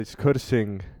it's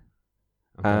cursing,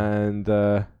 Okay. and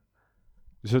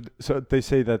so they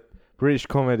say that British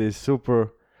comedy is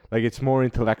super, like it's more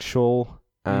intellectual,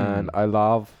 and I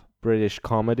love British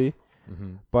comedy,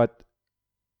 but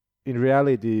in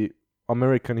reality,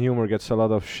 American humor gets a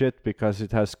lot of shit because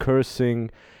it has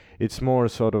cursing. It's more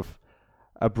sort of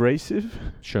abrasive.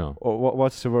 Sure. Or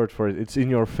what's the word for it? It's in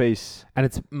your face. And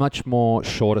it's much more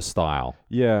shorter style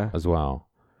Yeah. as well.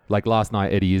 Like last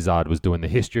night, Eddie Izzard was doing the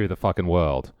history of the fucking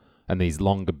world and these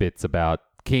longer bits about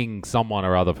King someone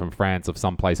or other from France of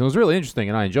some place. It was really interesting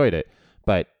and I enjoyed it.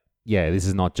 But yeah, this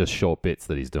is not just short bits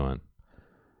that he's doing.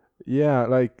 Yeah,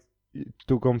 like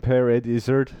to compare Eddie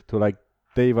Izzard to like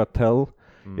Dave Attell.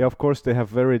 Yeah, of course they have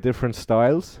very different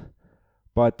styles,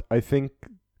 but I think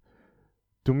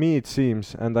to me it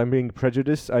seems, and I'm being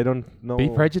prejudiced, I don't know. Be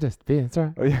prejudiced. Be, that's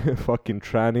right. Oh, yeah, fucking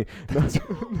tranny.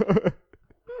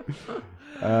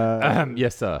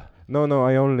 Yes, sir. No,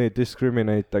 I only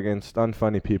discriminate against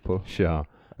unfunny people. Sure.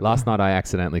 Last night I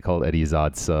accidentally called Eddie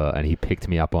Izzard sir, and he picked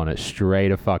me up on it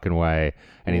straight a fucking way.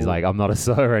 And he's like, I'm not a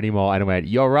sir anymore. And I went,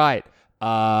 you're right.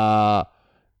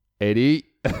 Eddie.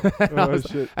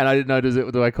 Shit. And I didn't know,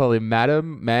 do I call him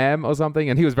madam, ma'am or something?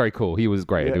 And he was very cool. He was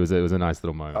great. Yeah. It was a nice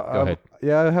little moment. Go ahead.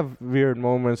 Yeah, I have weird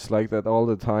moments like that all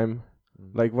the time.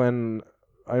 Like when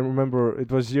I remember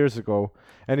it was years ago,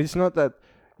 and it's not that.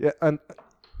 Yeah, and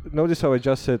notice how I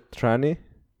just said tranny.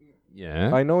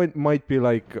 Yeah. I know it might be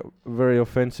like very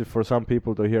offensive for some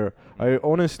people to hear. I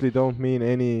honestly don't mean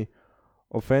any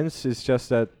offense. It's just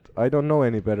that I don't know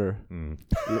any better.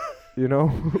 You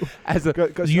know, as a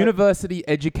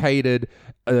university-educated,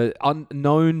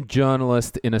 unknown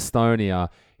journalist in Estonia,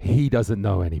 he doesn't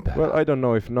know any better. Well, I don't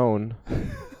know if known.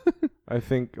 I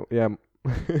think, yeah.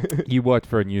 You worked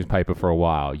for a newspaper for a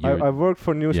while. I worked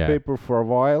for newspaper for a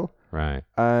while. Right.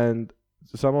 And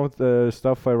some of the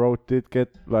stuff I wrote did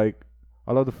get like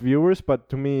a lot of viewers, but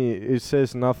to me it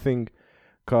says nothing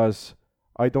because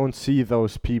I don't see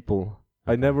those people.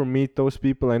 I never meet those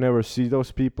people. I never see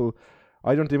those people.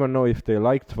 I don't even know if they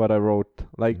liked what I wrote.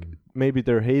 Like maybe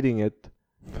they're hating it.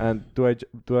 And do I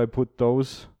put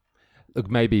those? Look,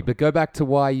 maybe, but go back to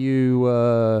why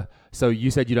you. So you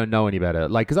said you don't know any better,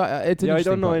 like because it's an I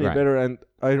interesting don't know point, any right? better. And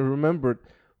I remembered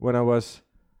when I was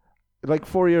like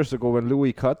 4 years ago when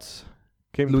Louis Katz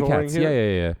came Louis touring Katz,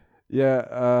 here.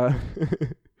 yeah.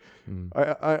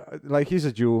 I like he's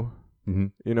a Jew,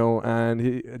 you know, and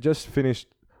he just finished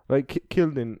like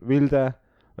killed in Wilde.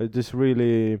 This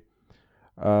really,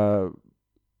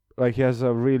 like he has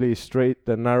a really straight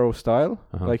and narrow style.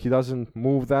 Like he doesn't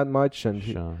move that much, and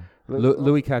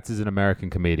Louis Katz is an American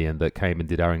comedian that came and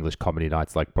did our English comedy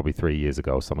nights like probably 3 years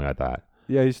ago or something like that.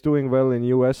 Yeah, he's doing well in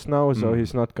US now, so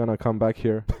he's not gonna come back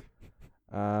here.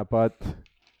 But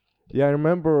yeah, I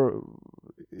remember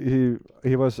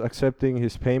he was accepting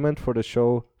his payment for the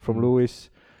show from Louis,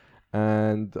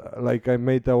 and like I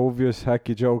made the obvious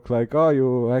hacky joke like, oh,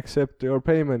 you accept your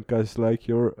payment because like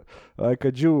you're like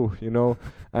a Jew, you know,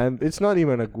 and it's not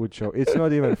even a good show. It's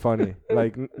not even funny.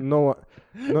 Like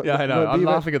Yeah, I know. I'm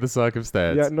laughing at the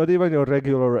circumstance. Yeah, not even your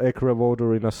regular Ekre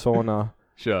voter in a sauna.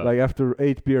 Sure. Like after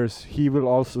 8 beers, he will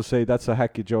also say that's a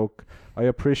hacky joke. I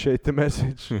appreciate the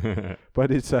message,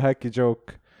 but it's a hacky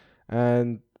joke,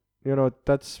 and you know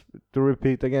that's to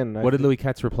repeat again. What did Louis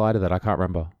Katz reply to that? I can't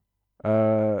remember.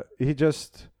 He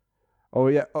just,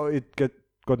 it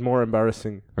got more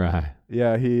embarrassing. Right.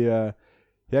 Yeah, he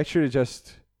actually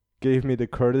just gave me the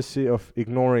courtesy of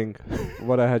ignoring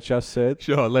what I had just said.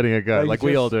 Sure, letting it go, like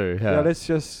we all do. Yeah.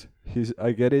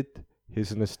 I get it.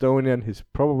 He's an Estonian. He's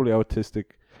probably autistic.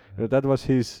 That was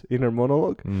his inner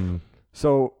monologue.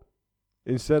 So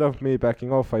instead of me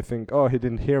backing off, I think, oh, he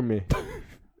didn't hear me.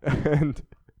 And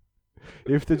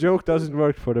if the joke doesn't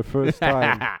work for the first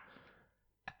time,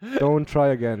 don't try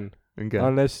again. Okay.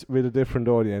 Unless with a different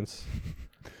audience.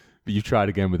 But you tried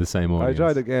again with the same audience. I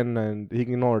tried again and he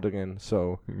ignored again.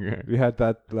 So we had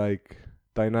that like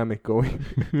dynamic going.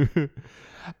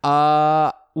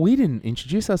 We didn't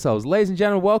introduce ourselves. Ladies and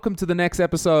gentlemen, welcome to the next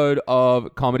episode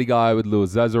of Comedy Guy with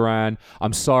Louis Zazaran.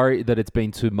 I'm sorry that it's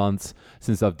been 2 months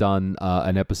since I've done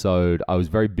an episode. I was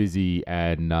very busy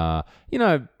and, you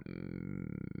know,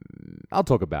 I'll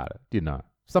talk about it, you know.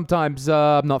 Sometimes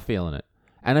I'm not feeling it.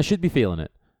 And I should be feeling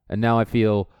it. And now I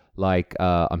feel like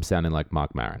I'm sounding like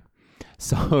Mark Maron.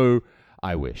 So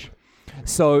I wish.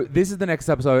 So this is the next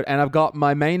episode. And I've got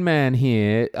my main man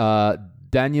here,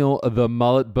 Daniel the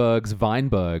Mulletbergs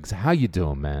Weinbergs. How you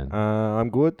doing, man? I'm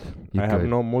good. You're I have good.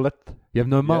 no mullet. You have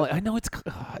no mullet. I know it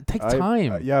takes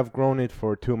time. I've grown it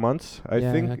for 2 months. I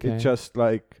think it's just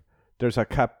like there's a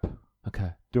cap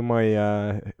to my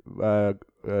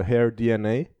hair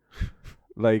DNA.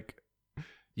 Like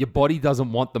Your body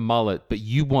doesn't want the mullet, but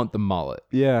you want the mullet.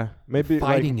 Yeah, maybe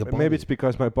Fighting your body. maybe it's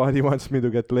because my body wants me to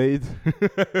get laid.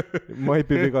 It might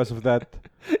be because of that.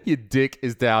 Your dick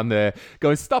is down there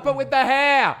going, stop it with the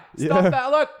hair. Stop Yeah.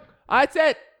 that. Look, that's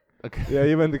it. Okay. Yeah,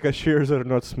 even the cashiers are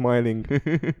not smiling.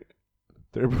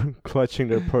 They're clutching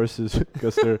their purses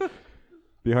because they're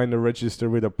behind the register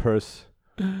with a purse.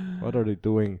 What are they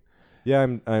doing? Yeah,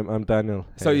 I'm Daniel.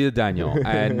 So Hey. you're Daniel.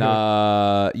 And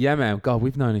yeah, man. God,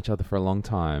 we've known each other for a long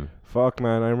time. Fuck,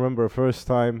 man. I remember first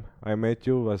time I met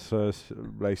you was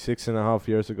like 6.5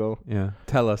 years ago. Yeah.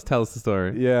 Tell us the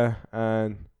story. Yeah,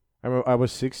 and I remember I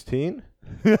was 16.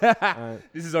 And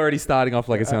This is already starting off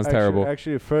like it sounds actually, terrible.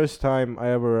 Actually, first time I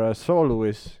ever saw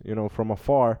Luis, from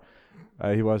afar.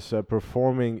 He was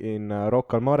performing in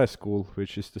Rocca al Mare School,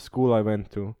 which is the school I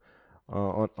went to,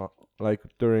 like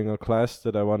during a class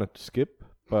that I wanted to skip.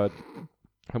 But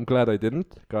I'm glad I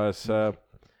didn't, because the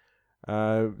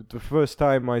first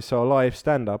time I saw live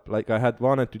stand-up, like I had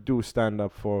wanted to do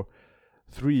stand-up for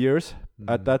 3 years.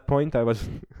 At that point, I was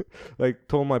like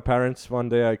told my parents one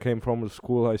day I came from the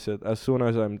school. I said, as soon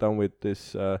as I'm done with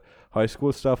this high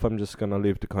school stuff, I'm just gonna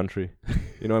leave the country.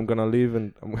 I'm gonna leave,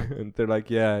 and they're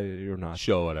like, yeah, you're not.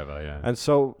 Sure, whatever, yeah. And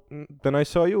so then I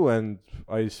saw you, and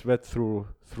I sweat through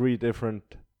 3 different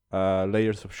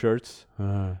layers of shirts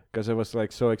because I was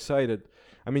like so excited.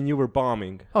 I mean, you were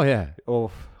bombing. Oh, yeah.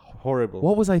 Oh, horrible.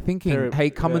 What was I thinking? Terrible,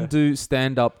 Hey, come and do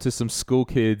stand up to some school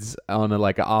kids on an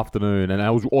afternoon, and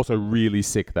I was also really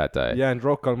sick that day. Yeah, and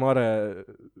Rocca al Mare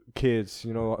kids,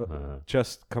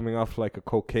 just coming off like a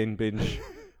cocaine binge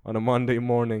on a Monday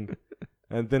morning,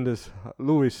 and then this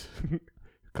Luis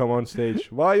come on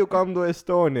stage. Why you come to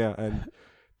Estonia? And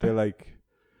they're like,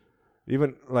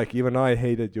 even I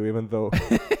hated you, even though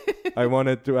I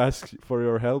wanted to ask for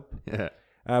your help. Yeah.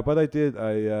 But I did.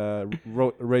 I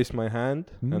raised my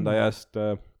hand and I asked,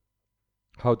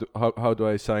 how do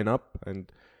I sign up?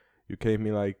 And you gave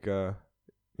me like, a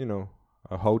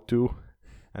how to,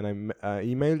 and I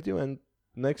emailed you. And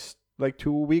next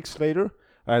 2 weeks later,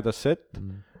 I had a set.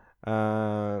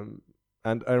 And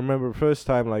I remember first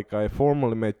time I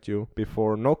formally met you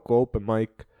before Nokko open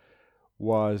mic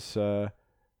was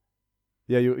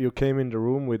you came in the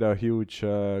room with a huge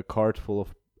cart full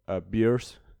of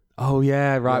beers. Oh,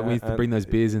 yeah, right. Yeah, We used to bring those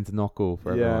beers into Nokko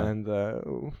for everyone.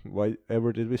 Yeah, and why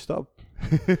ever did we stop?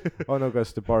 Oh no,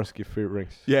 because the Barsky free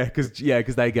rings. Yeah, because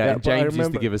they get Yeah, but I James used to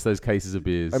remember- give us those cases of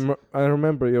beers. I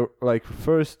remember your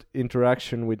first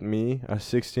interaction with me, a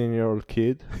 16-year-old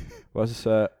kid, was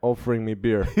offering me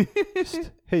beer.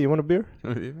 Just, hey, you want a beer?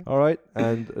 All right,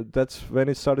 and that's when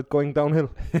it started going downhill.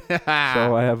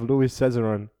 So I have Luis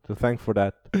Cesaran to thank for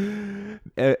that.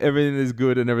 Everything is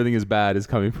good and everything is bad is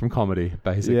coming from comedy,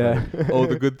 basically. Yeah. All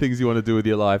the good things you want to do with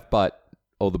your life, but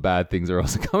all the bad things are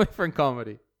also coming from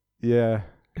comedy. Yeah,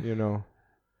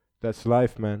 that's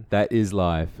life, man. That is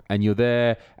life. And you're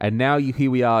there, and now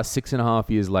here we are 6.5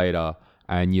 years later,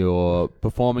 and you're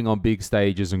performing on big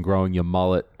stages and growing your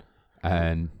mullet.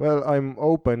 And Well, I'm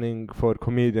opening for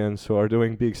comedians who are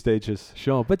doing big stages.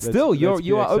 sure, but Let's- still, you let's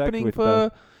be are exact opening with for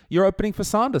that. you're opening for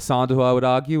Sander. Sander, who I would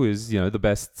argue is the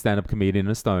best stand-up comedian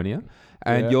in Estonia,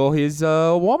 and Yeah. you're his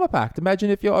warm-up act. Imagine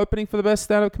if you're opening for the best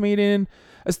stand-up comedian in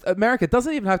America. It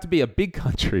doesn't even have to be a big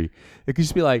country. It could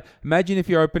just be like, imagine if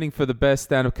you're opening for the best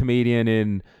stand-up comedian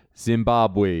in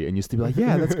Zimbabwe, and you still be like,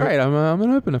 yeah, that's great. I'm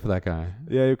an opener for that guy.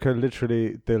 Yeah, you can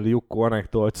literally tell Jukku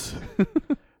anecdotes.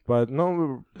 But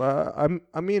no, I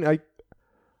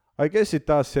guess it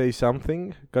does say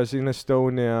something, because in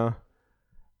Estonia,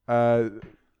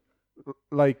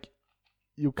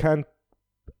 you can't,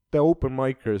 the open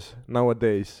micers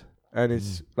nowadays, and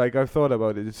it's I've thought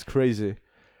about it, it's crazy.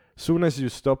 Soon as you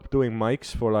stop doing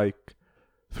mics for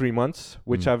 3 months,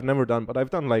 which I've never done, but I've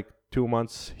done 2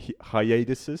 months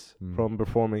hiatuses from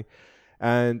performing,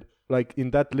 and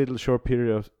in that little short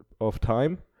period of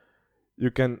time, you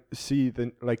can see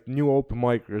the new open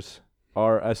micers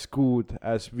are as good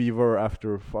as we were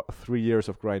after 3 years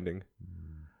of grinding,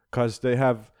 because they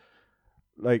have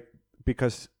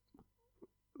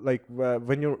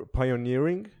when you're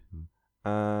pioneering,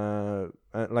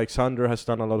 Sander has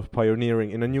done a lot of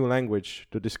pioneering in a new language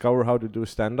to discover how to do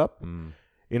stand-up.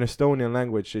 In Estonian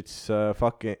language, it's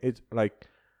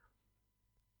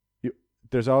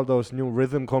there's all those new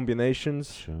rhythm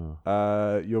combinations.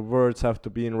 Sure. Your words have to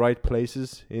be in right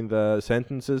places in the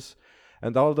sentences,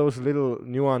 and all those little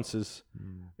nuances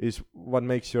is what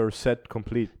makes your set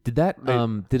complete. Did that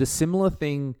did a similar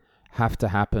thing have to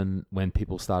happen when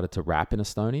people started to rap in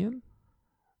Estonian?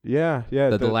 Yeah.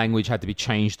 That the language had to be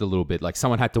changed a little bit. Like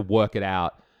someone had to work it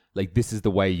out like, this is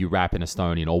the way you rap in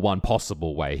Estonian, or one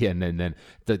possible way. And then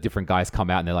the different guys come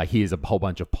out and they're like, here's a whole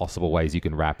bunch of possible ways you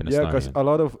can rap in Estonian. Yeah, because a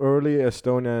lot of early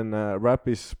Estonian rap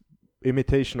is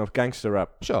imitation of gangster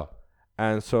rap. Sure.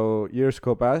 And so years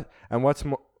go by. And what's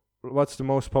the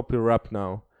most popular rap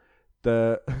now?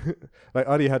 Like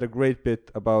Ari had a great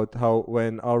bit about how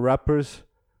when our rappers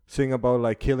sing about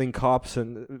like killing cops,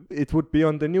 and it would be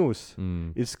on the news.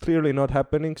 It's clearly not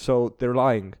happening, so they're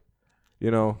lying,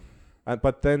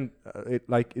 but then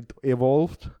it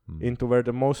evolved into where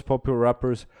the most popular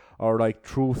rappers are like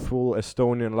truthful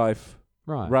Estonian life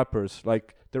rappers.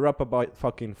 Like they rap about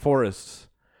fucking forests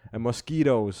and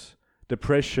mosquitoes,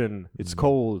 depression, it's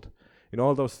cold,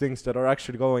 all those things that are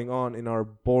actually going on in our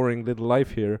boring little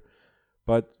life here.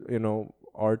 But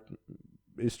art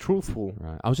is truthful.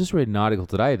 Right. I was just reading an article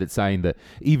today that's saying that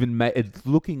it's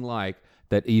looking like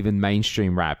that even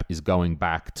mainstream rap is going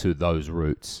back to those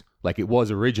roots. Like it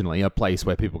was originally a place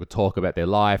where people could talk about their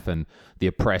life and the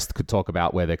oppressed could talk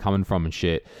about where they're coming from and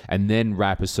shit. And then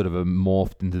rap has sort of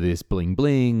morphed into this bling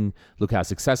bling. Look how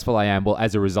successful I am. Well,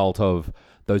 as a result of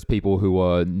those people who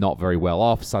were not very well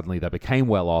off, suddenly they became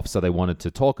well off. So they wanted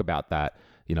to talk about that.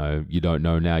 You don't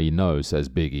know, now you know, says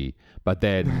Biggie. But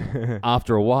then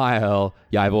after a while,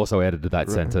 I've also edited that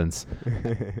sentence.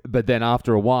 But then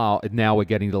after a while, now we're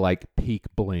getting to like peak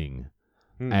bling.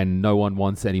 And no one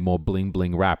wants any more bling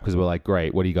bling rap because we're like,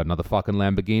 great, what do you got? Another fucking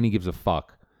Lamborghini? Gives a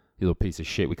fuck, you little piece of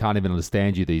shit. We can't even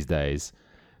understand you these days.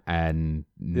 And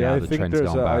now the trend's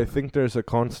gone back. I think there's a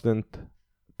constant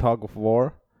tug of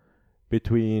war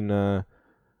between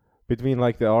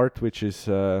like the art, which is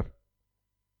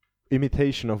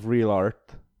imitation of real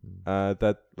art,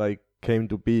 that like came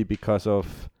to be because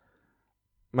of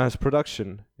mass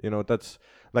production. That's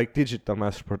like digital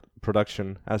mass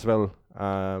production as well.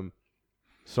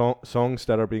 Songs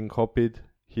that are being copied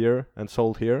here and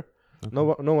sold here. Okay.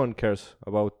 No one cares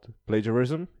about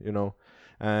plagiarism,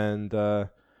 and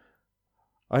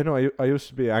I know I used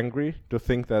to be angry to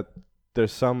think that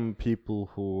there's some people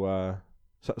who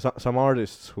some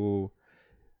artists who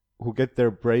get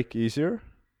their break easier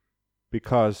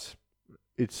because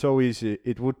it's so easy.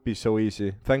 It would be so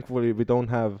easy. Thankfully, we don't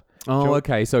have. Oh,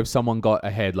 okay. So if someone got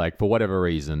ahead, like for whatever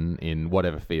reason, in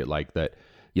whatever field, like that.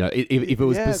 If it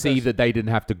was perceived that they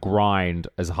didn't have to grind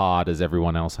as hard as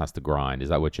everyone else has to grind, is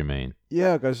that what you mean?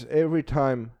 Yeah, because every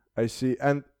time I see,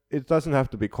 and it doesn't have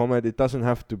to be comedy, it doesn't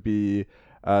have to be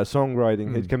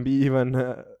songwriting, it can be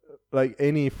even like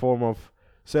any form of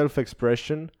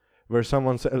self-expression where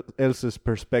someone else's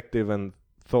perspective and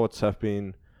thoughts have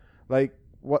been, like,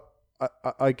 what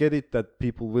I get it that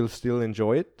people will still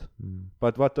enjoy it,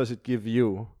 but what does it give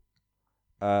you?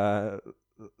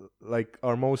 Like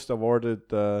our most awarded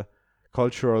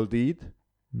cultural deed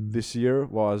this year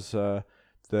was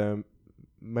the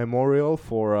memorial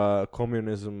for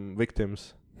communism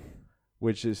victims,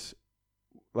 which is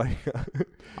like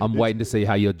I'm waiting to see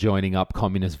how you're joining up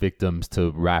communist victims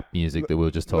to rap music that we were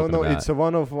just talking about. No, it's a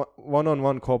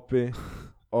one-on-one copy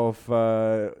of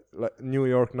like New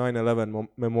York 9/11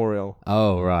 memorial.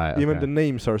 Oh, right. Even the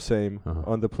names are same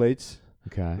on the plates.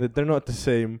 Okay. They're not the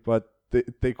same, but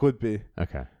they could be.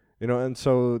 Okay. And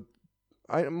so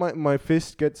my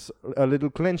fist gets a little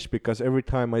clenched because every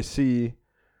time I see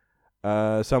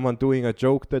someone doing a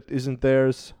joke that isn't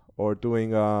theirs or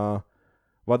doing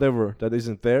whatever that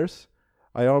isn't theirs,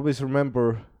 I always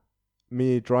remember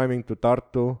me driving to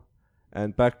Tartu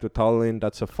and back to Tallinn.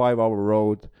 That's a 5-hour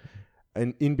road.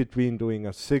 And in between doing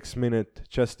a 6-minute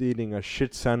just eating a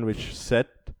shit sandwich set.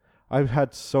 I've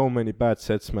had so many bad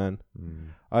sets, man.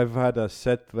 I've had a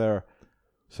set where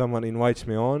someone invites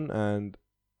me on, and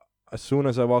as soon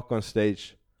as I walk on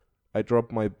stage, I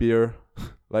drop my beer,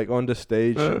 like on the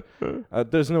stage.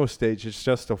 There's no stage; it's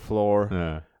just a floor.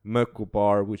 Yeah. Möku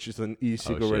Bar, which is an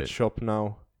e-cigarette shop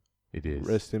now. It is.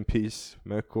 Rest in peace,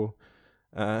 Möku.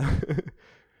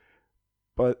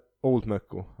 But old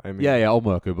Möku, I mean. Yeah, old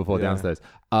Möku before downstairs.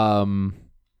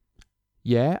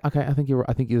 Yeah, okay. I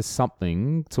think there's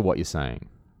something to what you're saying.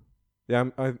 Yeah,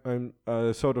 I'm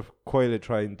sort of coyly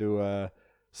trying to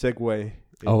segue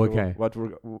into what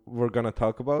we're gonna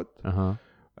talk about.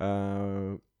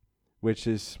 Which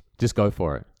is just go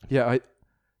for it. Yeah,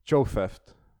 joke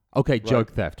theft. Okay, right.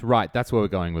 Joke theft. Right, that's where we're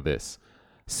going with this.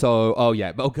 So,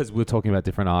 because we're talking about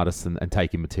different artists and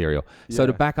taking material. Yeah. So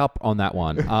to back up on that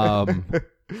one,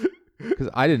 because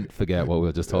I didn't forget what we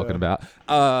were just talking about.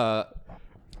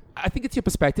 I think it's your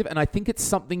perspective, and I think it's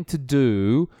something to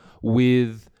do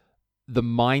with the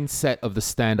mindset of the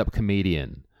stand-up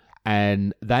comedian.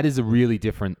 And that is a really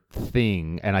different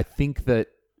thing. And I think that,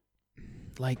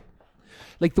 like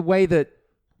the way that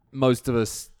most of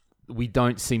us, we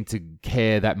don't seem to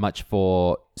care that much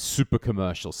for super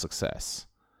commercial success.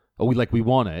 Or we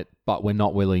want it, but we're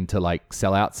not willing to like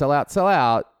sell out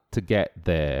to get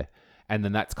there. And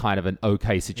then that's kind of an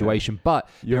okay situation. Yeah. But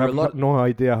you have no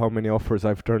idea how many offers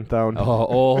I've turned down.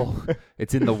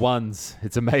 It's in the ones.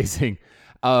 It's amazing.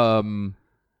 That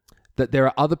there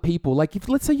are other people, like if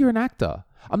let's say you're an actor.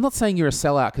 I'm not saying you're a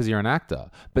sellout because you're an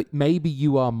actor, but maybe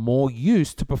you are more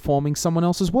used to performing someone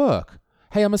else's work.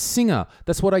 Hey, I'm a singer.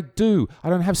 That's what I do. I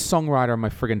don't have songwriter on my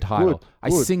friggin' title. Good. I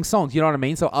sing songs. You know what I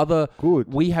mean? So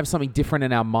we have something different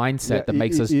in our mindset that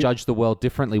makes us judge the world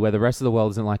differently, where the rest of the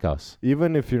world isn't like us.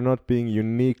 Even if you're not being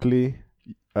uniquely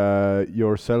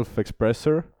your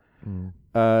self-expresser,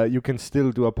 you can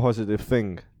still do a positive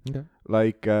thing. Okay.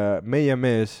 Like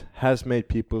Mees has made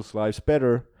people's lives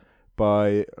better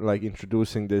by like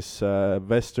introducing this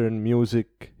Western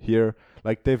music here.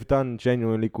 Like they've done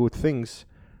genuinely good things.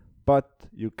 But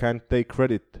you can't take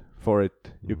credit for it.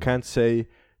 You can't say,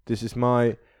 this is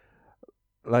my,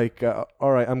 like,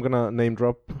 all right, I'm going to name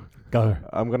drop. Go.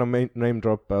 I'm going to name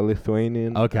drop a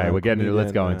Lithuanian. Okay, we're getting into it.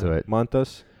 Let's go into it.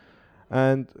 Mantas.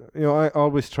 And, you know, I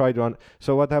always try to...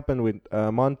 So what happened with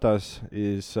Mantas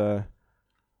is,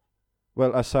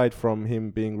 well, aside from him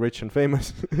being rich and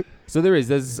famous.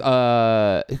 There's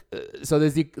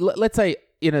let's say,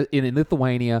 in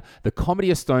Lithuania, the Comedy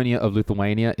Estonia of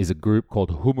Lithuania is a group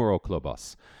called Humoro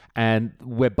Klubas. And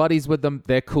we're buddies with them.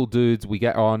 They're cool dudes. We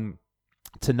get on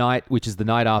tonight, which is the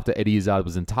night after Eddie Izzard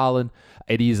was in Tallinn.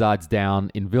 Eddie Izzard's down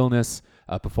in Vilnius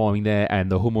performing there.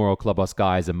 And the Humoro Klubas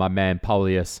guys and my man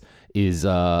Paulius is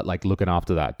like looking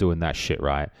after that, doing that shit,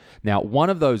 right? Now, one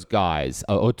of those guys,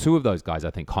 or two of those guys, I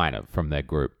think, kind of, from their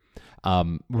group,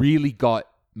 really got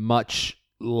much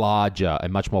larger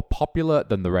and much more popular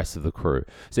than the rest of the crew.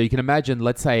 So you can imagine,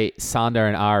 let's say Sander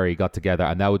and Ari got together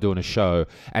and they were doing a show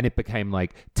and it became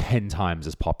like 10 times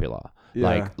as popular. Yeah.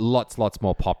 Like lots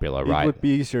more popular, right? It would be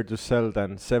easier to sell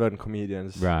than 7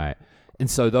 comedians. Right. And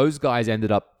so those guys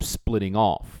ended up splitting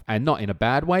off, and not in a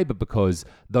bad way, but because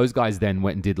those guys then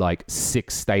went and did like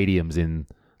 6 stadiums in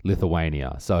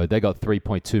Lithuania. So they got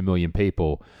 3.2 million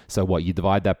people. So what, you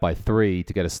divide that by 3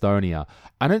 to get Estonia.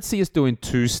 I don't see us doing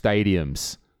 2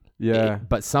 stadiums. Yeah.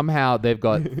 But somehow they've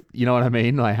got, you know what I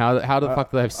mean? Like how the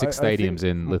fuck do they have 6 stadiums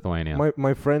in Lithuania?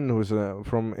 My friend who's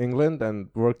from England and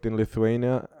worked in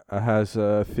Lithuania has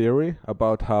a theory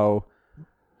about how,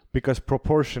 because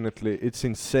proportionately it's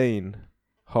insane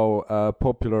how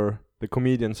popular the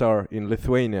comedians are in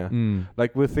Lithuania.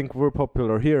 Like we think we're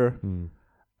popular here,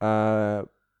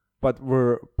 but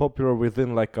we're popular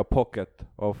within like a pocket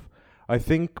of, I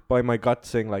think by my gut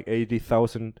saying like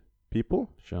 80,000 people.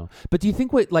 Sure. But do you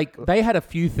think they had a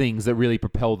few things that really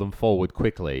propelled them forward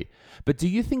quickly, but do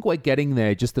you think we're getting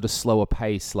there just at a slower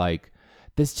pace? Like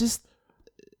there's just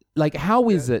like, how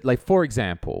is it? Like, for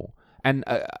example, and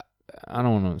I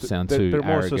don't want to sound too they're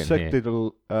more arrogant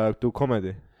susceptible to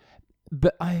comedy.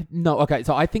 But okay.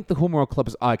 So I think the Humoro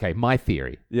Clubs. Okay, my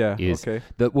theory is that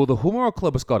the Humoro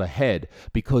Clubs got ahead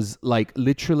because like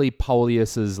literally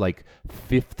Paulius's like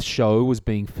 5th show was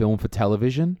being filmed for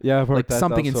television. Yeah, I've heard like that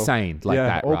something also. insane like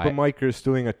that. Open right? micers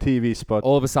doing a TV spot.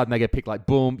 All of a sudden they get picked. Like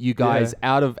boom, you guys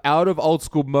out of old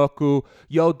school Merku.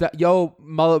 Yo,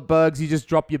 Mulletbergs, you just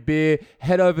drop your beer.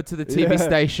 Head over to the TV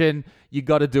station. You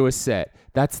got to do a set.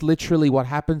 That's literally what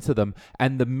happened to them.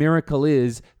 And the miracle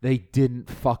is they didn't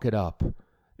fuck it up.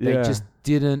 They just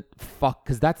didn't fuck,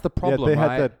 because that's the problem, they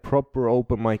right? had that proper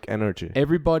open mic energy.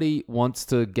 Everybody wants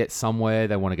to get somewhere.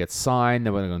 They want to get signed.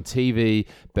 They want to go on TV.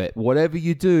 But whatever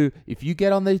you do, if you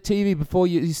get on the TV before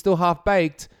you're still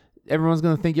half-baked, everyone's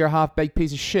going to think you're a half-baked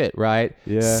piece of shit, right?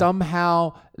 Yeah.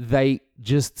 Somehow they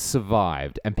just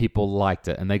survived and people liked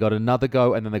it, and they got another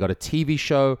go, and then they got a TV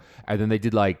show, and then they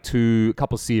did like a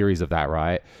couple series of that,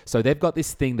 right? So they've got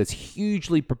this thing that's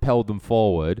hugely propelled them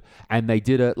forward, and they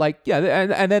did it like,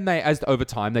 and then they, as over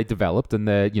time, they developed, and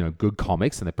they're, good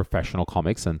comics, and they're professional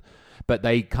comics, but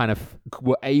they kind of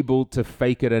were able to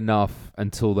fake it enough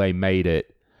until they made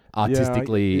it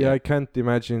artistically. I can't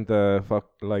imagine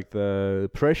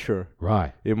the pressure.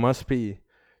 Right. It must be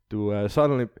to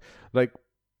suddenly, like,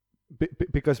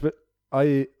 because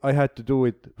I had to do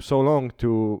it so long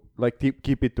to like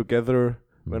keep it together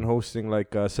when hosting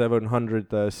like a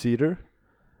 700 seater,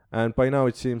 and by now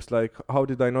it seems like, how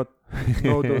did I not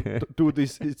know to do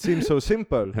this? It seems so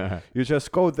simple. You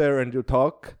just go there and you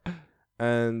talk,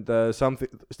 and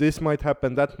this might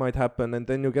happen, that might happen, and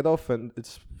then you get off, and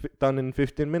it's done in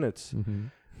 15 minutes. Mm-hmm.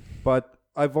 But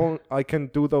I can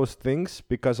do those things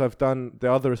because I've done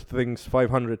the other things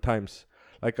 500 times.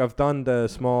 Like I've done the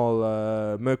small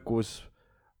Mökus,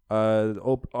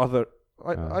 other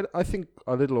I think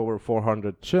a little over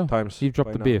 400 Sure. times. You've dropped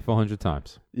by the now. beer 400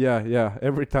 times. Yeah,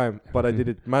 every time. But I did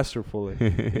it masterfully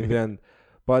in the end.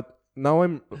 But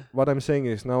now what I'm saying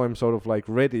is now I'm sort of like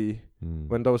ready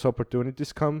when those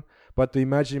opportunities come. But to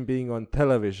imagine being on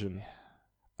television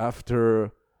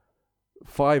after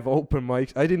 5 open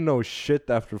mics. I didn't know shit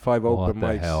after 5 open mics.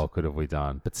 What the hell could have we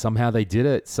done? But somehow they did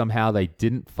it. Somehow they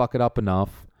didn't fuck it up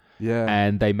enough. Yeah.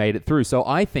 And they made it through. So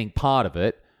I think part of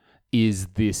it is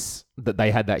this, that they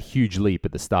had that huge leap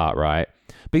at the start, right?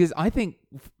 Because I think,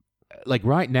 like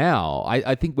right now,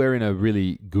 I think we're in a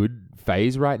really good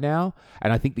phase right now.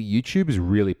 And I think the YouTube is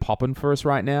really popping for us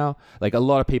right now. Like a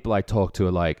lot of people I talk to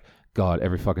are like, God,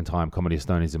 every fucking time Comedy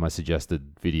Estonia is in my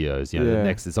suggested videos. You know, the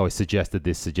next it's always suggested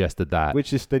this, suggested that.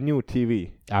 Which is the new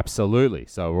TV. Absolutely.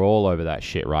 So we're all over that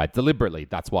shit, right? Deliberately.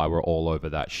 That's why we're all over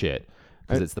that shit.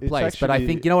 Because it's the place. Actually, but I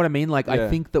think, you know what I mean? Like, yeah. I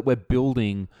think that we're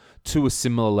building to a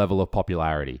similar level of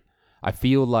popularity. I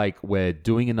feel like we're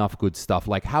doing enough good stuff.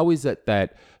 Like, how is it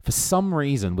that for some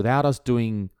reason, without us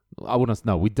doing, I wouldn't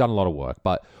know, we've done a lot of work,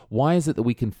 but why is it that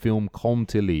we can film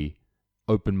Kolmtili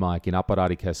open mic in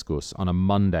Aparadi Keskus on a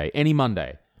Monday, any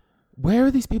Monday? Where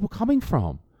are these people coming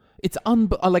from? It's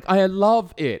like, I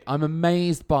love it. I'm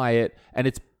amazed by it, and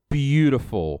it's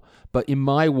beautiful. But in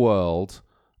my world,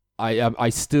 I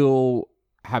still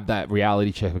have that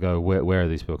reality check. I go, where are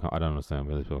these people coming? I don't understand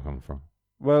where these people are coming from.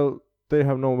 Well, they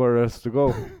have nowhere else to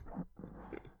go.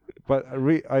 But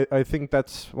I think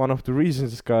that's one of the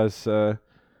reasons, because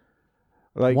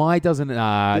like, why doesn't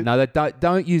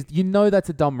don't use, you know, that's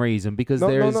a dumb reason, because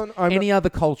there's any other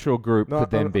cultural group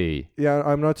could then be. Yeah,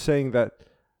 I'm not saying that.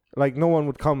 Like, no one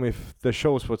would come if the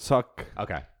shows would suck.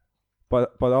 Okay.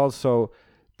 But also,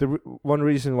 one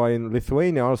reason why in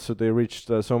Lithuania also they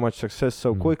reached so much success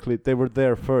so quickly, they were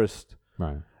there first.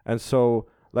 Right. And so,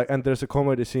 like, and there's a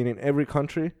comedy scene in every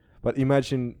country. But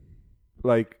imagine,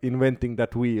 like, inventing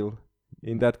that wheel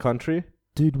in that country.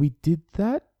 Dude, we did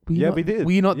that? We did.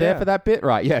 Were you not there for that bit?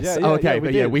 Right, yes. Okay,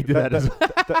 we did that as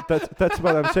well. That's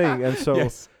what I'm saying. And so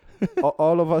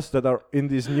all of us that are in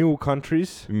these new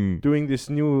countries doing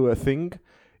this new thing,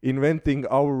 inventing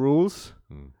our rules,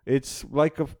 it's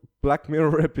like a Black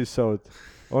Mirror episode,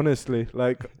 honestly.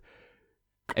 Like,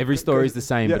 every story is the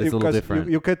same, but it's a little different.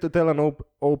 You get to tell an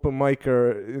open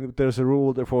micer, there's a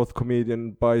rule, the fourth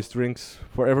comedian buys drinks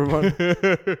for everyone,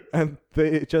 and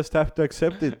they just have to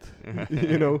accept it,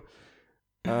 you know.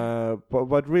 But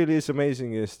what really is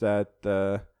amazing is that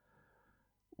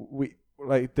we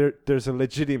like there's a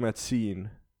legitimate scene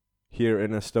here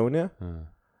in Estonia.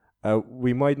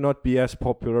 We might not be as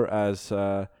popular as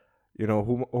you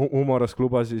know, Humoras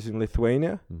Klubas is in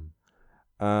Lithuania.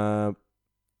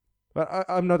 But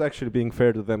I'm not actually being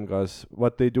fair to them, guys.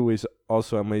 What they do is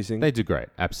also amazing. They do great,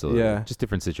 absolutely. Yeah. Just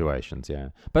different situations, yeah.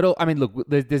 But, I mean, look,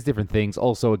 there's different things.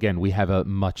 Also, again, we have a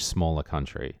much smaller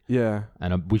country. Yeah.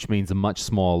 And which means a much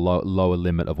smaller, lower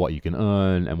limit of what you can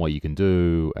earn and what you can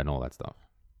do and all that stuff.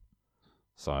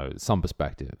 So, some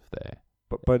perspective there.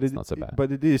 But it's not so bad.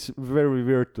 But it is very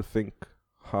weird to think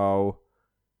how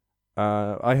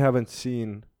I haven't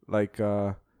seen, like...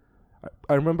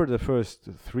 I remember the first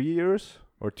 3 years...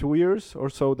 or 2 years or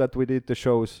so that we did the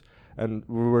shows, and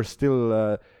we were still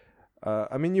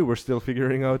I mean, you were still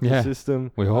figuring out the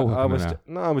system. We all I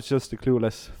was just a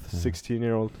clueless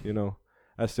 16-year-old, you know,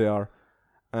 as they are.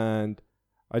 And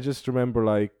I just remember,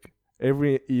 like,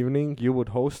 every evening you would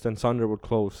host and Sander would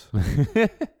close.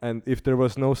 And if there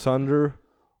was no Sander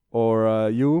or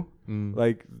you,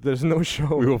 like, there's no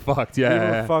show. We were fucked, yeah. We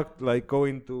were fucked, like,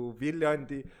 going to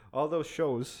Viljandi, all those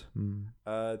shows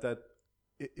that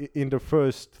in the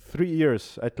first 3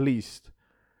 years at least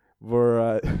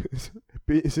were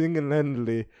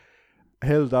single-handedly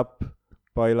held up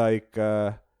by like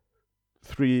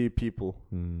 3 people.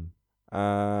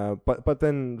 But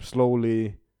then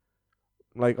slowly,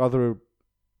 like, other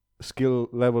skill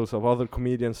levels of other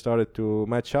comedians started to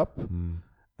match up.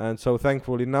 And so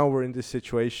thankfully now we're in this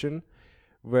situation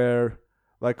where,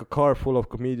 like, a car full of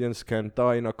comedians can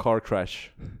die in a car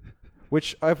crash.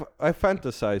 Which I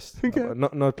fantasized,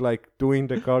 not like doing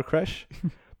the car crash,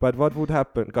 but what would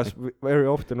happen? Because very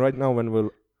often right now when we're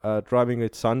driving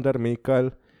with Sander,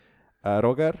 Mikael,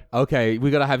 Roger. Okay,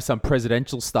 we got to have some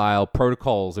presidential style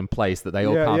protocols in place that they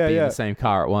all can't be in the same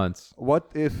car at once. What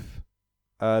if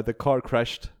the car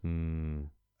crashed? Who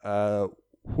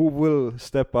will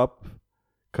step up?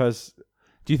 Because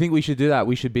do you think we should do that?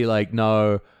 We should be like,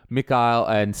 no, Mikael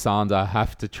and Sander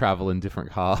have to travel in different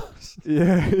cars.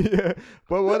 Yeah.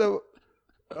 But what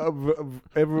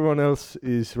everyone else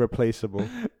is replaceable.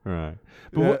 Right.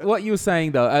 But what you were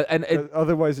saying, though, and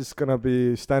otherwise it's going to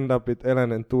be stand-up with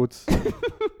Ellen and Toots.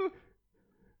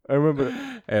 I remember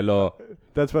Hello.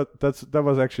 that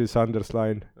was actually Sander's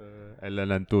line.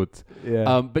 Ellen and Tut.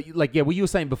 Yeah. But like, yeah, what you were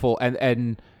saying before,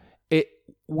 and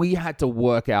we had to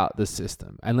work out the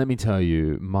system. And let me tell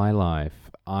you, my life,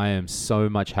 I am so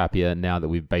much happier now that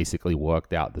we've basically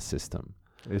worked out the system.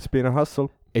 It's been a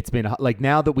hustle. It's been like,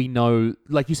 now that we know,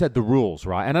 like you said, the rules,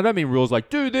 right? And I don't mean rules like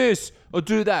do this or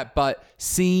do that, but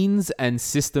scenes and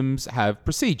systems have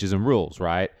procedures and rules,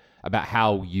 right? About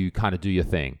how you kind of do your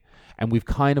thing. And we've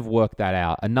kind of worked that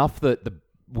out enough that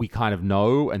we kind of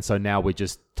know. And so now we're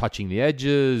just touching the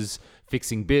edges,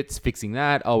 fixing bits, fixing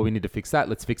that. Oh, we need to fix that.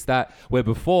 Let's fix that. Where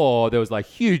before there was like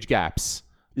huge gaps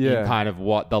in kind of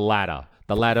what the ladder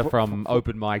from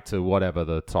open mic to whatever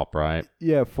the top, right?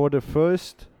 Yeah, for the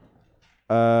first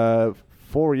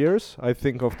 4 years, I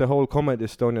think, of the whole Comedy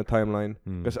Estonia timeline.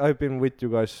 Because I've been with you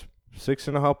guys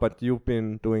 6.5, but you've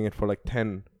been doing it for like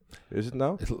 10. Is it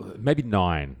now? It's maybe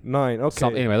 9. 9, okay.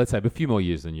 Anyway, let's say a few more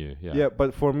years than you. Yeah,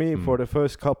 but for me, for the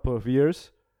first couple of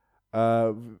years,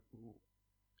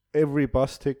 every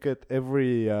bus ticket,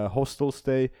 every hostel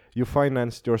stay, you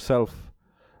financed yourself.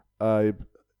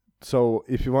 So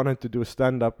if you wanted to do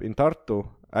stand-up in Tartu,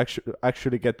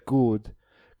 actually get good,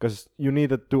 because you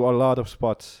need to do a lot of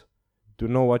spots to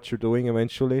know what you're doing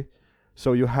eventually.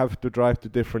 So you have to drive to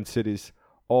different cities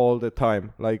all the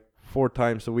time, like 4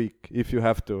 times a week if you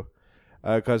have to.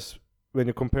 Because when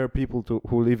you compare people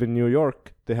who live in New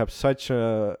York, they have such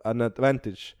an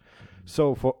advantage.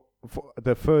 So for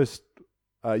the first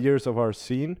years of our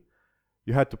scene,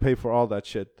 you had to pay for all that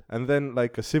shit. And then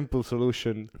like a simple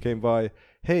solution came by.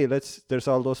 Hey, there's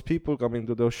all those people coming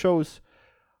to those shows.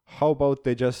 How about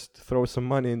they just throw some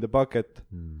money in the bucket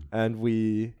and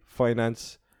we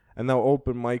finance. And now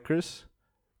open micers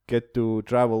get to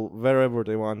travel wherever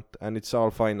they want and it's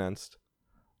all financed.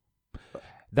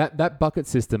 That bucket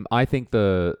system, I think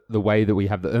the way that we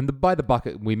have by the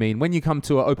bucket, we mean when you come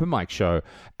to an open mic show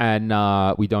and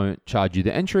we don't charge you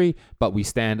the entry, but we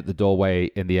stand at the doorway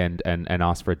in the end and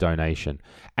ask for a donation.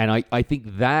 And I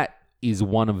think that is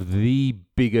one of the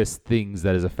biggest things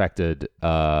that has affected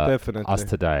us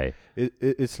today.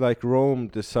 It's like Rome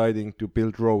deciding to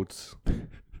build roads.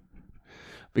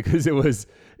 Because it was,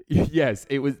 yes,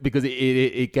 it was because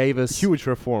it gave us huge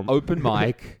reform. Open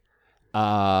mic.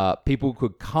 People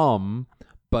could come,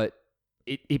 but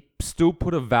it still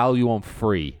put a value on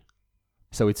free.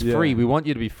 So it's free. We want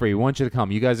you to be free. We want you to come.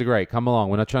 You guys are great. Come along.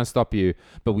 We're not trying to stop you,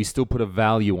 but we still put a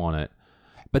value on it.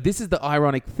 But this is the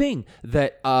ironic thing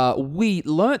that we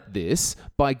learnt this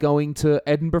by going to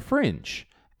Edinburgh Fringe.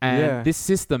 And this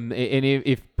system, and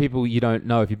if people you don't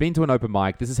know, if you've been to an open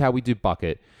mic, this is how we do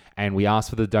bucket. And we ask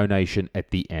for the donation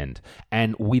at the end.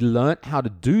 And we learnt how to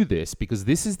do this because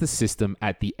this is the system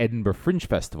at the Edinburgh Fringe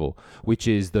Festival, which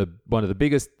is one of the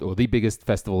biggest or the biggest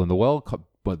festival in the world,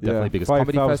 but definitely biggest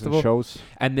comedy festival. Shows.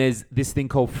 And there's this thing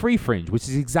called Free Fringe, which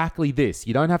is exactly this.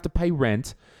 You don't have to pay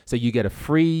rent, so you get a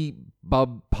free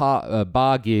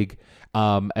bar gig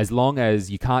as long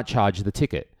as you can't charge the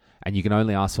ticket. And you can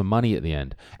only ask for money at the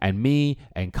end. And me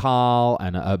and Carl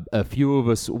and a few of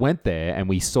us went there and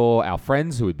we saw our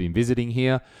friends who had been visiting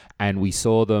here and we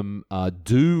saw them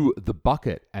do the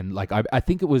bucket. And like I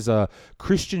think it was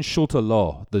Christian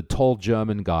Schulte-Loh, the tall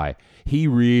German guy. He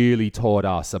really taught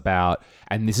us about,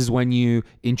 and this is when you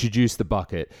introduce the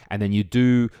bucket and then you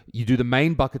do the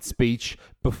main bucket speech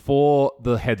before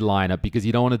the headliner because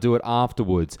you don't want to do it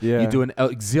afterwards. Yeah. You do an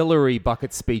auxiliary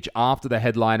bucket speech after the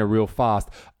headliner real fast.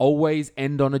 Always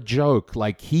end on a joke.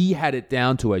 Like he had it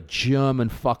down to a German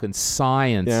fucking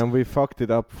science. Yeah, and we fucked it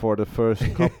up for the first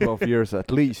couple of years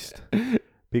at least.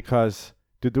 Because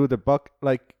to do the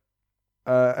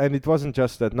and it wasn't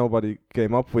just that nobody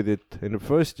came up with it in the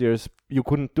first years. You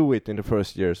couldn't do it in the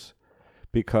first years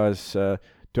because to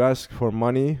ask for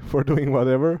money for doing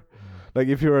whatever, like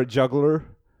if you're a juggler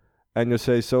and you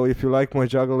say, so if you like my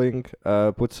juggling,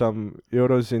 put some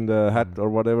euros in the hat or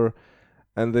whatever,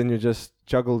 and then you just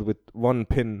juggled with one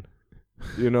pin,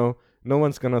 no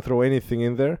one's gonna throw anything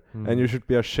in there, and you should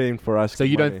be ashamed for asking.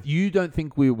 So you don't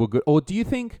think we were good, or do you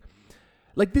think?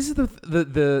 Like this is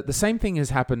the same thing has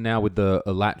happened now with the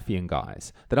Latvian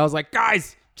guys. That I was like,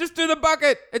 guys, just do the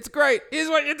bucket. It's great. Here's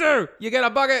what you do. You get a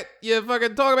bucket, you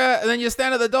fucking talk about it, and then you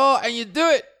stand at the door and you do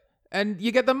it. And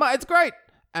you get the money. It's great.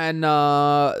 And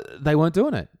they weren't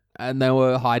doing it. And they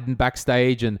were hiding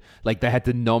backstage and like they had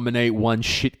to nominate one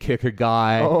shit kicker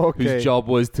guy whose job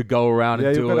was to go around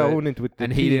and do it. Own it with the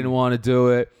and team. He didn't want to do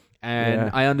it. And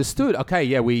I understood. Okay,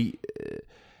 yeah,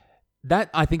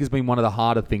 that I think has been one of the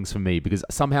harder things for me because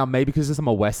somehow, maybe because I'm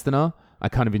a Westerner, I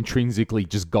kind of intrinsically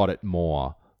just got it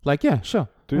more. Like, yeah, sure.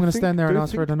 I'm going to stand there and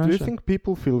ask for a donation. Do you think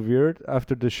people feel weird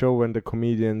after the show when the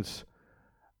comedians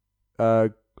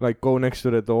like go next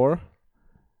to the door,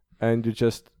 and you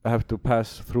just have to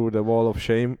pass through the wall of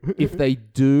shame. If they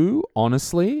do,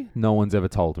 honestly, no one's ever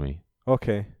told me.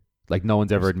 Okay. Like, no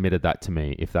one's ever admitted that to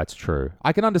me, if that's true.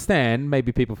 I can understand.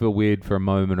 Maybe people feel weird for a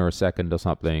moment or a second or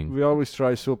something. We always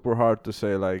try super hard to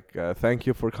say, like, thank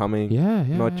you for coming. Yeah.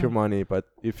 Not your money, but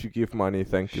if you give money,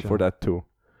 thank you for that too.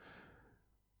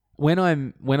 When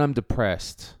I'm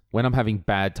depressed, when I'm having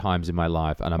bad times in my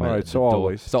life, and I'm at the door,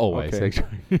 always. so always. Okay.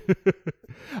 Actually.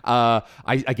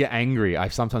 I get angry. I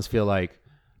sometimes feel like,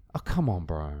 oh, come on,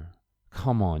 bro.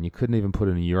 Come on. You couldn't even put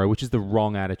in €1, which is the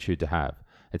wrong attitude to have.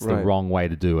 It's the wrong way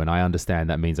to do, and I understand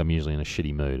that means I'm usually in a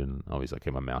shitty mood, and obviously I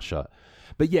keep my mouth shut.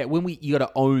 But yeah, you got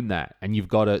to own that, and you've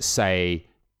got to say,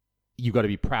 you've got to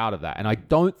be proud of that. And I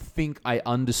don't think I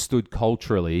understood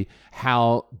culturally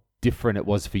how different it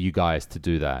was for you guys to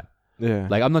do that. Yeah.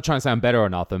 Like, I'm not trying to say I'm better or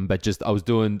nothing, but just I was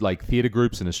doing like theater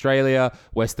groups in Australia,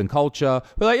 Western culture.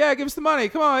 We're like, yeah, give us the money.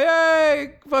 Come on.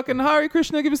 Yay. Fucking Hare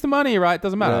Krishna, give us the money, right?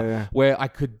 Doesn't matter. Yeah. Where I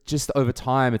could just over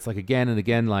time, it's like again and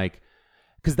again, like,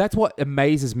 because that's what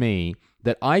amazes me,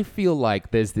 that I feel like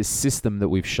there's this system that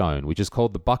we've shown, which is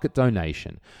called the bucket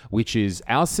donation, which is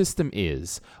our system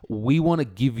is we want to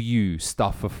give you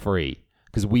stuff for free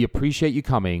because we appreciate you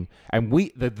coming. And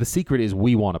the secret is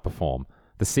we want to perform.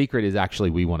 The secret is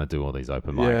actually we want to do all these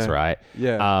open mics, right?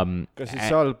 Yeah. Because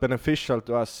it's all beneficial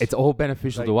to us. It's all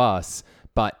beneficial to us,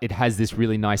 but it has this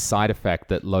really nice side effect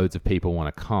that loads of people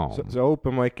want to come. So the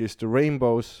open mic is the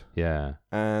rainbows. Yeah.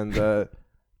 And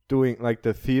doing like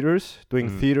the theaters,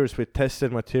 theaters with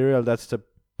tested material, that's the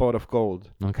pot of gold.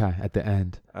 Okay, at the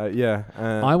end.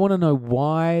 I want to know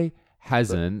why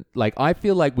hasn't, like, I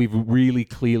feel like we've really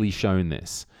clearly shown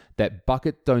this, that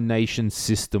bucket donation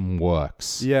system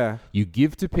works. Yeah. You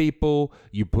give to people,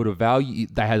 you put a value,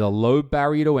 they had a low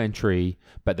barrier to entry,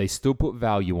 but they still put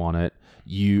value on it.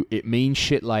 It means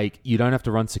shit like you don't have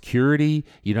to run security,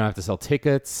 you don't have to sell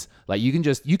tickets. Like you can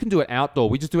do it outdoor.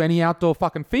 We just do any outdoor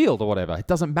fucking field or whatever. It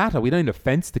doesn't matter. We don't need a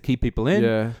fence to keep people in.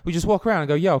 Yeah. We just walk around and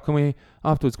go, yo, can we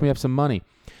have some money?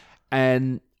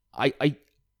 And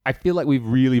I feel like we've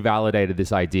really validated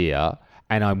this idea,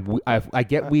 and I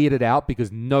get weirded out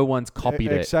because no one's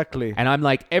copied it. Exactly. And I'm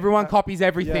like, everyone copies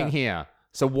everything here.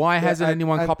 So why hasn't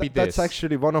anyone copied this? That's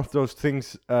actually one of those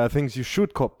things you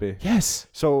should copy. Yes.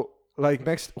 So like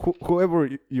next, whoever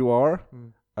you are,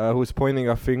 who's pointing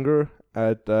a finger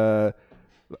at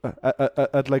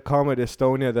like Comedy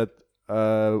Estonia that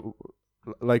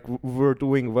like we're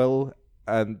doing well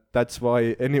and that's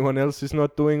why anyone else is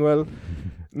not doing well.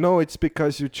 No, it's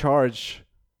because you charge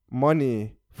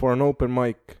money for an open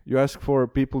mic. You ask for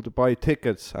people to buy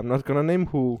tickets. I'm not gonna name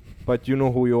who, but you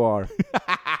know who you are.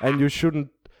 And you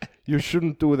shouldn't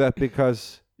do that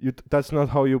because that's not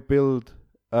how you build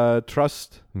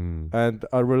trust and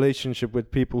a relationship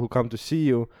with people who come to see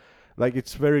you. Like,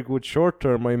 it's very good short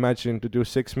term, I imagine, to do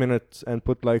 6 minutes and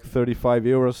put like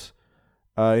 €35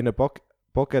 in a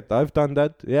pocket. I've done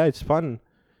that. Yeah, it's fun.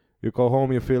 You go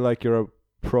home, you feel like you're a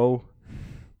pro.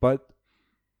 But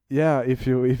yeah, if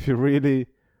you really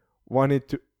wanted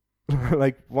to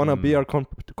wanna be our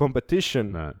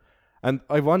competition, No. and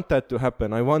I want that to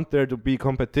happen. I want there to be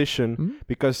competition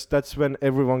because that's when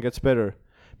everyone gets better.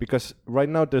 Because right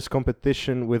now there's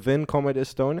competition within Comedy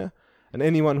Estonia, and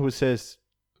anyone who says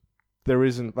there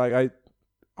isn't,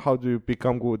 how do you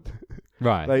become good?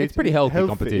 Right. Like, it's pretty healthy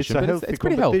competition. It's a healthy it's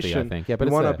pretty healthy, I competition. think. Yeah, but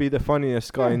you want to be the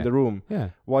funniest guy in the room. Yeah.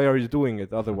 Why are you doing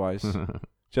it otherwise?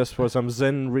 Just for some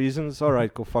Zen reasons? All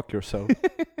right, go fuck yourself.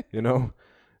 You know?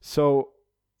 So,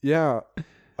 yeah,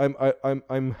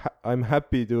 I'm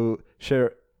happy to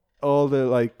share all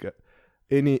the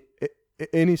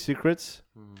any secrets.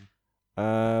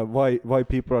 Why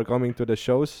people are coming to the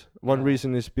shows. One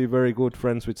reason is be very good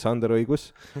friends with Sander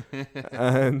Õigus.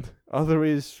 And other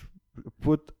is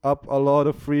put up a lot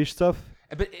of free stuff.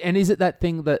 And is it that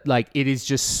thing that it is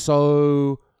just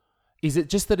so... Is it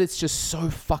just that it's just so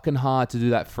fucking hard to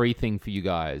do that free thing for you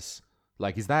guys?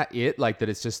 Like, is that it? Like, that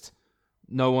it's just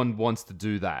no one wants to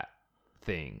do that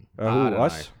thing? Who,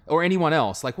 us? Or anyone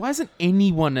else? Like, why hasn't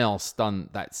anyone else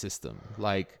done that system?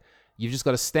 Like, you've just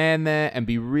got to stand there and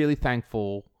be really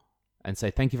thankful and say,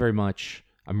 thank you very much.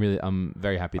 I'm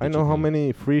very happy that I know how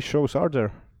many free shows are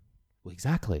there. Well,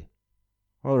 exactly.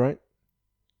 All right.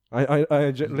 I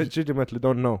legitimately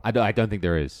don't know. I don't think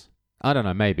there is. I don't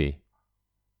know, maybe.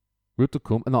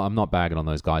 Ruutu. No, I'm not bagging on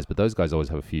those guys, but those guys always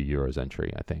have a few euros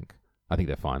entry, I think. I think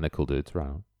they're fine. They're cool dudes,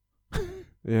 right?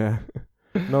 Yeah.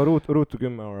 No,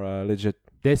 Ruutu are legit.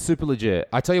 They're super legit.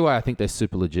 I tell you why I think they're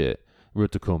super legit.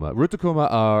 Ruutu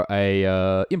are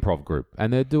a improv group,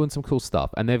 and they're doing some cool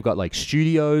stuff. And they've got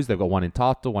studios. They've got one in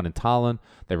Tartu, one in Tallinn.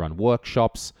 They run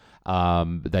workshops.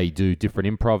 They do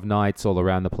different improv nights all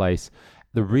around the place.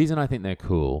 The reason I think they're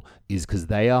cool is because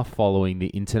they are following the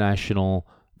international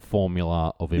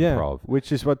formula of improv.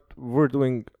 Which is what we're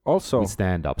doing also. With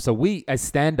stand-up. So we, as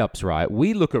stand-ups, right,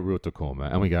 we look at Ruta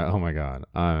Kurma and we go, oh my God,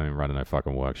 I ain't running no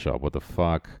fucking workshop. What the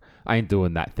fuck? I ain't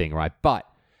doing that thing, right? But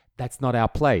that's not our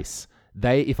place.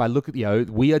 If I look at,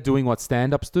 we are doing what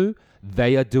stand-ups do.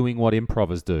 They are doing what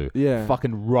improvers do. Yeah.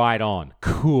 Fucking right on.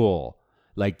 Cool.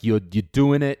 Like you're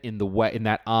doing it in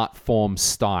that art form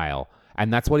style.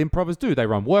 And that's what improvers do. They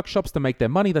run workshops to make their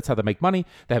money. That's how they make money.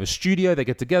 They have a studio. They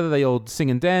get together. They all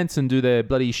sing and dance and do their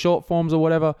bloody short forms or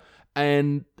whatever.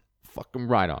 And fucking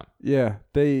right on. Yeah.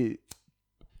 And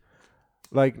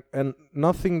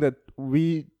nothing that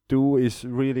we do is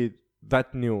really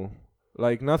that new.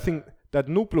 Like nothing that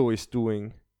Nublu is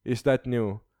doing is that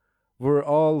new. We're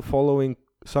all following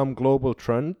some global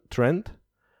trend.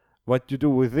 What you do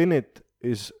within it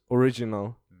is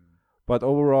original. But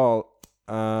overall,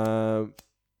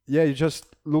 you just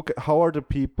look at how are the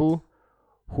people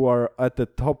who are at the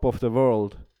top of the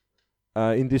world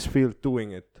in this field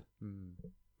doing it,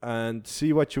 and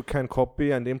see what you can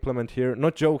copy and implement here.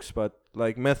 Not jokes, but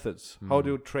like methods. How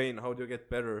do you train? How do you get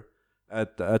better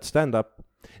at stand-up?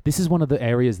 This is one of the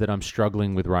areas that I'm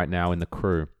struggling with right now in the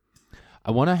crew.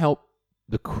 I want to help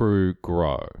the crew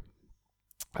grow.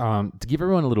 To give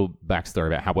everyone a little backstory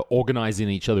about how we're organizing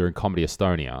each other in Comedy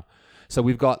Estonia. So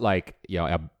we've got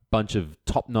our bunch of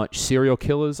top-notch serial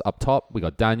killers up top. We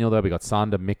got Daniel there. We got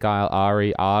Sander, Mikael,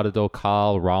 Ari, Ardado,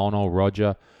 Carl, Rauno,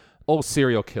 Roger. All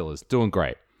serial killers, doing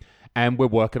great. And we're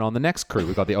working on the next crew.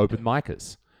 We've got the open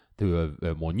micers, who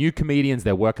are more new comedians.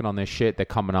 They're working on their shit. They're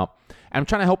coming up. And I'm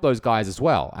trying to help those guys as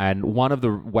well. And one of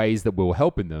the ways that we're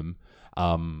helping them,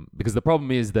 because the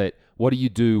problem is that what do you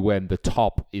do when the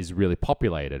top is really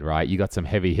populated, right? You got some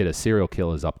heavy hitter serial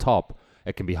killers up top.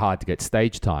 It can be hard to get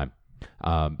stage time.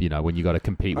 When you got to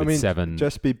compete with seven.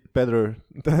 Just be better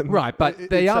than. Right, but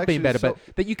they are being better.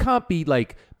 But you can't be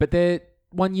but they're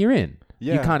 1 year in.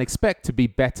 Yeah. You can't expect to be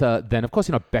better than, of course,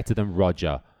 you're not better than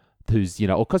Roger, who's,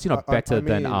 of course, you're not better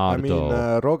than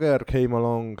Ardo. Roger came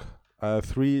along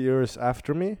 3 years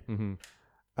after me. Mm-hmm.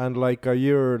 And like a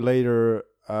year later,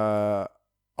 I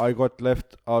got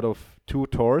left out of 2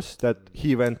 tours that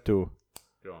he went to.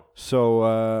 Yeah. So,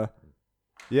 I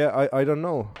don't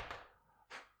know.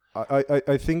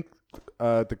 I think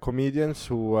the comedians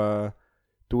who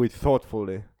do it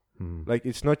thoughtfully, like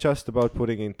it's not just about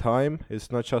putting in time,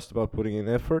 it's not just about putting in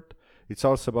effort, it's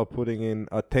also about putting in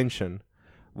attention.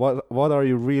 What are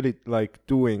you really like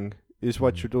doing? Is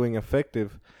what you're doing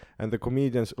effective? And the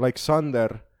comedians like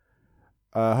Sander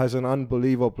has an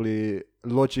unbelievably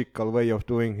logical way of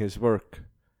doing his work.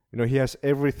 He has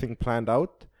everything planned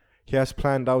out. He has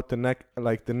planned out the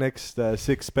next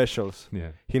 6 specials.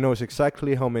 Yeah. He knows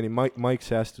exactly how many mics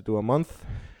he has to do a month.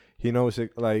 He knows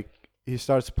he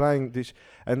starts planning this,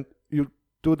 and you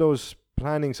do those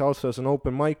plannings also as an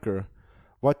open micer.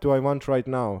 What do I want right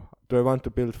now? Do I want to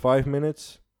build 5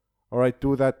 minutes? All right,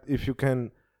 do that. If you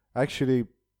can actually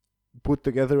put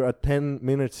together a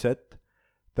 10-minute set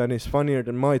that is funnier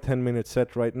than my 10-minute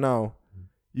set right now,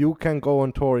 you can go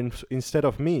on tour instead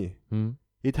of me.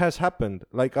 It has happened.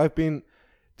 Like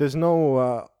there's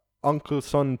no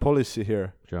uncle-son policy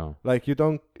here. Sure. Like you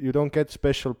don't get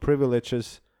special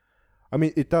privileges. I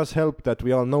mean, it does help that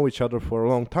we all know each other for a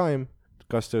long time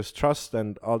because there's trust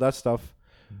and all that stuff.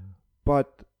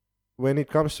 But when it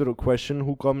comes to the question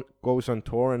who goes on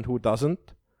tour and who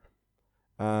doesn't,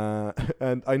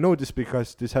 and I know this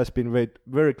because this has been made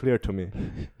very clear to me,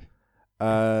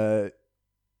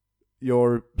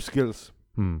 your skills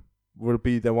will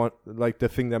be the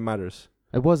thing that matters.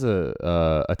 It was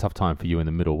a tough time for you in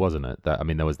the middle, wasn't it?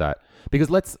 There was that. Because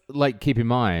let's keep in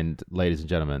mind, ladies and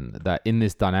gentlemen, that in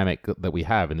this dynamic that we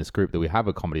have, in this group that we have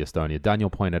at Comedy Estonia, Daniel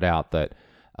pointed out that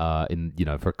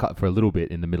for a little bit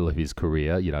in the middle of his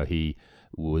career, he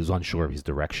was unsure of his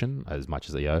direction as much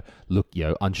as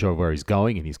unsure of where he's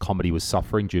going, and his comedy was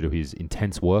suffering due to his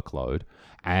intense workload.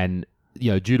 And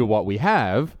due to what we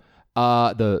have,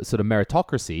 the sort of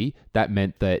meritocracy, that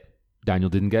meant that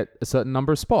Daniel didn't get a certain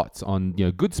number of spots on,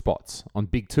 good spots on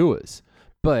big tours.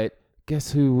 But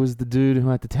guess who was the dude who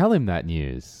had to tell him that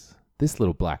news? This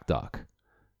little black duck.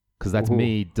 Because that's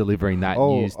me delivering that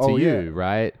news to you,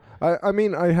 right? I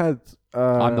mean, I had...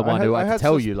 I'm the one who had to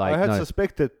tell you, I had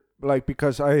suspected,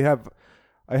 because I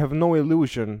have no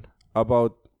illusion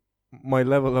about my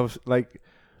level of,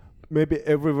 maybe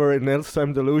everywhere else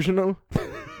I'm delusional.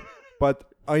 But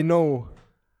I know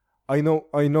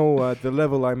the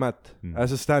level I'm at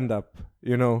as a stand-up,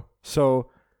 So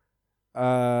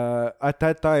at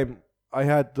that time, I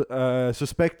had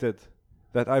suspected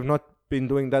that I've not been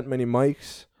doing that many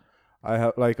mics. I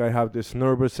have this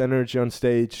nervous energy on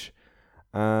stage.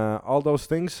 All those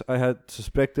things I had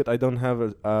suspected. I don't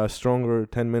have a stronger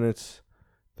 10 minutes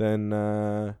than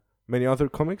many other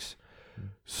comics.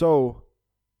 So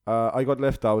I got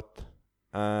left out,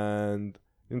 and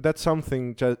that's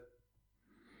something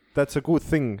that's a good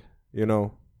thing,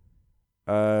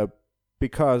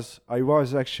 because I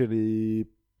was actually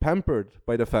pampered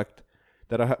by the fact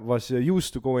that I was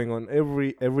used to going on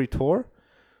every tour.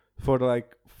 For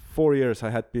like 4 years,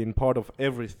 I had been part of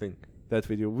everything that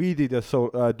we do. We did a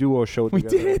duo show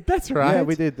together. We did, that's right. Yeah,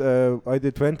 we did. I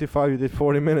did 25, you did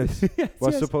 40 minutes.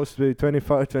 Was supposed to be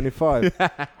 25.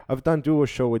 I've done duo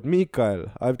show with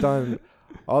Mikael. I've done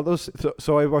all those.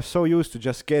 So I was so used to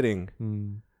just getting.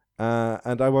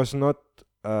 And I was not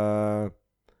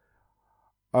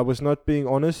being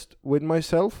honest with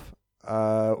myself.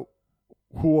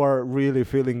 Who are really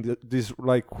feeling this,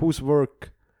 like whose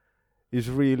work is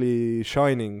really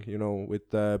shining,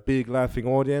 with big laughing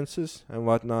audiences and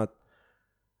whatnot.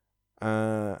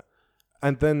 And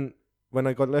then when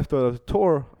I got left out of the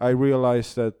tour, I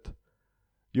realized that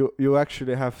you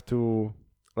actually have to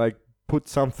like put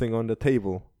something on the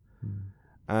table.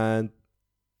 And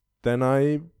then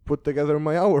I put together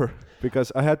my hour,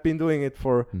 because I had been doing it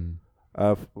for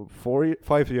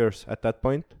 5 years at that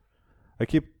point. I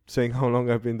keep saying how long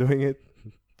I've been doing it.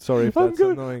 Sorry if that's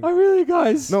annoying. I really,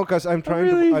 guys. No, because I'm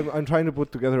trying I'm trying to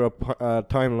put together a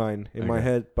timeline in my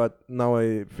head, but now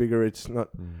I figure it's not.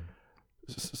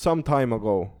 Some time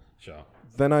ago. Sure.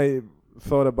 Then I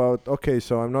thought about, okay,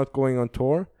 so I'm not going on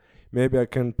tour. Maybe I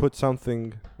can put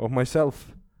something of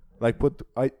myself. Like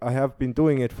I have been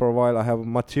doing it for a while. I have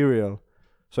material,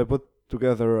 so I put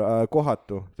together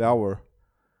Kohatu, the hour,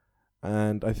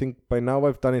 and I think by now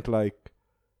I've done it like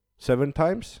 7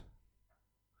 times.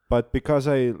 But because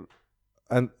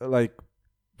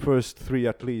first 3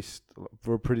 at least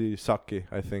were pretty sucky,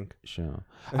 I think. Sure.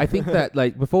 I think that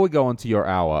like before we go on to your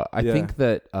hour, I think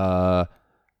that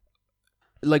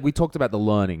like we talked about the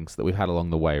learnings that we had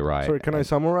along the way, right? Sorry, can I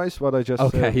summarize what I just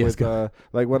said? Okay, yes.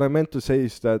 Like what I meant to say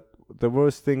is that the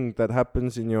worst thing that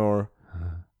happens in your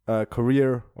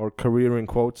career, or career in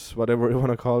quotes, whatever you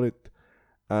want to call it,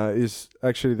 is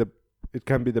actually it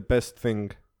can be the best thing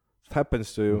that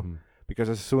happens to you, because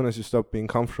as soon as you stop being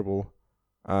comfortable,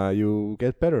 you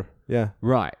get better. Yeah.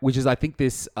 Right. Which is, I think,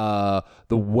 this the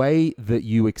way that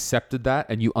you accepted that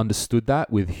and you understood that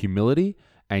with humility,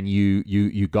 and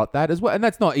you got that as well. And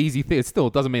that's not easy thing. It still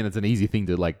doesn't mean it's an easy thing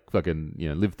to like fucking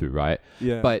live through, right?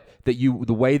 Yeah. But that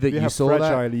the way that you saw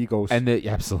fragile that, egos, and that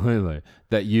absolutely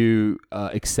that you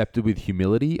accepted with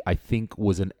humility, I think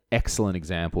was an excellent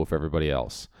example for everybody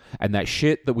else. And that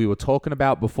shit that we were talking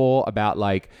about before, about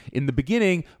like in the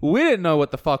beginning, we didn't know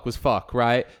what the fuck was fuck,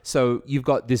 right? So you've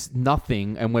got this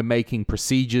nothing, and we're making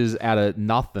procedures out of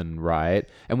nothing, right?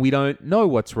 And we don't know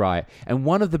what's right. And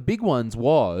one of the big ones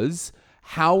was,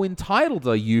 how entitled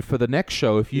are you for the next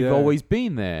show if you've always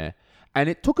been there? And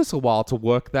it took us a while to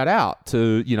work that out,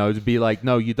 to be like,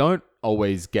 no, you don't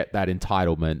always get that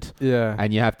entitlement. Yeah.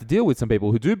 And you have to deal with some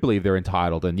people who do believe they're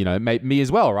entitled. And, me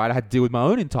as well, right? I had to deal with my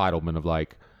own entitlement of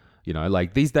like,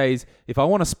 like these days, if I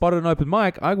want to spot at an open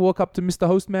mic, I walk up to Mr.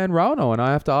 Hostman Rano and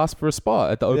I have to ask for a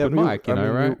spot at the open mic,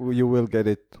 right? You will get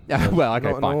it. Well,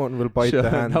 okay, fine. No one will bite the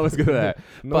hand. I was good at that.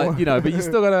 But you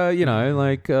still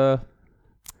gotta,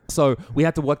 so we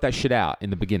had to work that shit out in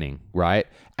the beginning, right?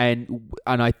 And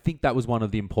I think that was one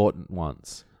of the important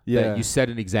ones. Yeah. That you set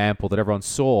an example that everyone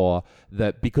saw,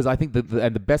 that because I think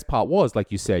and the best part was,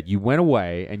 like you said, you went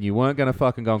away and you weren't going to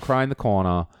fucking go and cry in the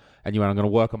corner, and you went, I'm going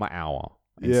to work on my hour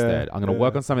instead. I'm going to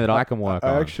work on something that I can work on.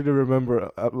 I actually remember,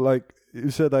 like you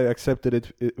said, I accepted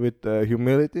it with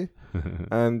humility,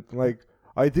 and like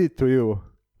I did to you,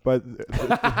 but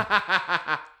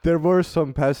there were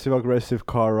some passive-aggressive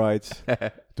car rides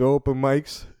to open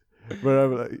mics where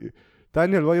I'm like,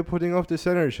 Daniel, why are you putting off this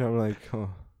energy? I'm like,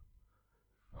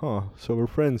 so we're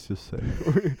friends, you say,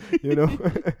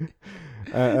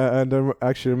 and I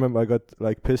actually remember I got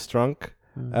like pissed drunk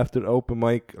after the open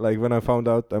mic, like when I found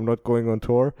out I'm not going on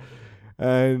tour,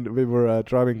 and we were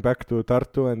driving back to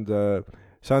Tartu, and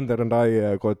Sander and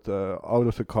I got out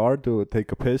of the car to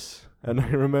take a piss, and I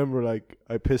remember like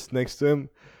I pissed next to him,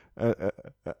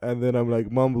 and then I'm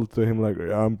like mumbled to him like,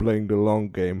 I'm playing the long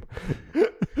game.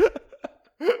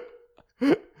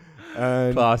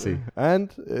 And, classy. And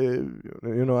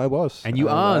I was. And you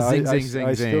are zing.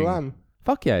 I still am.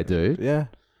 Fuck yeah, dude. Yeah.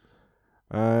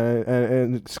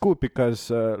 And it's good because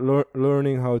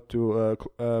learning how to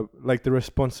like the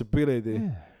responsibility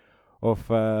of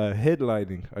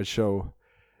headlining a show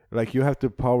like you have the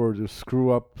power to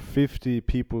screw up 50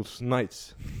 people's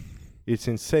nights. It's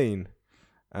insane.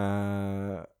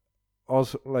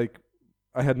 Also, like,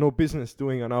 I had no business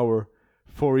doing an hour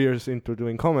 4 years into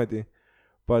doing comedy,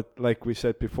 but like we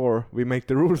said before, we make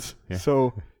the rules,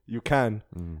 so you can.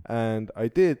 And I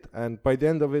did, and by the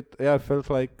end of it, I felt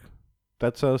like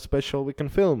that's a special we can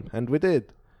film, and we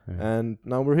did, and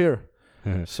now we're here.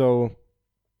 So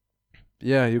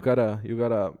yeah, you gotta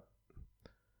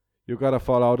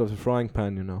fall out of the frying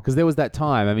pan, Because there was that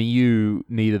time. I mean, you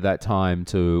needed that time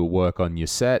to work on your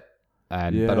set,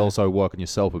 but also work on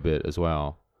yourself a bit as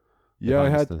well.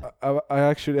 Yeah, I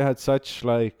actually had such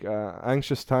like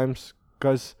anxious times,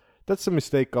 because that's a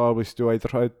mistake I always do. I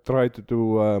try to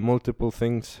do multiple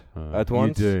things at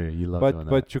once. You do. You love doing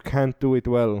that. But you can't do it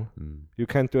well. You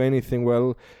can't do anything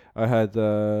well. I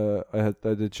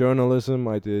did journalism.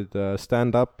 I did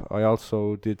stand up. I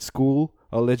also did school,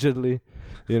 allegedly,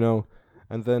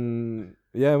 and then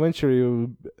eventually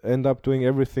you end up doing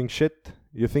everything shit.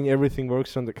 You think everything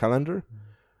works on the calendar,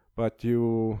 but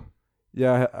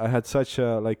I had such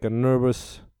a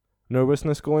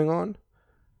nervousness going on,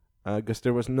 because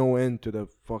there was no end to the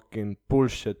fucking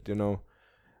bullshit,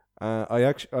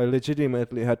 I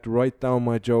legitimately had to write down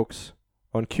my jokes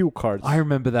on cue cards. I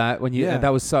remember that when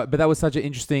that was such an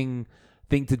interesting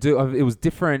thing to do. It was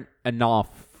different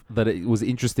enough that it was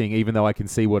interesting, even though I can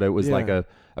see what it was like a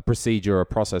procedure or a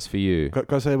process for you.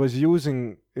 Because I was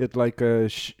using it like a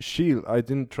shield. I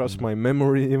didn't trust my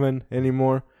memory even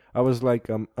anymore. I was like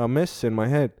a mess in my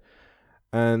head,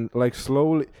 and like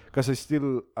slowly, because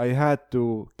I had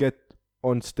to get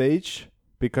on stage,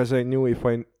 because I knew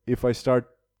if I start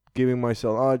giving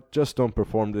myself, just don't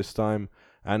perform this time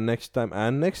and next time,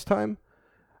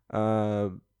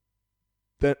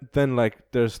 then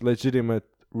like there's legitimate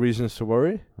reasons to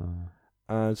worry,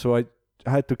 and so I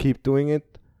had to keep doing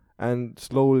it, and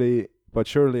slowly but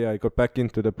surely I got back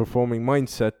into the performing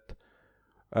mindset,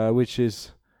 which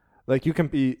is. Like, you can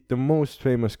be the most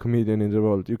famous comedian in the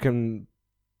world. You can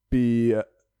be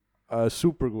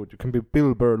super good. You can be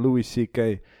Bill Burr, Louis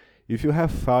C.K. If you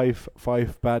have five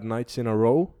bad nights in a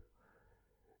row,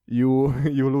 you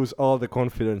lose all the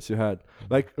confidence you had.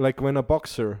 Like when a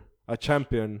boxer, a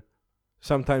champion,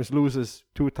 sometimes loses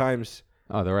 2 times.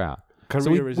 Oh, they're out.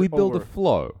 Career we build over. a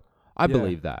flow. I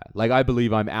believe that. Like, I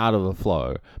believe I'm out of the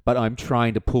flow, but I'm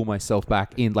trying to pull myself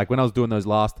back in. Like, when I was doing those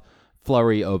last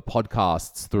flurry of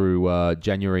podcasts through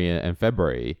January and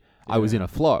February, I was in a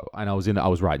flow, and I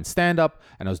was writing stand up,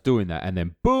 and I was doing that, and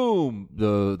then boom,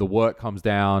 the work comes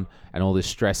down, and all this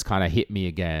stress kind of hit me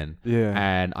again.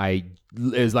 And it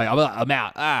was like, I'm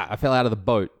out. I fell out of the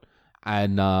boat,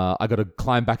 and I got to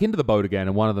climb back into the boat again,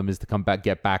 and one of them is to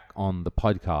get back on the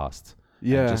podcast.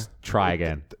 And just try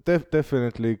again.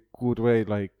 Definitely good way.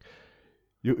 Like,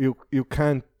 you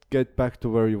can't get back to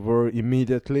where you were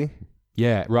immediately.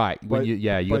 Yeah, right. When you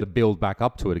got to build back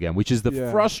up to it again, which is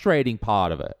the frustrating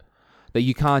part of it. That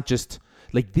you can't just,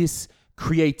 like, this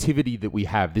creativity that we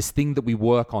have, this thing that we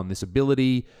work on, this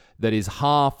ability that is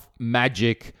half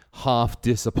magic, half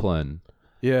discipline.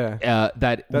 Yeah.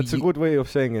 That's a good way of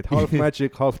saying it. Half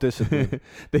magic, half discipline.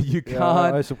 That you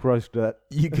can't. I'm surprised that.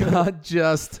 You can't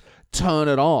just turn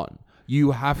it on.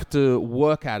 You have to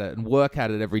work at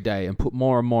it every day and put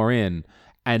more and more in,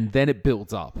 and then it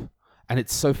builds up. And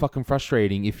it's so fucking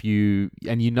frustrating if you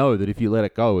know that if you let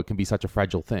it go, it can be such a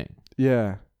fragile thing.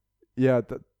 Yeah.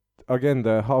 Again,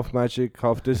 the half magic,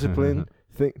 half discipline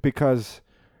thing, because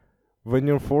when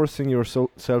you're forcing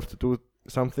yourself to do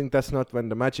something, that's not when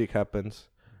the magic happens.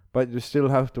 But you still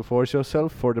have to force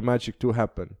yourself for the magic to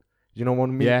happen. You know what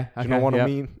I mean? Yeah. Okay, you know what I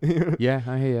mean? Yeah,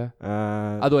 I hear you.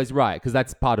 Otherwise, right, because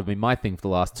that's part of my thing for the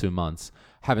last 2 months.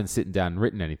 Haven't sitting down and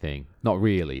written anything. Not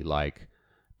really, like...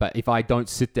 But if I don't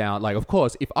sit down, like, of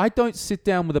course, if I don't sit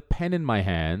down with a pen in my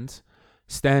hand,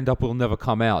 stand-up will never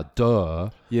come out.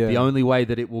 Duh. Yeah. The only way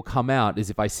that it will come out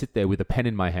is if I sit there with a pen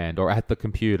in my hand or at the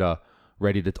computer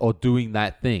or doing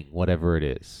that thing, whatever it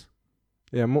is.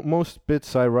 Yeah, most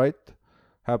bits I write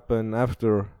happen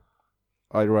after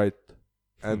I write.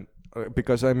 And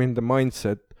because I'm in the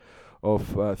mindset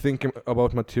of thinking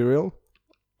about material.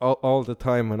 All the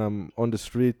time when I'm on the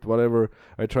street, whatever,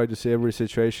 I try to see every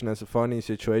situation as a funny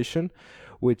situation,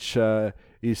 which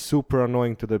is super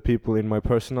annoying to the people in my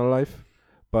personal life.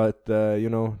 But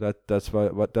that's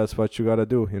what you gotta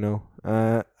do,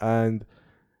 and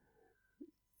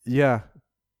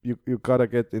you gotta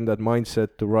get in that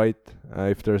mindset to write.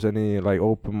 If there's any like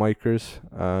open micers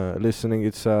listening,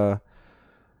 it's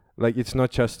it's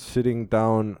not just sitting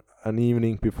down an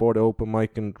evening before the open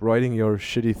mic and writing your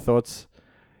shitty thoughts.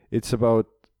 It's about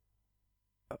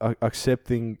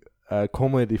accepting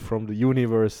comedy from the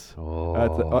universe Oh.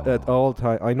 at all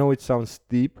time. I know it sounds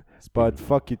deep, but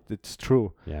fuck it, it's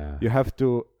true. Yeah. You have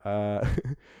to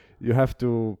you have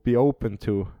to be open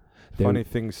to funny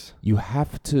things. You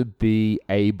have to be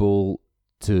able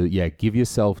to give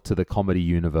yourself to the comedy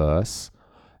universe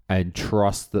and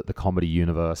trust that the comedy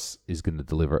universe is going to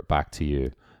deliver it back to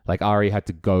you. Like Ari had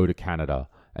to go to Canada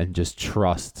and just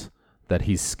trust that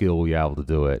his skill will be able to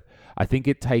do it. I think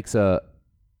it takes a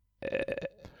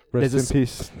Rest in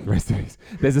peace.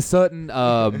 There's a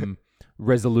certain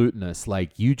resoluteness,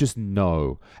 like you just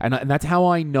know, and that's how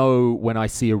I know when I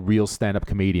see a real stand-up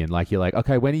comedian. Like you're like,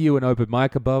 okay, when are you an open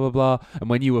micer, blah blah blah, and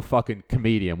when you a fucking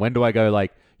comedian, when do I go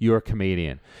like you're a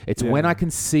comedian? It's when I can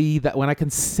see that, when I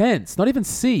can sense, not even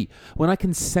see, when I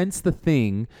can sense the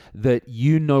thing that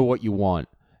you know what you want.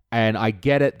 And I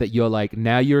get it that you're like,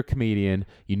 now you're a comedian,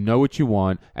 you know what you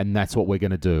want, and that's what we're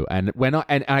gonna do. And when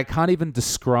I can't even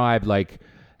describe like,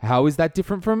 how is that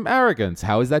different from arrogance?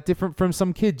 How is that different from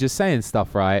some kid just saying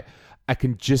stuff, right? I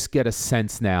can just get a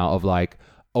sense now of like,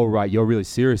 oh right, you're really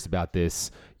serious about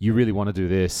this. You really want to do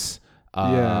this.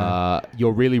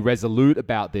 You're really resolute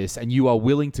about this, and you are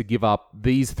willing to give up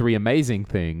these 3 amazing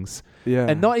things. Yeah.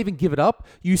 And not even give it up.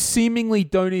 You seemingly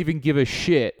don't even give a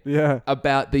shit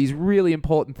about these really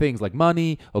important things like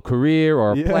money or career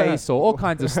or a place or all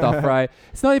kinds of stuff, right?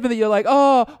 It's not even that you're like,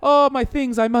 oh, my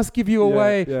things, I must give you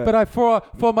away. Yeah. But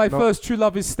for my first true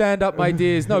love is stand up, my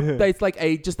dears. No, it's like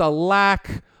just a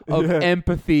lack of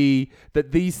empathy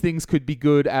that these things could be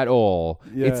good at all.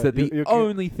 Yeah. It's that the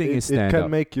only thing is stand up. It can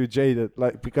make you jaded,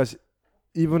 like, because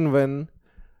even when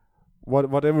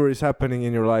whatever is happening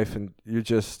in your life and you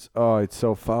just, it's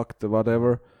so fucked,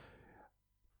 whatever,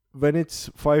 when it's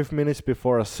 5 minutes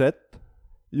before a set,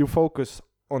 you focus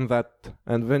on that,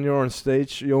 and when you're on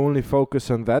stage you only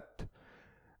focus on that,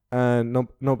 and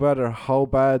no matter how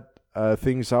bad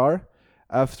things are,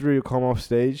 after you come off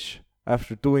stage,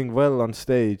 after doing well on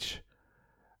stage,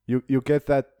 you get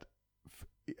that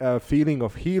feeling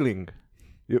of healing.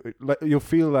 You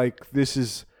feel like this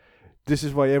is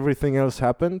why everything else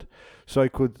happened, so I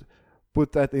could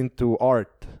put that into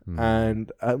art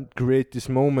and create this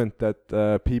moment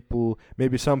that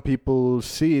maybe some people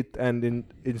see it and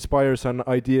inspires an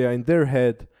idea in their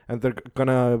head, and they're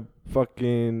gonna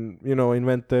fucking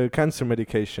invent the cancer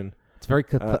medication. It's very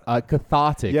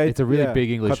cathartic. Yeah, it's a really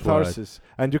big English catharsis word.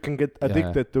 And you can get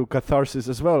addicted to catharsis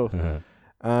as well.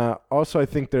 Also, I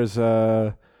think there's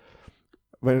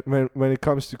when it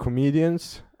comes to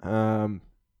comedians,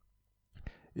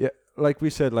 like we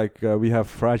said, we have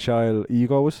fragile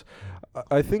egos.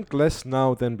 I think less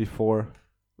now than before.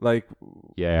 Like,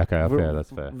 yeah, okay, fair. That's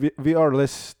fair. We are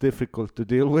less difficult to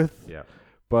deal with. Yeah,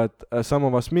 but some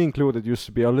of us, me included, used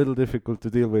to be a little difficult to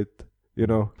deal with.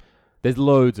 There's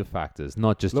loads of factors,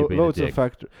 not just you being a dick. Loads of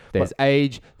factors. There's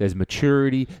age, there's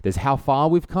maturity, there's how far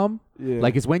we've come. Yeah.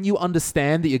 Like, it's when you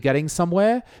understand that you're getting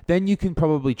somewhere, then you can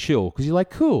probably chill. Because you're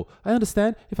like, cool, I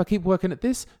understand. If I keep working at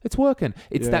this, it's working.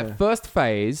 It's that first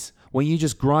phase when you're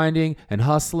just grinding and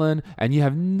hustling and you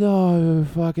have no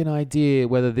fucking idea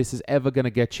whether this is ever going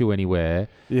to get you anywhere.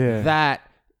 Yeah. That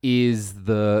is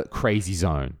the crazy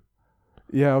zone.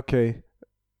 Yeah, okay.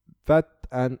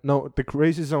 The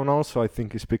crazy zone also, I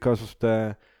think, is because of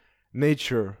the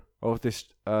nature of this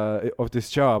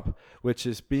job, which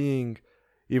is being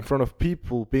in front of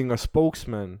people, being a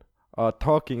spokesman, a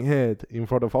talking head in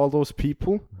front of all those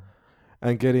people,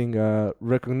 and getting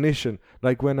recognition.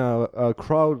 Like when a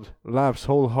crowd laughs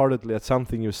wholeheartedly at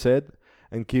something you said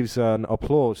and gives an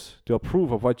applause to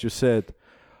approve of what you said.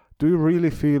 Do you really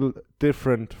feel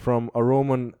different from a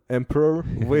Roman emperor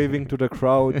waving to the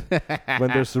crowd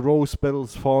when there's rose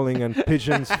petals falling and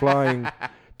pigeons flying?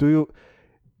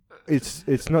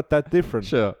 It's not that different.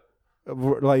 Sure.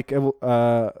 Like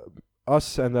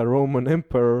us and the Roman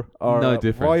emperor are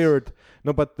wired.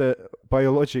 No, but the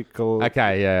biological.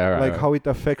 Okay, yeah, all right. Like how it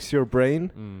affects your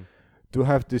brain to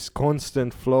have this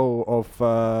constant flow of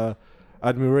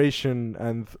admiration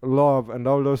and love and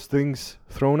all those things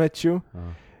thrown at you.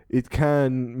 It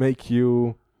can make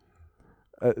you.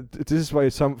 This is why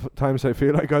sometimes I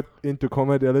feel I got into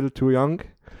comedy a little too young.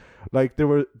 Like there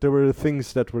were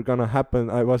things that were gonna happen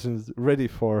I wasn't ready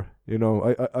for.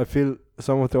 I feel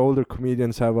some of the older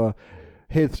comedians have a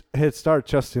head start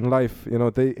just in life.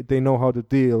 They know how to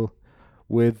deal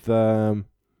with all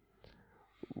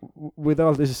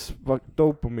this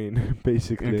dopamine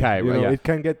basically. Okay, well, it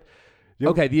can get.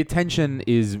 Okay, the attention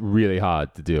is really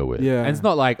hard to deal with. Yeah. And it's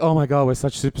not like, oh my God, we're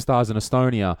such superstars in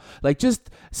Estonia. Like, just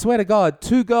swear to God,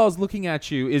 2 girls looking at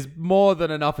you is more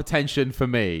than enough attention for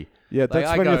me. Yeah, that's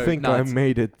like, when you think, I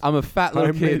made it. I'm a fat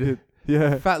little kid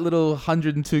Yeah. Fat little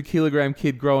 102 kilogram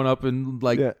kid growing up in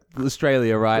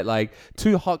Australia, right? Like,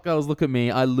 two hot girls look at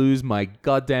me, I lose my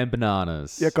goddamn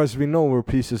bananas. Yeah, because we know we're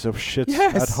pieces of shit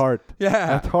Yes. at heart.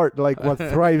 Yeah. At heart, like what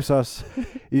thrives us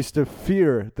is the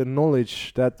fear, the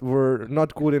knowledge that we're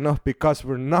not good enough because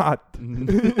we're not.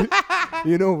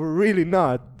 We're really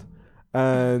not.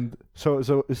 And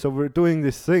so we're doing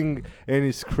this thing, and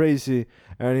it's crazy,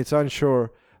 and it's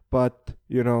unsure, but,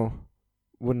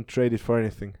 wouldn't trade it for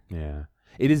anything. Yeah.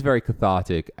 It is very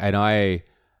cathartic. And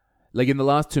in the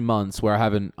last 2 months where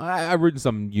I've written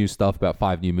some new stuff, about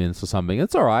 5 new minutes or something.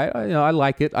 It's all right. I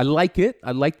like it. I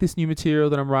like this new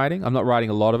material that I'm writing. I'm not writing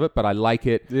a lot of it, but I like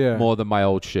it more than my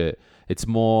old shit. It's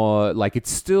more like, it's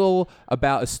still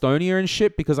about Estonia and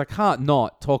shit because I can't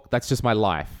not talk. That's just my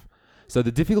life. So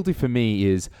the difficulty for me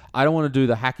is I don't want to do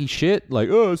the hacky shit like,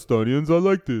 Estonians, I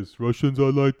like this. Russians, I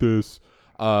like this.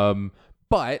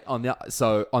 But on the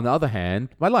other hand,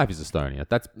 my life is Estonia.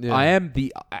 I am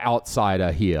the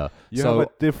outsider here. You have a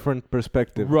different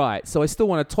perspective. Right. So I still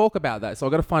want to talk about that. So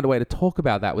I've got to find a way to talk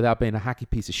about that without being a hacky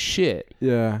piece of shit.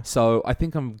 Yeah. So I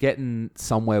think I'm getting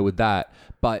somewhere with that.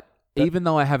 But even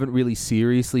though I haven't really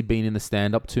seriously been in the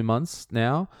stand-up 2 months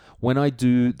now, when I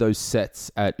do those sets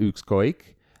at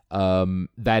Uxkoik,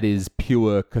 that is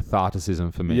pure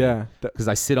catharticism for me. Yeah. Because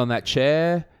I sit on that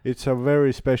chair. It's a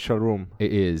very special room.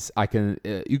 It is.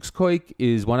 Uxkoik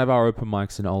is one of our open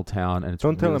mics in Old Town, and it's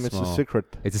Don't tell really them small. it's a secret.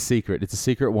 It's a secret. It's a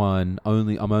secret one.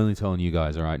 I'm only telling you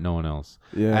guys, all right? No one else.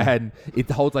 Yeah. And it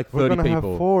holds like 30 We're gonna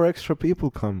people. have 4 extra people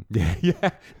come.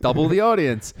 Yeah. Double the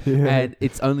audience. Yeah. And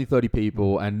it's only 30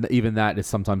 people, and even that is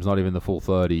sometimes not even the full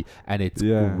 30, and it's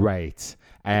great.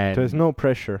 And there's no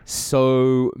pressure.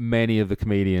 So many of the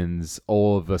comedians,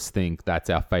 all of us think that's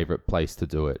our favorite place to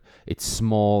do it. It's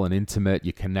small and intimate.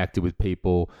 You're connected with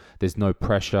people. There's no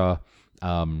pressure.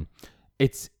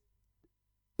 It's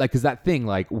like, because that thing,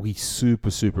 like, we super,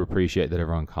 super appreciate that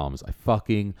everyone comes. I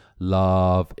fucking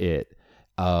love it.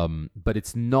 But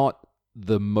it's not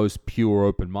the most pure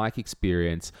open mic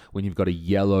experience when you've got to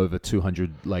yell over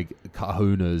 200 like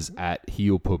kahunas at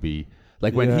Hiiupubi.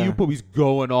 Like when Hiiupubi's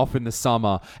going off in the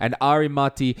summer and Ari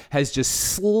Matti has just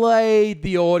slayed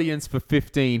the audience for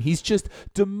 15. He's just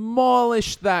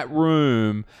demolished that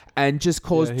room and just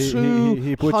caused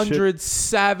 200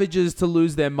 savages to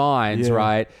lose their minds,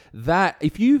 right? That,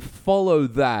 if you follow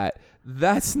that,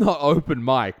 that's not open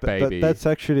mic, baby. That's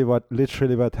actually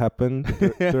literally what happened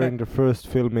during the first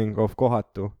filming of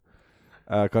Kohatu.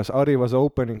 Because Ari was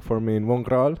opening for me in Von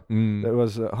Krahl. There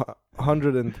was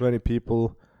 120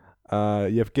 people.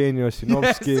 Yevgeny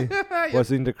Osinovsky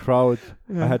was in the crowd.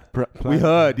 I had we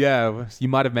heard, you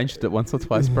might have mentioned it once or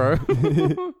twice, bro.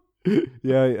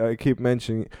 Yeah, I keep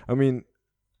mentioning. I mean,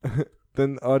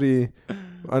 then Ari,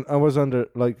 I was under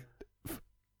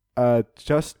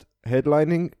just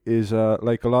headlining is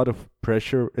like a lot of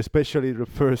pressure, especially the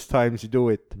first times you do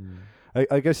it.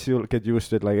 I guess you'll get used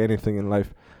to it like anything in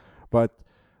life, but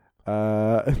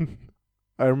I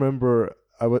remember.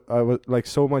 I was like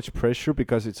so much pressure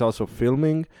because it's also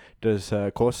filming. There's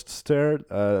costs there,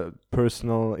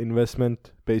 personal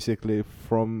investment basically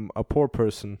from a poor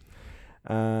person.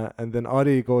 And then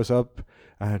Ari goes up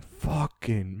and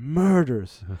fucking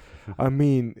murders. I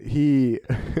mean,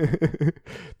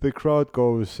 the crowd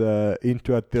goes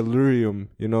into a delirium,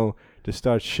 they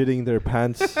start shitting their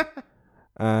pants.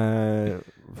 I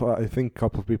think a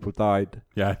couple of people died.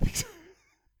 Yeah, I think so.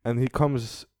 And he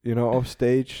comes, off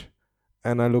stage.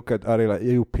 And I look at Ari like,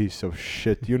 you piece of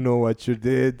shit. You know what you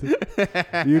did.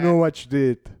 You know what you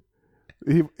did.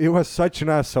 He was such an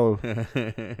asshole.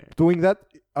 Doing that,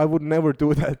 I would never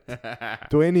do that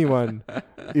to anyone.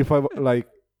 If I'm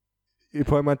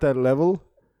at that level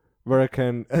where I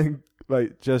can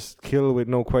just kill with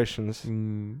no questions.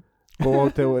 Go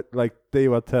out there with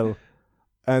Dave Attell.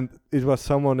 And it was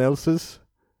someone else's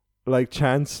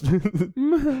chance.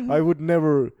 I would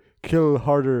never kill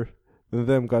harder than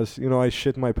them, because I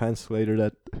shit my pants later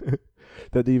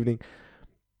that evening.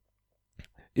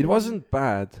 It wasn't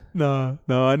bad. No,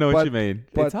 I know what you mean.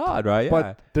 It's hard, right? Yeah.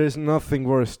 But there's nothing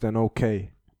worse than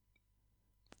okay.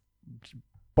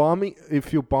 Bombing,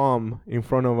 if you bomb in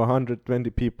front of 120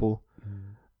 people,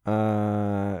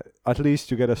 at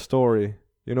least you get a story.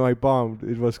 I bombed.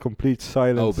 It was complete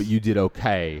silence. Oh, but you did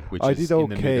okay, which I is did in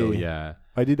the middle, yeah.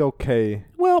 I did okay.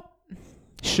 Well,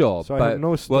 sure, so but I have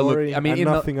no story. I mean, and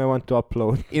nothing I want to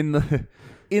upload.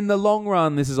 In the long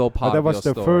run, this is all part of your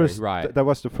story. First, right? That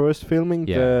was the first filming.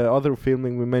 Yeah. The other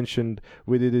filming we mentioned,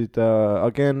 we did it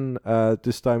again.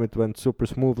 This time it went super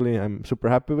smoothly. I'm super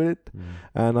happy with it,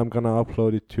 and I'm gonna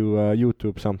upload it to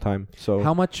YouTube sometime. So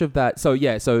how much of that? So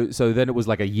then it was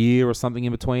like a year or something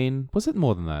in between. Was it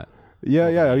more than that? Yeah,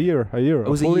 a year. It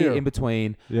was a full year in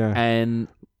between. Yeah. And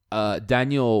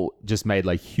Daniel just made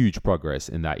like huge progress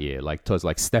in that year, like towards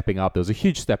like stepping up. There was a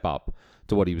huge step up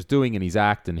to what he was doing in his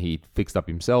act, and he fixed up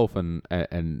himself, and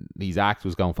his act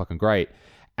was going fucking great.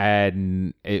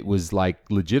 And it was like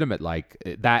legitimate. Like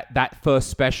that first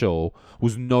special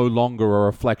was no longer a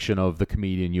reflection of the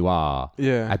comedian you are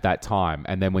at that time.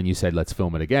 And then when you said, let's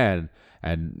film it again,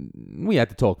 and we had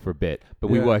to talk for a bit, but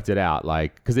we worked it out,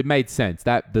 like, because it made sense.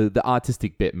 That the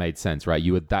artistic bit made sense, right?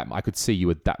 You were I could see you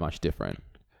were that much different.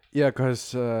 Yeah,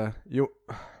 because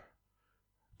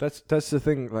that's the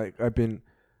thing. Like, I've been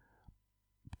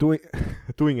doing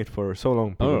it for so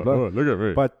long. Look at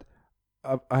me. But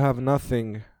I have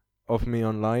nothing of me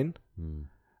online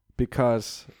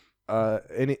because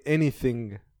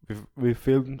anything we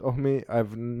filmed of me,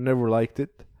 I've never liked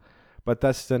it. But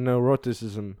that's the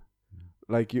neuroticism,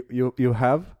 like you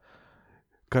have,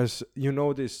 because you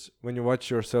notice when you watch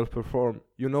yourself perform,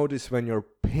 you notice when your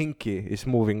pinky is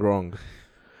moving wrong.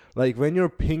 Like when your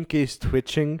pinky is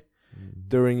twitching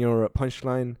during your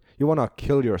punchline, you wanna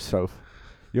kill yourself.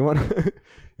 You wanna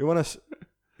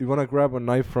grab a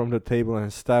knife from the table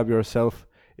and stab yourself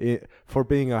for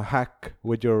being a hack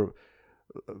with your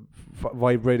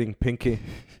vibrating pinky.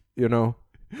 You know,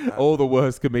 all the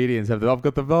worst comedians have that. I've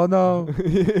got the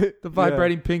the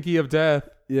vibrating pinky of death.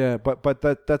 Yeah, but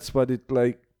that's what it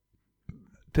like.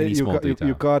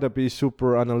 You gotta be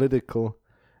super analytical.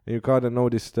 You gotta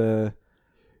notice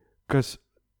because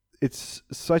it's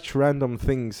such random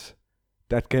things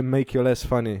that can make you less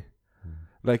funny.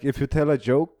 Like if you tell a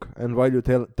joke, and while you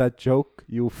tell that joke,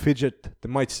 you fidget the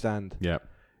mic stand. Yeah.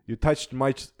 You touch the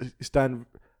mic stand.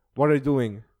 What are you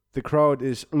doing? The crowd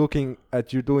is looking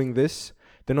at you doing this.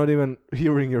 They're not even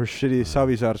hearing your shitty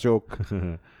Savisaar joke.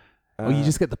 Or you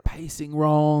just get the pacing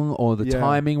wrong, or the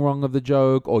timing wrong of the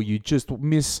joke, or you just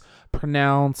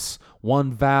mispronounce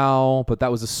one vowel, but that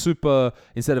was a super,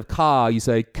 instead of car, you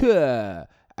say "kuh,"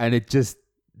 and it just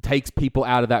takes people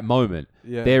out of that moment.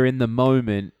 Yeah. They're in the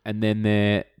moment, and then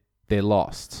they're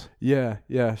lost. Yeah.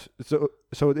 So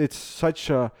it's such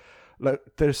a, like,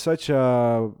 there's such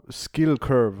a skill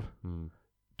curve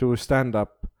to stand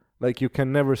up. Like you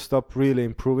can never stop really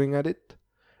improving at it.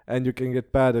 And you can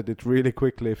get bad at it really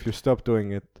quickly if you stop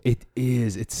doing it. It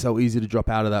is. It's so easy to drop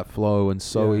out of that flow, and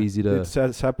so easy to... It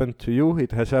has happened to you.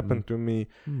 It has happened to me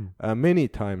many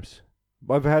times.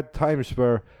 I've had times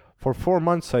where for 4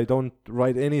 months I don't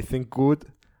write anything good.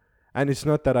 And it's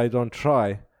not that I don't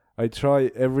try. I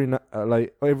try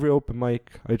every open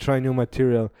mic. I try new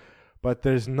material. But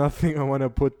there's nothing I want to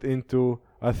put into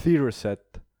a theater set.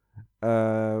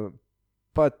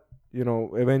 But, you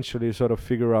know, eventually you sort of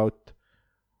figure out,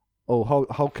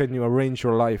 how can you arrange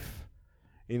your life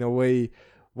in a way?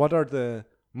 What are the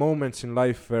moments in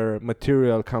life where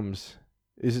material comes?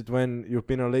 Is it when you've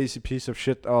been a lazy piece of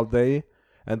shit all day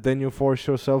and then you force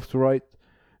yourself to write?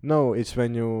 No, it's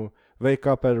when you wake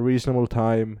up at a reasonable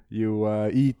time, you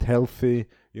eat healthy,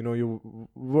 you know, you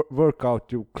work out,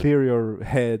 you clear your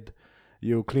head,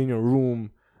 you clean your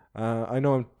room. I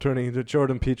know I'm turning into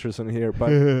Jordan Peterson here,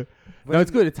 but no,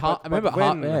 it's good. It's half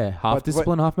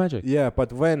discipline, half magic. Yeah,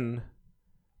 but when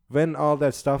all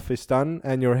that stuff is done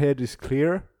and your head is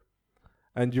clear,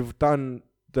 and you've done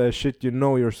the shit you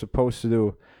know you're supposed to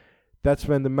do, that's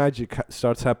when the magic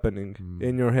starts happening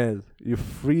in your head. You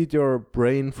freed your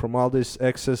brain from all this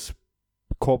excess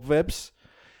cobwebs,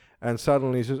 and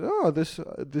suddenly it says,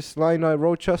 this line I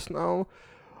wrote just now,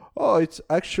 it's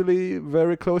actually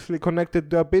very closely connected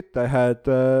to a bit I had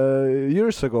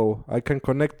years ago. I can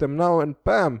connect them now, and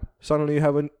bam, suddenly you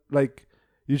have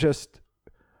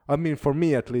for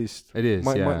me at least, it is.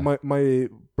 My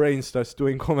brain starts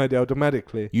doing comedy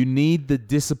automatically. You need the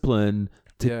discipline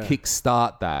to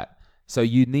kickstart that. So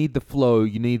you need the flow,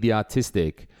 you need the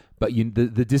artistic, but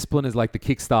the discipline is like the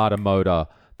Kickstarter motor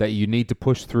that you need to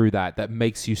push through that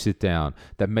makes you sit down,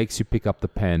 that makes you pick up the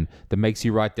pen, that makes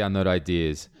you write down those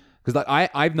ideas. Because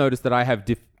I've noticed that I have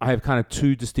kind of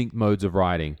two distinct modes of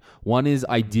writing. One is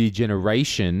idea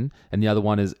generation, and the other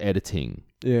one is editing.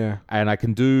 Yeah. And I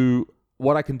can fall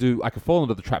into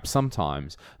the trap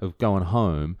sometimes of going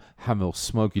home, having a little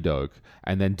smoky doke,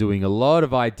 and then doing a lot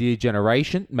of idea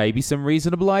generation, maybe some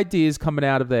reasonable ideas coming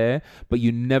out of there, but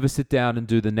you never sit down and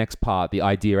do the next part, the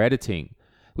idea editing,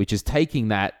 which is taking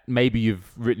that, maybe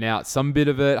you've written out some bit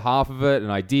of it, half of it, an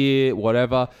idea,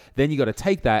 whatever. Then you got to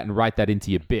take that and write that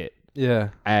into your bit. Yeah.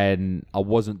 And I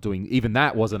wasn't doing, even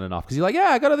that wasn't enough. Because you're like,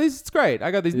 I got all these, it's great.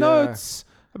 I got these notes.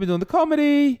 I've been doing the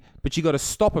comedy. But you got to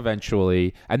stop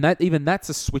eventually. And that's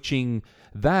a switching,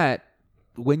 that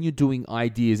when you're doing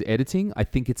ideas editing, I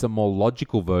think it's a more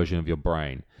logical version of your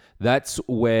brain. That's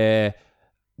where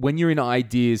when you're in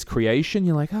ideas creation,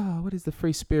 you're like, oh, what is the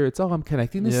free spirits? Oh, I'm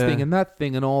connecting this thing and that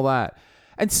thing and all that.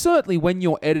 And certainly when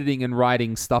you're editing and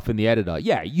writing stuff in the editor,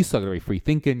 yeah, you still got to be free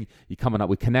thinking. You're coming up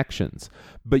with connections,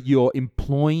 but you're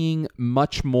employing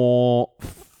much more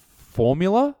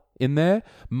formula in there,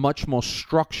 much more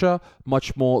structure,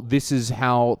 much more. This is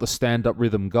how the stand-up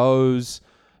rhythm goes,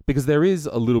 because there is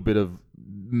a little bit of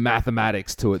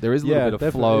mathematics to it. There is a little bit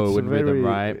of flow and rhythm,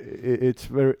 right?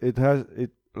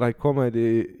 Like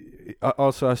comedy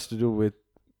also has to do with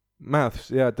maths.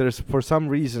 Yeah, there's for some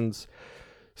reasons,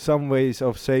 some ways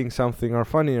of saying something are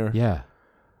funnier. Yeah.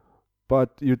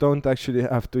 But you don't actually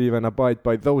have to even abide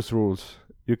by those rules.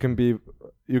 You can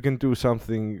do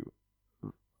something.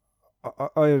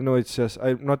 I don't know. It's just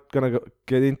I'm not gonna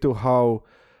get into how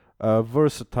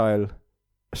versatile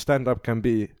stand-up can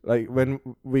be. Like when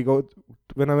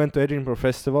I went to Edinburgh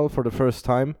Festival for the first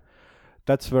time,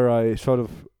 that's where I sort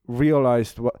of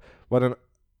realized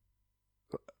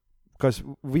because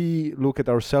we look at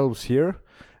ourselves here,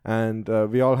 and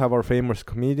we all have our famous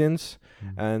comedians,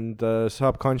 and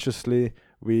subconsciously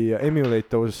we emulate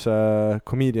those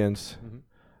comedians.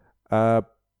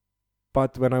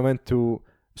 But when I went to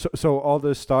so all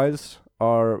the styles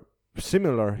are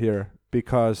similar here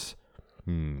because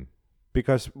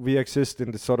we exist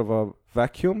in this sort of a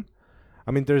vacuum.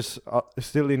 I mean, there's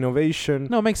still innovation.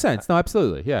 No, it makes sense. No,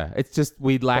 absolutely. Yeah. It's just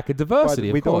we lack a diversity,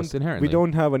 of course, inherently. We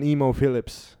don't have an Emo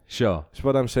Phillips. Sure. That's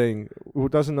what I'm saying. Who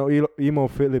doesn't know Emo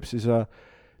Phillips is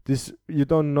you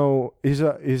don't know,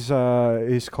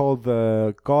 he's called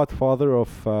the godfather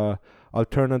of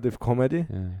alternative comedy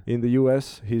in the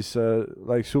US. He's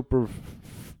super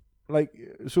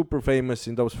famous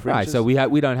in those fringes. Right, so we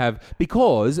don't have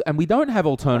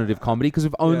alternative comedy because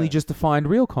we've only just defined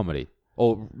real comedy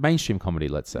or mainstream comedy,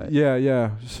 let's say.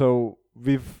 Yeah. So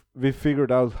we've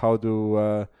figured out how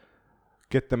to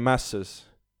get the masses.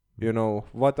 You know,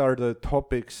 what are the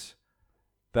topics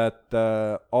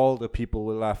that all the people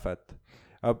will laugh at?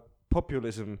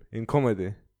 Populism in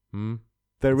comedy.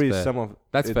 There is some of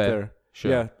that's it fair. There.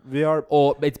 Sure. Yeah, we are.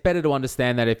 Or it's better to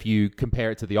understand that if you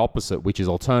compare it to the opposite, which is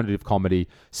alternative comedy,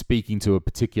 speaking to a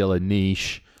particular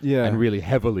niche and really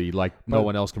heavily, like no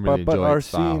one else can really enjoy our its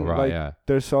style, scene, right?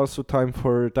 There's also time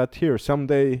for that here.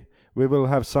 Someday we will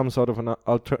have some sort of an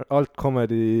alt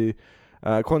comedy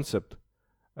concept.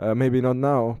 Maybe not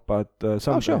now, but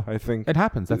someday. Sure. I think it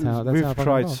happens. We've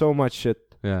tried so much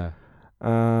shit. Yeah.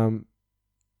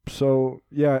 So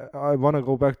yeah, I want to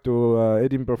go back to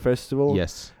Edinburgh Festival.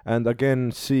 Yes. And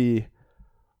again see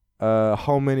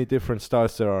how many different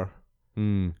styles there are.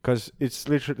 Because it's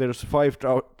literally there's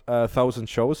 5,000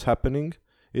 shows happening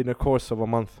in the course of a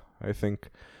month, I think.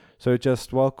 So you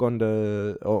just walk on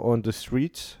the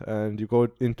streets and you go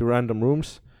into random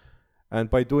rooms. And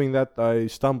by doing that, I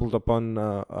stumbled upon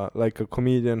like a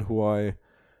comedian who I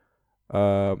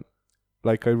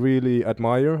really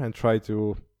admire and try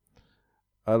to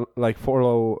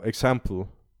follow example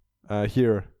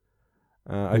here.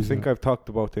 I think I've talked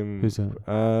about him. Who's that?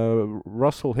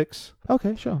 Russell Hicks.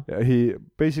 Okay, sure. He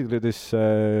basically this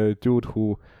dude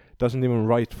who doesn't even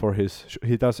write for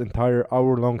he does entire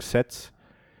hour-long sets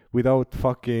without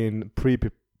fucking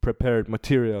prepared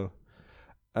material.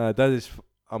 That is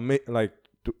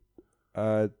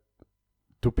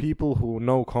to people who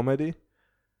know comedy,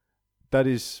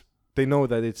 they know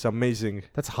that it's amazing.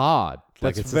 That's hard.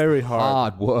 That's it's very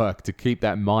hard work to keep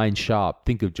that mind sharp.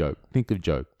 Think of joke.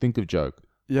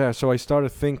 Yeah, so I started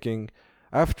thinking,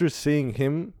 after seeing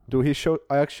him do his show,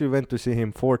 I actually went to see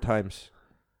him 4 times,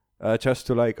 just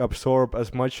to absorb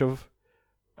as much of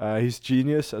his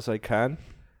genius as I can,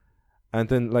 and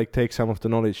then take some of the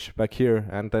knowledge back here,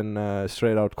 and then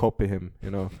straight out copy him.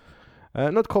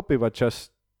 Not copy, but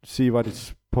just see what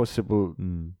is possible.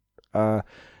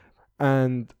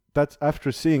 And that's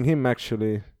after seeing him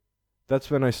actually. That's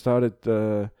when I started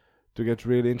to get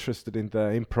really interested in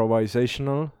the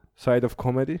improvisational side of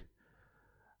comedy.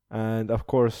 And of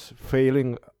course,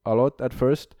 failing a lot at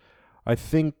first. I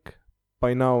think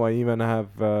by now I even have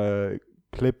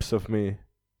clips of me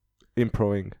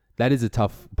improvising. That is a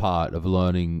tough part of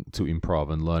learning to improv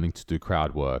and learning to do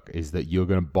crowd work, is that you're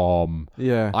going to bomb,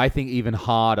 I think, even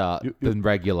harder than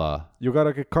regular. You got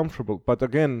to get comfortable. But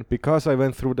again, because I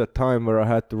went through that time where I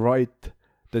had to write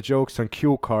the jokes on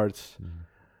cue cards,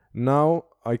 now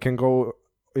I can go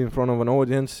in front of an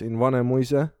audience in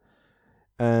Vanemuise,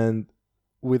 and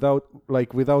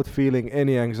without feeling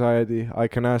any anxiety, I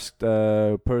can ask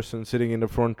the person sitting in the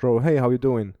front row, "Hey, how you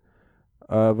doing?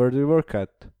 Where do you work at?"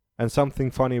 And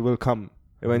something funny will come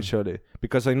eventually,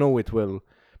 because I know it will,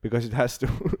 because it has to.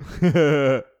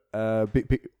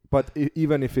 But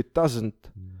even if it doesn't,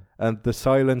 and the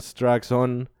silence drags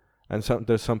on, and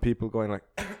there's some people going like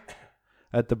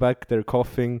at the back, they're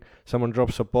coughing, someone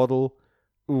drops a bottle.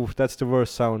 Ooh, that's the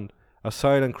worst sound. A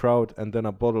silent crowd, and then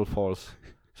a bottle falls.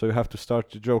 So you have to start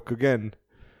the joke again.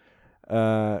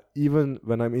 Even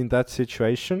when I'm in that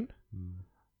situation,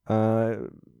 I've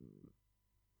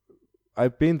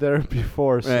been there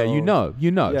before. So you know,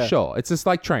 yeah. sure. It's just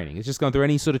like training. It's just going through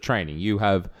any sort of training. You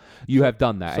have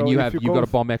done that, So and if you've you got go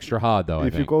to bomb extra hard though.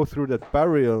 if you go through that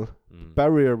barrier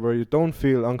where you don't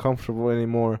feel uncomfortable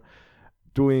anymore,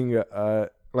 doing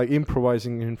like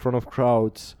improvising in front of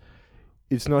crowds,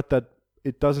 it's not that.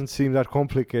 It doesn't seem that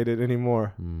complicated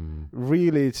anymore.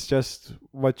 Really, it's just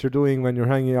what you're doing when you're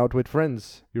hanging out with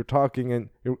friends. You're talking and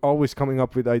you're always coming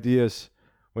up with ideas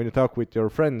when you talk with your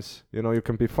friends. You know, you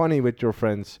can be funny with your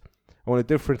friends. Only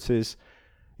difference is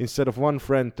instead of one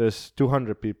friend, there's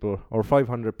 200 people or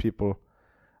 500 people.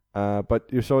 But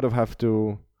you sort of have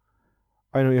to,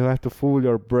 you have to fool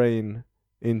your brain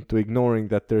into ignoring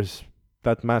that there's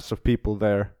that mass of people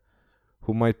there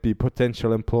who might be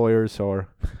potential employers or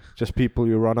just people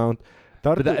you run out.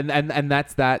 And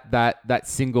that's that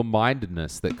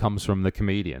single-mindedness that comes from the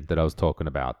comedian that I was talking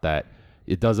about, that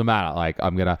it doesn't matter. Like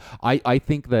I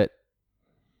think that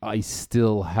I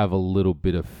still have a little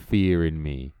bit of fear in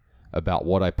me about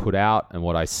what I put out and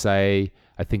what I say.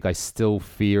 I think I still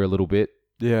fear a little bit.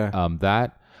 Yeah.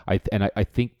 That I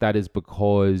think that is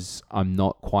because I'm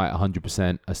not quite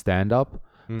 100% a stand-up.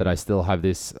 That I still have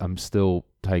this. I'm still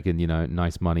taking,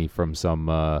 nice money from some.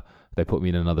 They put me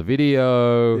in another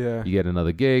video. Yeah. You get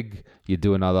another gig. You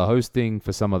do another hosting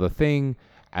for some other thing,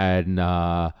 and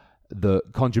the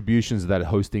contributions that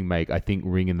hosting make, I think,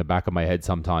 ring in the back of my head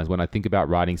sometimes when I think about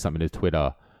writing something to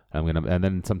Twitter. And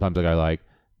then sometimes I go like,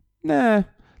 nah.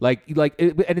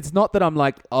 And it's not that I'm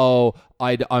like,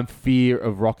 I'm fear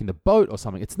of rocking the boat or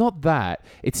something. It's not that.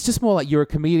 It's just more like you're a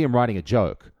comedian writing a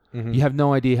joke. Mm-hmm. You have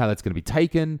no idea how that's going to be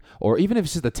taken, or even if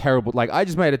it's just a terrible, like I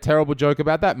just made a terrible joke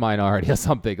about that minority or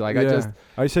something. Like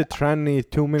I said tranny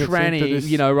 2 minutes into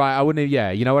this. Right? I wouldn't.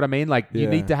 Yeah, you know what I mean. Like you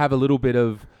need to have a little bit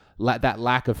of that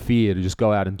lack of fear to just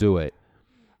go out and do it.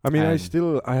 I mean, I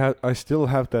still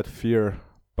have that fear,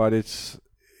 but it's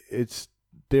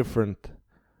different.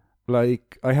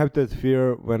 Like I have that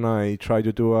fear when I try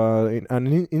to do an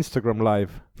Instagram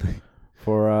live.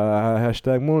 For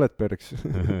hashtag Mulletbergs.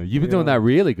 You've been doing that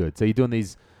really good. So you're doing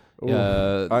these.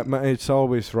 It's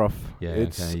always rough. Yeah,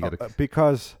 it's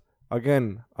because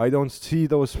again, I don't see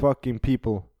those fucking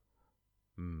people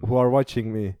who are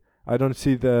watching me. I don't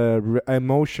see the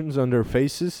emotions on their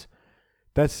faces.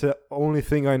 That's the only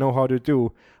thing I know how to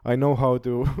do. I know how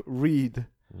to read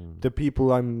the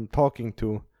people I'm talking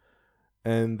to,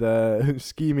 and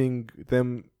scheming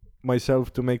them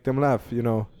myself to make them laugh.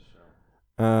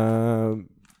 I'm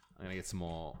gonna get some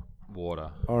more water.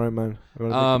 All right, man. You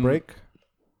want to take a break?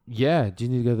 Yeah. Do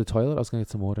you need to go to the toilet? I was gonna get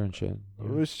some water and shit. Yeah.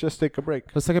 Let's just take a break.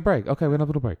 Let's take a break. Okay, we're gonna have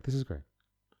a little break. This is great.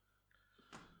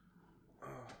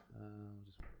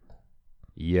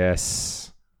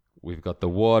 Yes, we've got the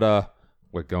water.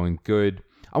 We're going good.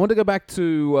 I want to go back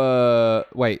to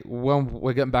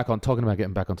we're getting back on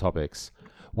topics.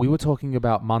 We were talking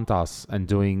about Mantas and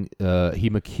doing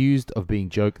him accused of being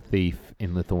joke thief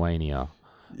in Lithuania.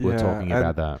 We're talking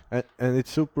about that. And it's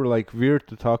super weird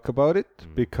to talk about it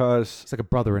because it's like a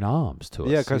brother in arms to us.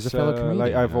 Yeah, because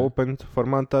I've opened for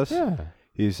Mantas. Yeah.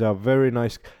 He's a very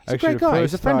nice. He's a great guy.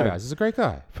 He's a friend of ours. He's a great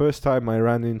guy. First time I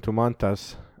ran into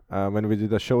Mantas when we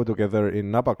did a show together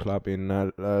in Naba Club in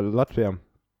Latvia.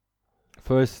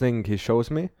 First thing he shows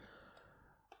me.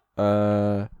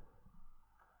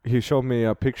 He showed me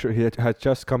a picture. He had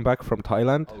just come back from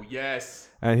Thailand. Oh, yes.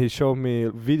 And he showed me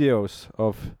videos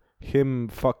of him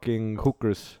fucking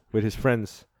hookers with his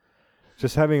friends.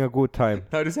 Just having a good time.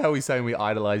 Notice how we're saying we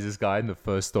idolize this guy, and the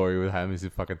first story with him is the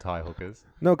fucking Thai hookers.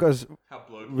 No, because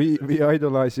we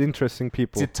idolize interesting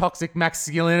people. It's a toxic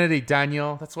masculinity,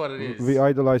 Daniel. That's what it is. We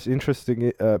idolize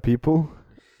interesting people.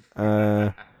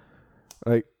 Or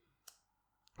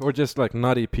just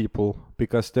nutty people,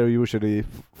 because they're usually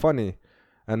funny.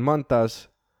 And Mantas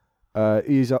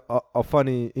is a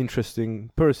funny,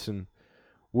 interesting person,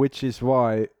 which is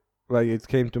why it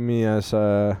came to me as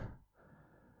a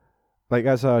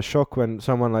shock when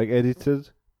someone edited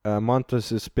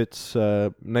Mantas' bits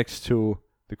next to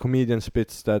the comedian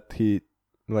bits that he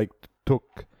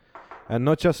took, and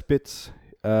not just bits,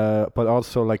 but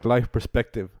also life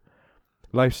perspective,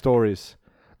 life stories.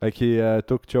 He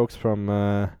took jokes from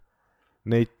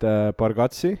Nate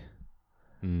Bargatze.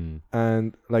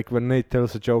 And when Nate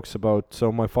tells the jokes about,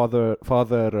 so my father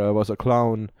was a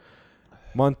clown,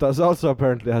 Montas also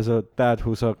apparently has a dad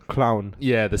who's a clown.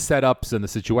 Yeah, the setups and the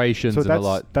situations So and a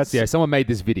lot. that's Yeah, someone made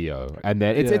this video, and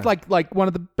then it's Yeah. like one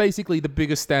of the basically the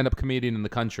biggest stand-up comedian in the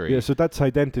country. yeah. So that's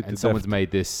identity And someone's theft.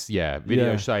 made this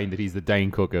video Yeah. saying that he's the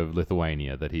Dane Cook of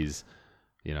Lithuania, that he's,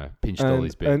 pinched all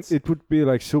these And bits. it would be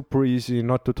like super easy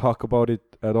not to talk about it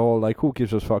at all. Like, who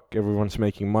gives a fuck? Everyone's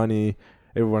making money.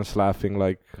 Everyone's laughing.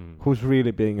 Like, who's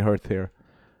really being hurt here?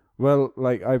 Well,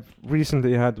 like, I've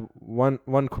recently had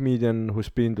one comedian who's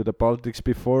been to the Baltics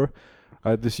before.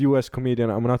 This U.S. comedian,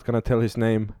 I'm not gonna tell his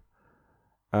name.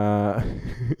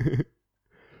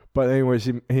 But anyways,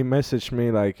 he messaged me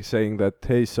like saying that,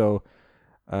 hey, so,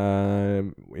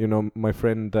 my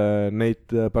friend Nate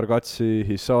Bargatze,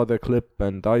 he saw the clip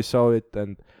and I saw it,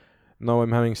 and now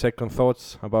I'm having second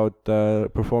thoughts about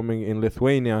performing in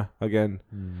Lithuania again.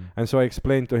 And so I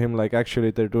explained to him, like,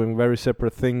 actually they're doing very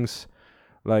separate things.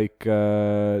 Like,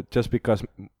 just because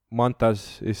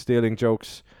Montas is stealing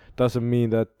jokes doesn't mean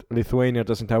that Lithuania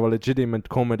doesn't have a legitimate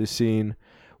comedy scene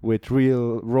with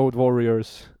real road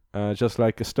warriors, just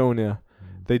like Estonia.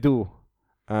 They do.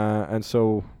 And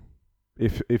so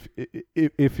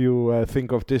if you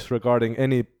think of disregarding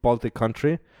any Baltic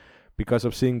country because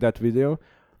of seeing that video,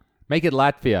 Make it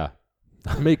Latvia.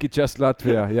 make it just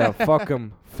Latvia. Yeah, fuck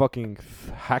them, fucking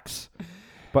hacks.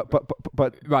 But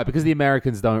Right, because the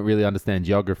Americans don't really understand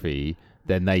geography,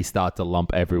 then they start to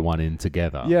lump everyone in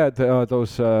together. yeah,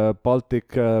 those Baltic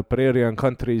Prairian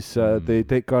countries,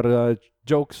 they got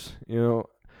jokes,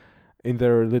 in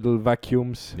their little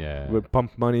vacuums. Yeah. With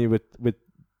pump money with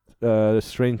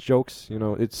strange jokes.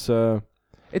 It's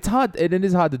It's hard, and it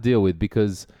is hard to deal with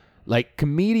because, like,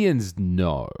 comedians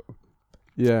know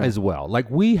yeah. as well. Like,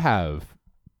 we have,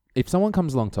 if someone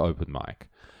comes along to open mic,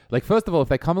 like, first of all, if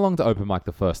they come along to open mic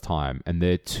the first time and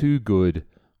they're too good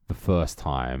the first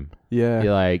time, Yeah.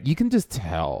 you're like, you can just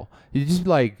tell. You just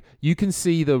like, you can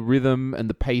see the rhythm and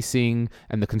the pacing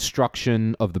and the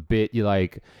construction of the bit. You're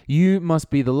like, you must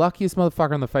be the luckiest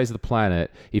motherfucker on the face of the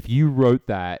planet if you wrote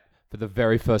that for the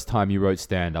very first time you wrote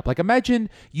stand-up. Like, imagine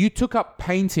you took up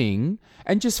painting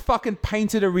and just fucking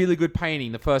painted a really good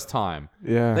painting the first time.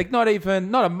 Yeah. Like, not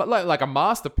like a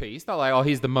masterpiece. Not like, oh,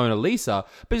 here's the Mona Lisa.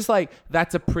 But just like,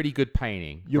 that's a pretty good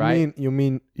painting, you right?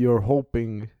 mean you're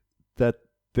hoping that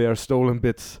they are stolen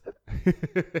bits.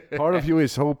 Part of you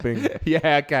is hoping.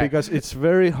 Yeah, okay. Because it's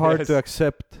very hard Yes. to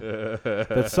accept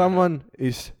that someone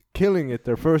is killing it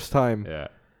their first time, Yeah.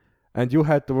 and you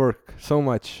had to work so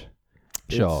much.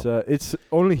 Sure. It's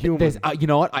only human. There's, you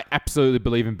know what? I absolutely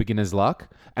believe in beginner's luck.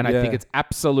 And I Yeah. think it's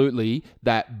absolutely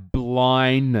that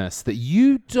blindness that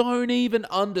you don't even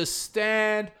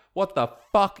understand what the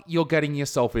fuck you're getting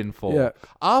yourself in for. Yeah.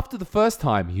 After the first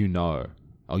time, you know.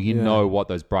 Oh, you Yeah. know what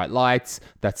those bright lights,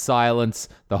 that silence,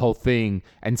 the whole thing.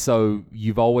 And so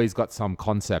you've always got some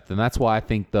concept. And that's why I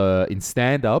think in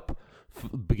stand-up,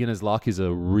 beginner's luck is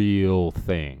a real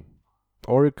thing.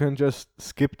 Or you can just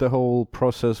skip the whole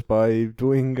process by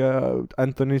doing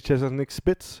Anthony Jeselnik's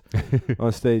bits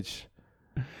on stage.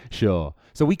 Sure.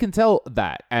 So we can tell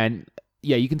that. And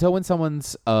yeah, you can tell when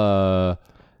someone's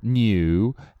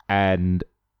new and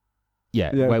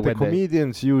Yeah, when the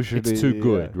comedians usually it's too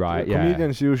good, right? The Yeah.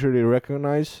 comedians usually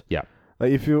recognize. Yeah.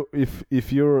 Like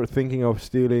if you're thinking of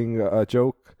stealing a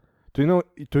joke,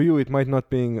 to you it might not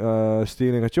be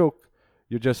stealing a joke.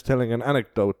 You're just telling an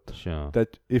anecdote. Sure.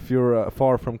 That if you're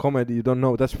far from comedy, you don't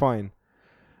know. That's fine.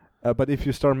 But if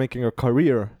you start making a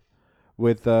career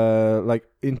with like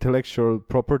intellectual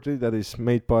property that is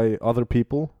made by other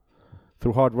people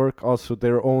through hard work, also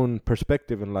their own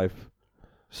perspective in life.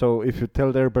 So if you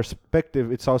tell their perspective,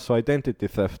 it's also identity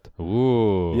theft.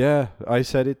 Ooh. Yeah, I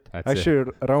said it. That's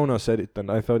Actually, Rauno said it, and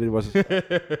I thought it was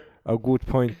a good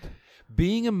point.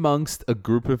 Being amongst a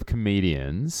group of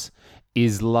comedians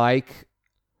is like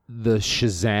the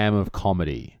Shazam of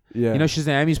comedy. Yeah. You know,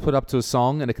 Shazam, you just put up to a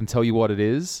song and it can tell you what it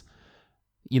is.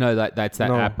 You know, that's that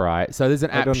No. app, right? So there's an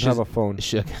app. I don't have a phone.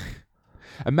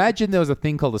 Imagine there was a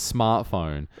thing called a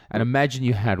smartphone, and imagine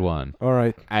you had one. All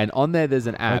right. And on there, there's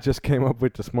an I app. just came up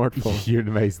with the smartphone. You're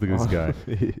amazed. Look at this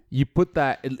guy. You put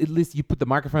you put the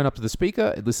microphone up to the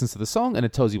speaker, it listens to the song, and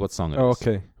it tells you what song it is. Oh,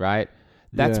 okay. Right?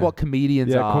 That's Yeah. what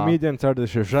comedians Yeah, are. comedians are the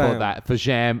For Shazam. that, for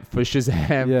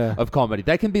Shazam Yeah. of comedy.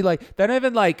 They can be like, they don't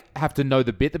even like have to know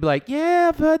the bit. They'll be like, yeah,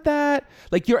 I've heard that.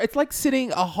 Like it's like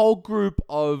sitting a whole group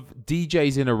of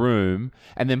DJs in a room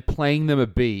and then playing them a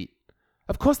beat.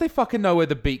 Of course they fucking know where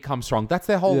the beat comes from. That's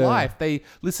their whole Yeah. life. They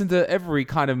listen to every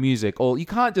kind of music. Or you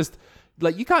can't just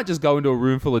go into a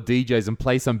room full of DJs and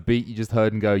play some beat you just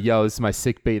heard and go, yo, this is my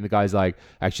sick beat. And the guy's like,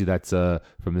 actually, that's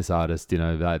from this artist, you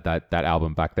know, that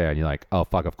album back there. And you're like, oh,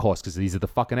 fuck, of course, because these are the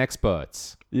fucking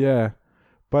experts. Yeah,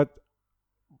 but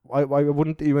I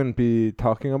wouldn't even be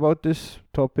talking about this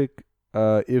topic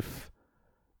if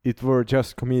it were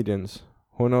just comedians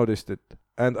who noticed it.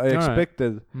 And I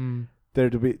expected there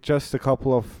to be just a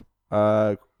couple of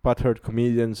butthurt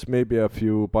comedians, maybe a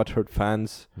few butthurt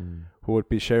fans who would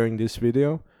be sharing this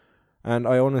video. And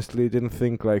I honestly didn't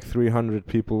think like 300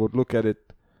 people would look at it.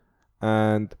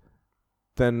 And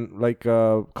then like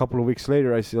a couple of weeks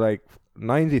later, I see like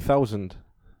 90,000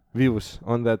 views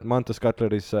on that Mantas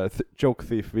Cutlery's joke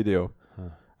thief video.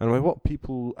 And I'm like, what,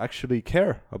 people actually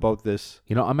care about this?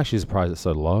 You know, I'm actually surprised it's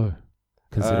so low,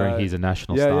 considering he's a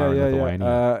national star in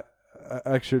Lithuania.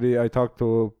 Actually, I talked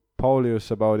to Paulius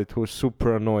about it, who was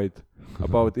super annoyed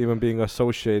about even being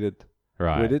associated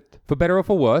with it. For better or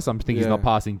for worse, I'm thinking he's not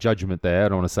passing judgment there. I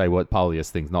don't want to say what Paulius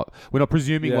thinks. We're not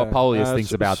presuming what Paulius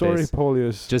thinks about sorry, this. Sorry,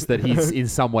 Paulius. Just that he's in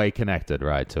some way connected,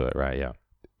 right, to it, right? Yeah.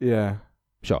 Yeah.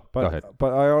 Sure, go ahead.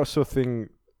 But I also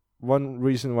think one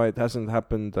reason why it hasn't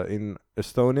happened in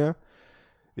Estonia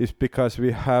is because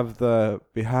we have the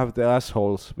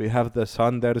assholes, we have the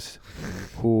Sanders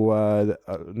who are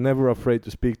never afraid to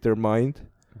speak their mind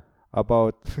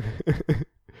about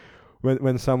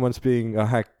when someone's being a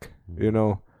hack, you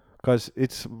know, because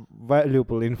it's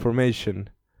valuable information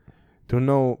to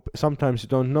know. Sometimes you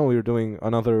don't know you're doing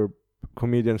another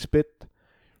comedian's bit,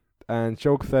 and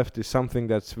joke theft is something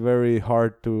that's very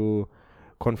hard to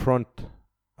confront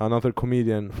another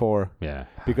comedian for,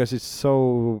 because it's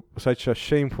such a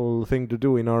shameful thing to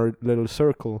do in our little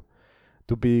circle,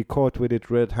 to be caught with it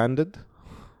red-handed.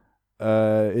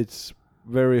 It's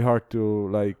very hard to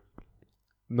like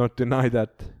not deny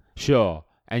that. Sure,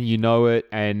 and you know it,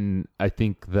 and I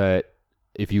think that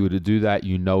if you were to do that,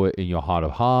 you know it in your heart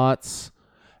of hearts.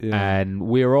 And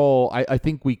we're all, I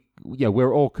think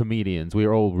we're all comedians.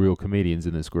 We're all real comedians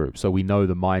in this group. So we know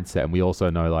the mindset, and we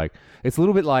also know, like, it's a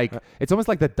little bit like, it's almost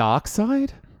like the dark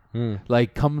side.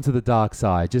 Like, come to the dark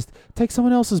side. Just take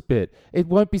someone else's bit. It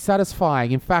won't be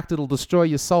satisfying. In fact, it'll destroy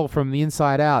your soul from the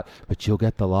inside out, but you'll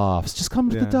get the laughs. Just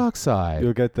come to the dark side.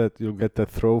 You'll get that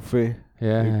trophy.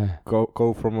 Yeah. You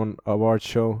go from an award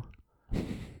show,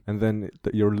 and then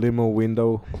your limo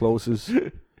window closes.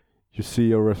 You see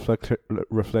your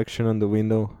reflection on the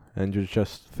window, and you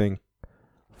just think,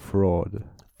 fraud.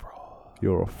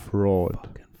 You're a fraud.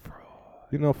 Fucking fraud.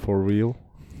 You're not for real.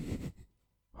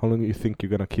 How long do you think you're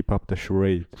gonna keep up the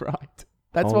charade? Right.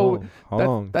 That's How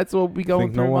long? That's what we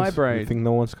going through my brain. You think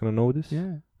no one's gonna notice?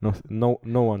 Yeah. No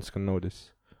one's gonna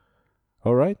notice.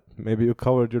 All right. Maybe you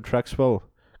covered your tracks well,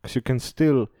 because you can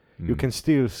steal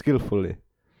skillfully.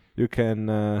 You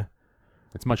can.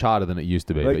 It's much harder than it used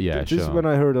to be, like, but yeah, this is when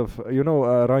I heard of,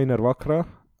 Rainer Vakra.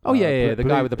 Oh, the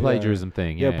guy with the plagiarism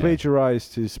thing. Yeah,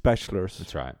 plagiarized his bachelor's.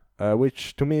 That's right.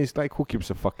 Which to me is like, who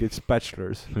gives a fuck? It's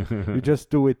bachelor's. You just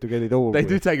do it to get it over They with.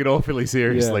 do take it awfully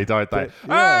seriously, don't they?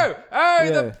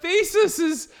 The thesis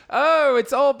is,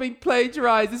 it's all been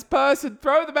plagiarized. This person,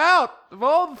 throw them out of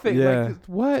all the things. Yeah. Like,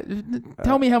 what?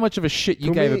 Tell me how much of a shit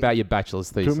you gave about your bachelor's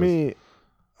thesis. To me,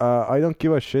 I don't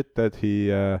give a shit that he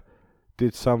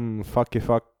did some fuck,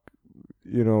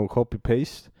 copy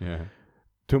paste. Yeah.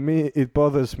 To me, it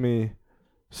bothers me.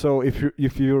 So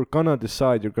if you're gonna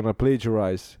decide you're gonna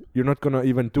plagiarize, you're not gonna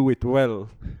even do it well.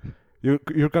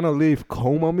 You're gonna leave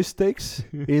comma mistakes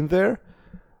in there.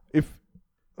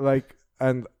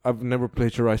 And I've never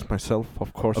plagiarized myself,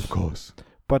 of course. Of course.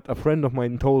 But a friend of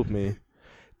mine told me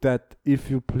that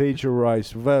if you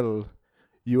plagiarize well,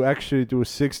 you actually do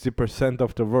 60%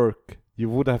 of the work you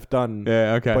would have done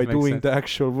by doing the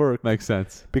actual work. Makes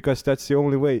sense. Because that's the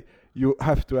only way. You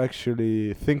have to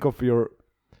actually think of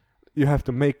you have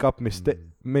to make up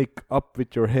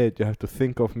with your head. You have to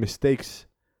think of mistakes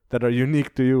that are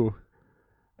unique to you.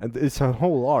 And it's a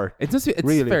whole art. It's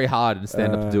really very hard in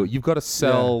stand-up to do it. You've got to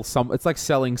sell it's like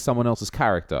selling someone else's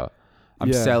character.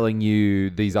 I'm selling you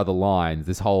these other lines,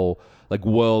 this whole like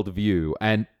world view.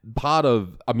 And part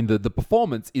of, the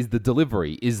performance is the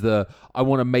delivery, I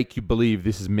want to make you believe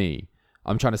this is me.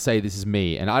 I'm trying to say this is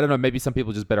me. And I don't know, maybe some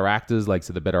people are just better actors, like,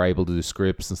 so they're better able to do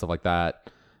scripts and stuff like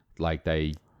that. Like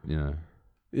they,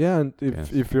 Yeah, and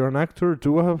if you're an actor,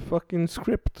 do a fucking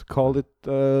script. Call it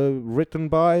written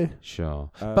by.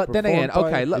 Sure. But then again,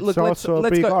 okay,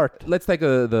 let's take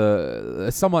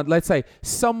let's say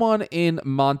someone in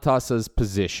Mantas's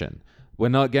position. We're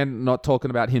not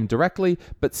talking about him directly,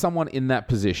 but someone in that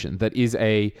position that is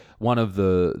one of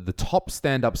the top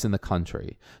stand-ups in the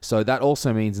country. So that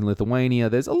also means in Lithuania,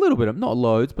 there's a little bit of, not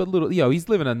loads, but a little, he's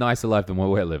living a nicer life than what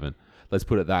we're living. Let's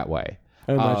put it that way.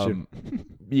 I imagine.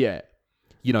 Yeah.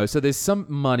 So there's some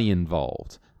money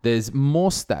involved. There's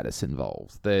more status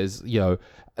involved. There's,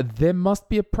 there must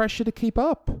be a pressure to keep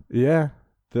up. Yeah.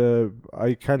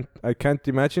 I can't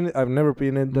imagine it. I've never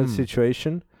been in that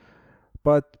situation,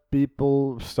 but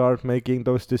people start making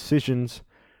those decisions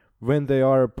when they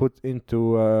are put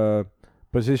into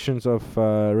positions of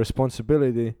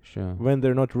responsibility, Sure. when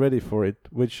they're not ready for it,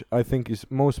 which I think is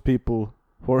most people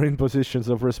who are in positions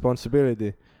of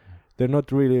responsibility. They're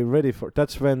not really ready for.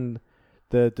 That's when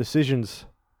the decisions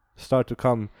start to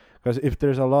come. Because if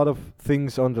there's a lot of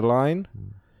things on the line,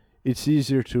 it's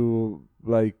easier to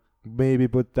like maybe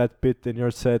put that bit in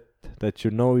your set that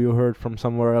you heard from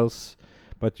somewhere else,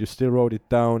 but you still wrote it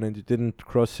down and you didn't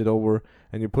cross it over,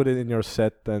 and you put it in your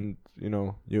set, and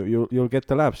you'll get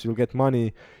the laughs, you'll get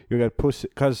money, you'll get pussy,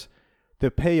 because the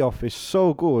payoff is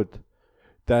so good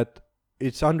that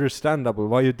it's understandable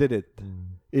why you did it.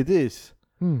 It is.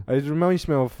 It reminds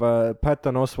me of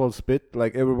Patton Oswalt's bit,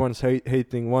 like everyone's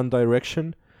hating One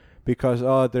Direction because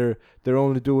they're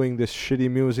only doing this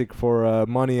shitty music for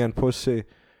money and pussy.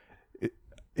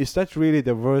 Is that really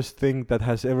the worst thing that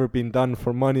has ever been done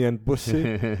for money and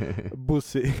pussy?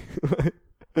 Pussy.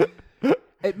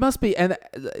 It must be, and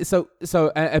so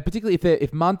particularly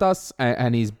if Mantas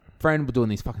and his friend were doing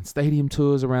these fucking stadium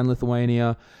tours around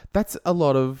Lithuania, that's a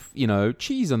lot of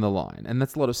cheese on the line, and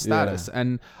that's a lot of status. Yeah.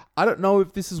 And I don't know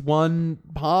if this is one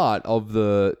part of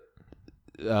the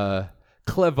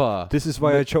clever. This is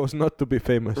why I chose not to be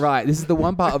famous. Right. This is the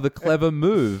one part of the clever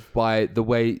move by the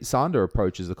way Sander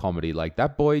approaches the comedy. Like,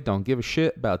 that boy don't give a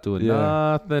shit about doing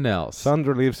nothing else.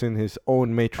 Sander lives in his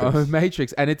own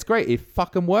matrix. And it's great. It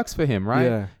fucking works for him, right?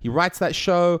 Yeah. He writes that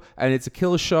show, and it's a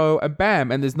killer show, and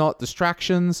bam, and there's not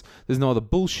distractions. There's no other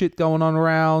bullshit going on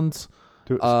around.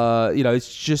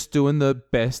 It's just doing the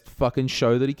best fucking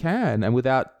show that he can, and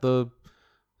without the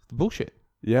bullshit.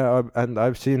 Yeah, and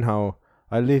I've seen how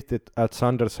I lived at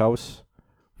Sander's house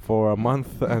for a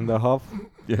month and a half.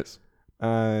 Yes.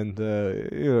 And,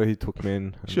 he took me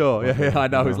in. Sure, yeah, I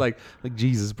know. It's like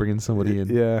Jesus bringing somebody in.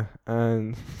 Yeah,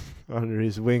 and under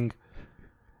his wing.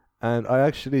 And I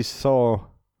actually saw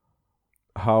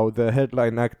how the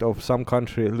headline act of some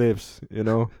country lives,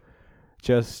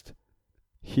 Just,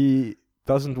 he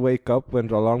doesn't wake up when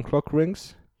the alarm clock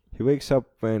rings. He wakes up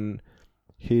when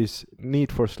his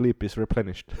need for sleep is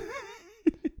replenished.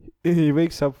 He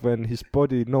wakes up when his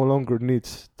body no longer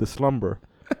needs the slumber,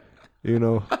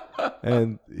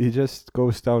 and he just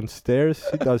goes downstairs.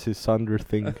 He does his Sander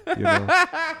thing,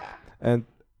 and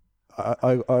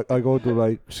I go to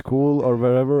like school or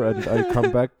wherever, and I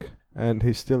come back and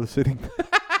he's still sitting.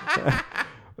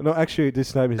 No, actually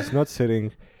this time he's not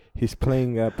sitting. He's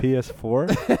playing a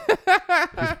PS4.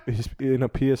 He's in a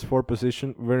PS4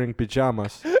 position wearing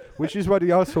pajamas, which is what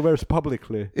he also wears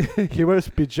publicly. He wears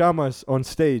pajamas on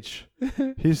stage.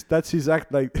 That's his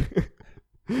act, like.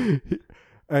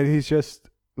 And he's just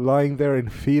lying there in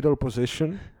fetal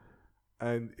position,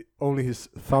 and only his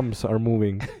thumbs are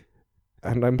moving.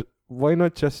 And why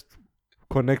not just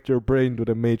connect your brain to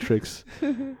the Matrix?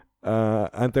 And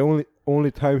the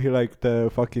only time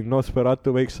the fucking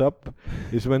Nosferatu wakes up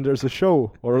is when there's a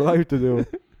show or a live to do.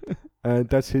 And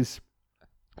that's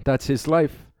his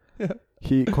life. Yeah.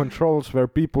 He controls where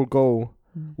people go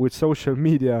with social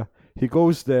media. He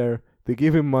goes there, they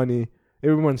give him money,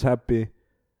 everyone's happy,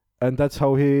 and that's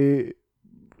how he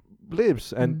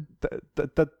lives. And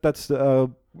that's a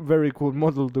very cool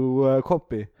model to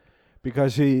copy,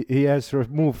 because he has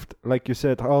removed, like you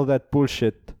said, all that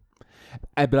bullshit.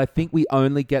 But I think we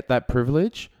only get that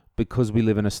privilege because we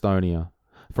live in Estonia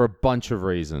for a bunch of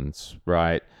reasons,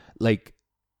 right? Like,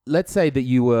 let's say that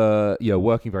you were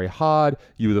working very hard.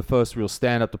 You were the first real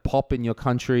stand-up to pop in your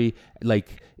country.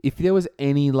 Like, if there was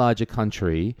any larger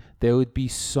country, there would be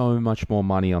so much more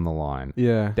money on the line.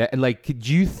 Yeah. Could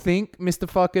you think Mr.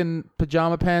 fucking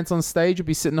Pajama Pants on stage would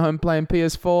be sitting home playing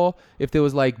PS4 if there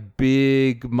was like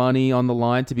big money on the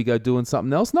line to be go doing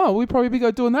something else? No, we'd probably be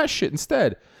go doing that shit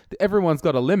instead. Everyone's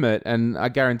got a limit, and I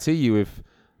guarantee you, if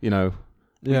we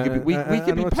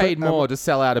could be paid more to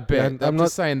sell out a bit. I'm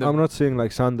not saying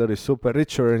like Sander is super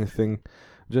rich or anything.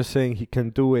 I'm just saying he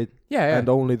can do it. Yeah. And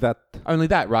only that. Only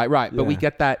that, right. Yeah. But we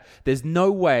get that. There's no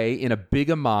way in a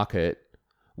bigger market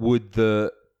would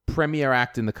the premier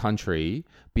act in the country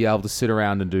be able to sit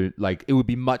around and do, like, it would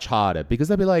be much harder, because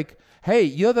they'd be like, hey,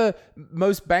 you're the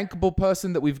most bankable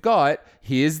person that we've got.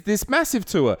 Here's this massive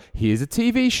tour. Here's a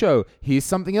TV show. Here's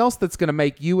something else that's going to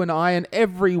make you and I and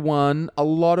everyone a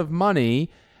lot of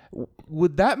money.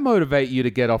 Would that motivate you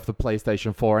to get off the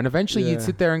PlayStation 4? And eventually you'd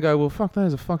sit there and go, well, fuck, that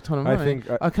is a fuck ton of money.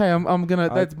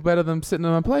 That's better than sitting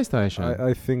on a PlayStation.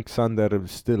 I think Sander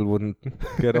still wouldn't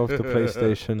get off the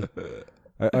PlayStation.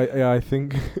 I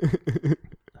think...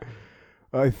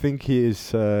 I think he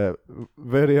is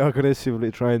very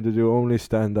aggressively trying to do only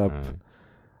stand-up.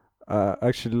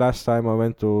 Actually, last time I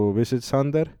went to visit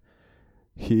Sander,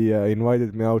 he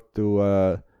invited me out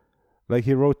to. Like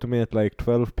he wrote to me at like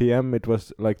 12 p.m. It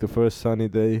was like the first sunny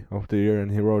day of the year, and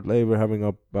he wrote, "Hey, we're having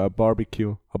a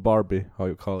barbecue, a Barbie, how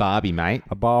you call it? Barbie, mate.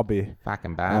 A Barbie."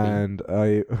 Fucking Barbie. And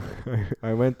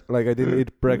I went, like, I didn't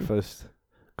eat breakfast.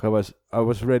 I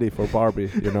was ready for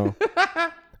Barbie, you know.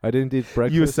 I didn't eat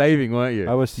breakfast. You were saving, weren't you?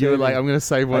 I was You were saving. like, I'm going to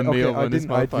save one meal I on this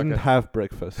didn't motherfucker. have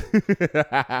breakfast,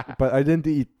 but I didn't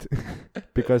eat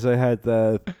because I had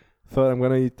thought I'm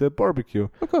gonna eat the barbecue.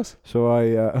 Of course. So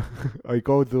I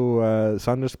go to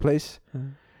Sander's place,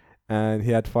 and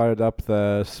he had fired up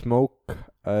the smoke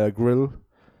grill,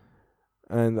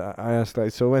 and I asked,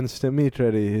 like, so when's the meat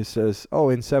ready? He says, oh,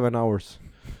 in 7 hours.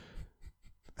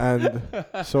 And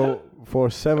so for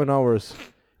 7 hours,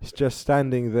 he's just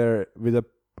standing there with a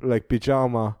like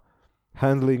pyjama,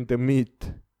 handling the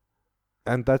meat,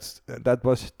 and that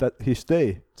was his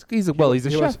day. He's a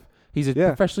chef. He's a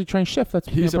professionally trained chef.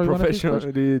 He's a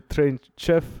professionally trained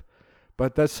chef,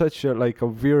 but that's such a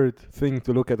weird thing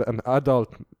to look at an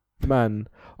adult man,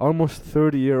 almost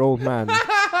 30-year-old man,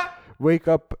 wake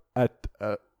up at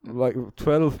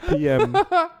 12 p.m.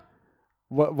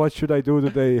 What should I do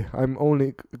today? I'm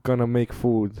only gonna make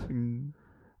food, and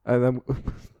I'm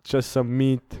just some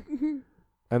meat,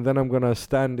 and then I'm gonna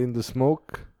stand in the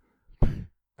smoke,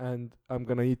 and I'm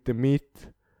gonna eat the meat.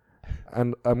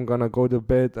 And I'm gonna go to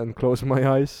bed and close my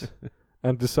eyes,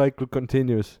 and the cycle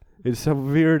continues. It's a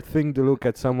weird thing to look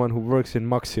at someone who works in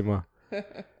Maxima.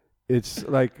 It's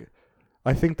like,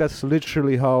 I think that's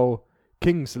literally how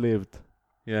kings lived.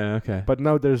 Yeah, okay. But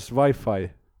now there's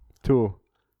Wi-Fi, too.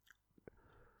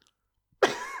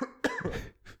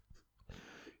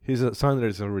 Sander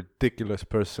is a ridiculous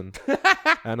person,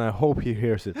 and I hope he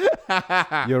hears it.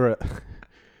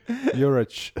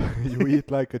 You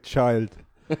eat like a child.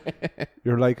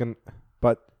 You're like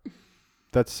but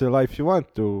that's the life you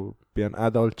want, to be an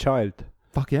adult child.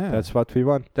 Fuck yeah. That's what we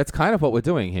want. That's kind of what we're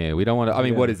doing here. We don't want to, I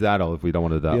mean, what is adult if we don't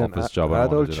want to do that office job?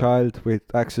 Adult child with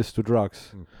access to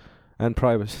drugs and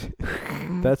privacy.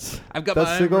 I've got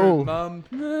that's my the goal. Mum.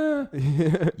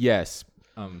 Yes.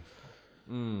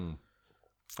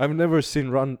 I've never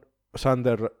seen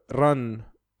Sander run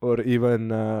or even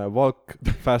walk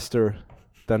faster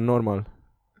than normal.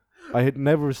 I had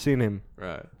never seen him.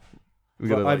 Right.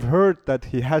 But I've heard that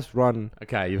he has run.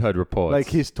 Okay, you've heard reports. Like,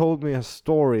 he's told me a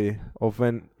story of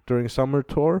when, during summer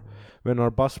tour, when our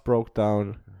bus broke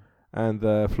down and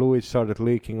the fluid started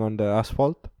leaking on the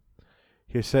asphalt.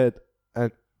 He said,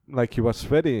 and like, he was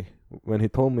sweaty when he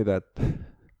told me that.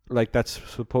 Like, that's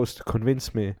supposed to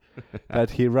convince me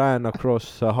that he ran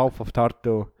across half of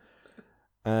Tartu,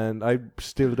 and I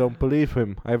still don't believe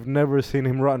him. I've never seen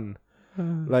him run.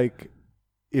 Like,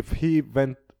 if he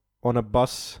went on a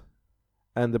bus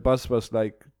and the bus was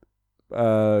like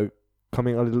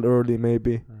coming a little early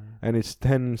maybe, and it's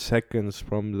 10 seconds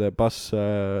from the bus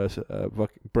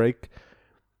break,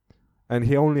 and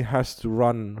he only has to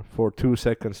run for 2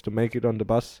 seconds to make it on the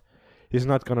bus, he's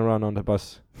not gonna run on the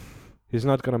bus. He's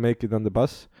not gonna make it on the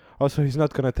bus. Also, he's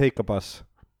not gonna take a bus.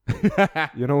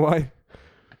 You know why?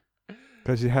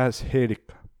 Because he has Herik.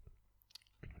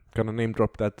 Gonna name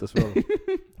drop that as well.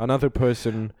 Another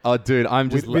person. Oh, dude, I'm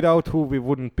just without who we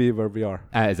wouldn't be where we are.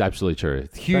 It's absolutely true.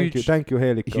 Huge. Thank you,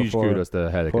 Helika. Huge kudos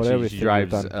to Helika. She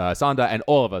drives Sander and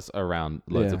all of us around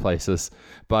loads of places.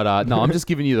 But no, I'm just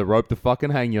giving you the rope to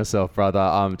fucking hang yourself, brother.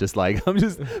 I'm just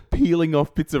peeling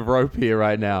off bits of rope here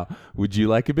right now. Would you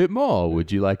like a bit more?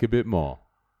 Would you like a bit more?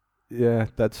 Yeah,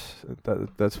 that's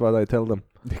what I tell them.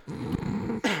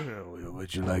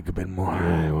 Would you like a bit more?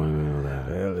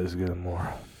 Yeah, let's get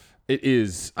more. It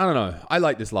is. I don't know. I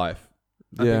like this life.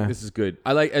 I think this is good.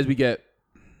 I like as we get.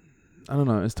 I don't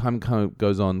know. As time kind of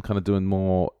goes on, kind of doing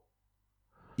more.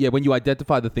 Yeah, when you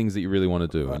identify the things that you really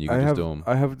want to do, and you can just do them.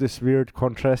 I have this weird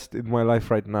contrast in my life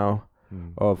right now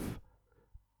of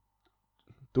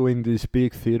doing these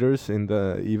big theaters in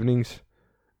the evenings,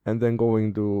 and then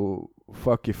going to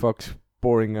fuck's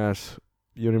boring ass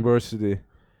university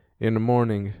in the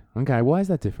morning. Okay, why is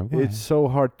that different? Why? It's so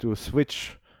hard to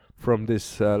switch from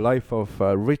this life of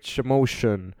rich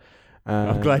emotion.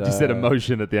 I'm glad you said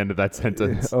emotion at the end of that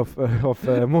sentence. No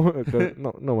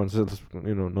one says,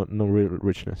 no real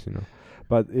richness,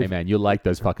 But hey man, you like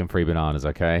those fucking free bananas,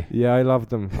 okay? Yeah, I love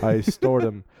them. I store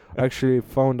them. Actually,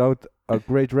 found out a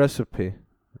great recipe.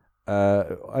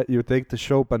 You take the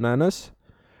show bananas.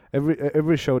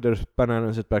 Every show there's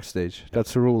bananas at backstage.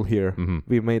 That's a rule here. Mm-hmm.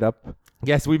 We made up.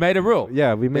 Yes, we made a rule.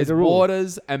 Yeah, we made a rule.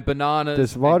 There's waters and bananas.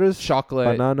 There's waters,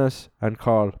 chocolate, bananas, and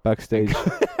Carl backstage.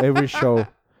 Every show,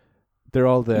 they're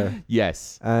all there.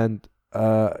 Yes. And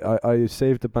I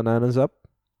saved the bananas up,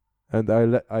 and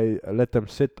I let them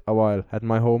sit a while at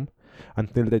my home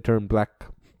until they turn black,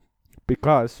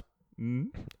 because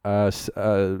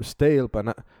stale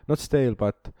banana, not stale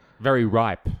but Very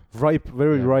ripe. ripe,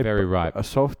 very Yeah, ripe, very ripe. a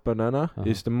soft banana Uh-huh.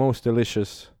 is the most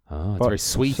delicious. Oh, it's But- very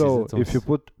sweet. So isn't it? if you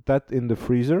put that in the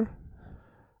freezer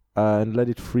and let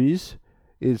it freeze,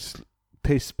 it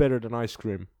tastes better than ice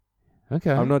cream.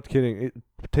 Okay. I'm not kidding. It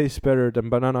tastes better than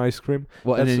banana ice cream.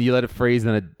 Well, and that's- then you let it freeze,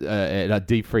 and it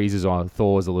deep freezes or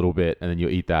thaws a little bit, and then you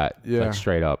eat that Yeah. like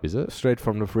straight up. Is it? Straight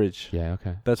from the fridge. Yeah.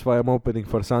 Okay. That's why I'm opening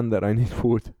for Sander. I need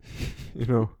food. You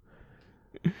know.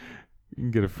 You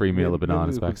can get a free meal of Maybe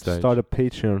bananas we could backstage. Start a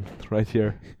Patreon right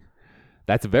here.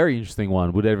 That's a very interesting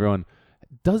one. Would everyone?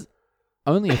 Does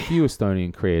only a few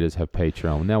Estonian creators have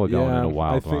Patreon? Now we're going in a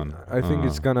wild one. I think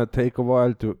it's gonna take a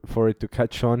while for it to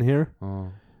catch on here.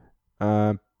 Oh.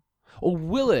 Or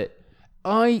will it?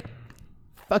 I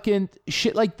fucking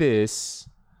shit like this.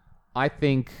 I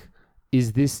think,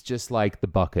 is this just like the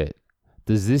bucket?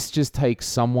 Does this just take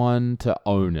someone to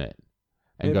own it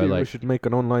and Maybe go we like, should make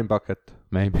an online bucket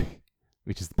maybe,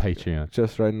 which is the Patreon?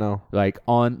 just right now.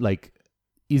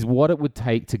 Is what it would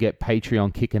take to get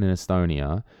Patreon kicking in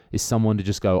Estonia is someone to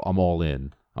just go, I'm all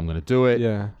in. I'm going to do it.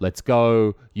 Yeah. Let's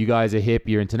go. You guys are hip.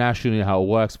 You're international. You know how it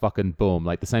works. Fucking boom.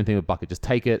 Like the same thing with Bucket. Just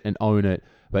take it and own it.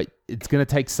 But it's going to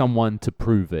take someone to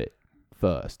prove it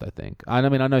first, I think. I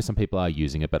mean, I know some people are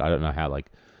using it, but I don't know how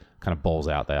kind of balls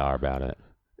out they are about it.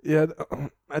 Yeah.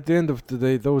 At the end of the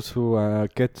day, those who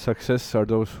get success are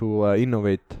those who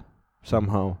innovate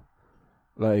somehow.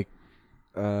 Like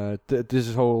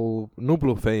this whole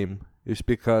Nublu fame is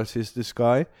because he's this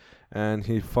guy, and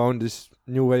he found this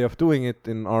new way of doing it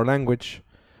in our language.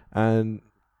 And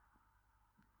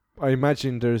I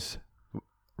imagine there's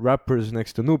rappers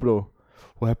next to Nublu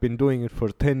who have been doing it for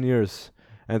 10 years,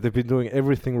 and they've been doing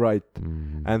everything right,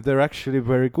 and they're actually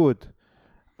very good,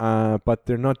 but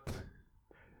they're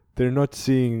not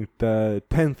seeing the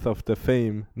 10th of the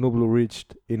fame Nublu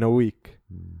reached in a week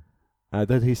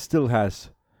that he still has.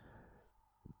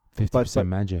 50% but-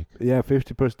 magic. Yeah,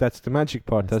 50%. That's the magic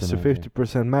part. That's That's the the magic.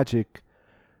 50% magic.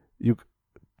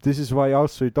 This is why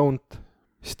also you don't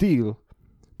steal,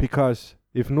 because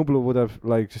if Nublu would have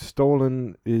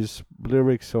stolen his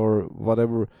lyrics or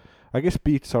whatever, I guess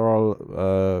beats are all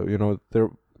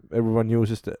everyone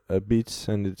uses the beats,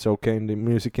 and it's okay in the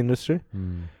music industry,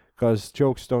 because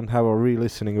jokes don't have a real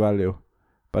listening value,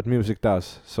 but music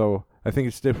does. So I think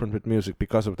it's different with music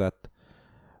because of that.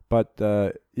 But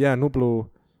Nublu,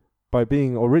 by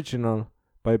being original,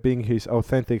 by being his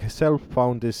authentic self,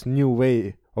 found this new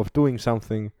way of doing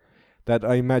something that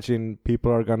I imagine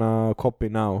people are gonna copy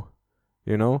now,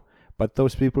 you know? But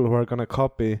those people who are gonna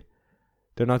copy,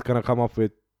 they're not gonna come up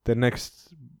with the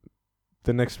next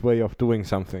way of doing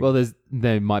something. Well,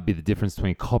 there might be the difference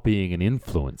between copying and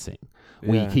influencing.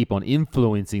 We Yeah. keep on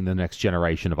influencing the next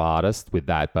generation of artists with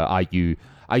that, but are you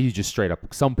just straight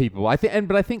up? Some people, I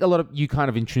think a lot of you kind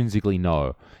of intrinsically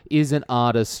know, is an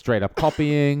artist straight up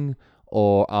copying,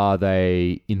 or are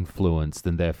they influenced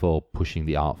and therefore pushing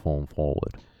the art form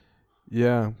forward?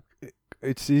 Yeah,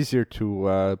 it's easier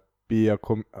to be an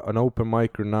open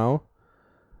micer now.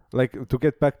 Like, to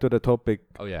get back to the topic,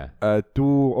 Oh yeah,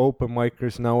 do open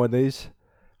micers nowadays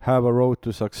have a road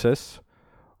to success,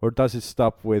 or does it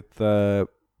stop with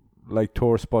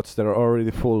tour spots that are already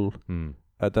full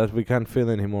that we can't fill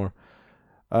anymore?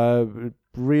 It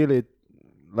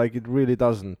really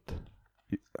doesn't.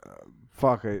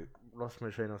 Fuck, I lost my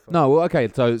train of thought. No, well, okay.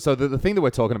 So the thing that we're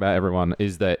talking about, everyone,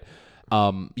 is that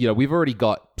we've already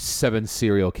got 7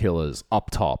 serial killers up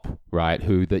top, right?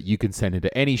 That you can send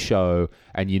into any show,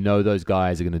 and those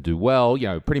guys are going to do well.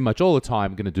 Pretty much all the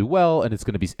time, going to do well, and it's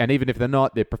going to be. And even if they're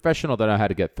not, they're professional. They know how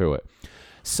to get through it.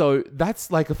 So that's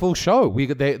like a full show.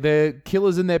 They're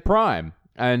killers in their prime,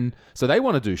 and so they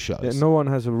want to do shows. Yeah, no one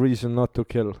has a reason not to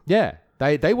kill. Yeah,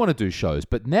 they want to do shows.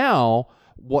 But now,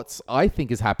 what's I think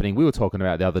is happening, we were talking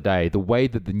about the other day, the way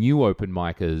that the new open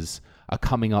micers are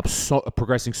coming up,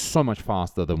 progressing so much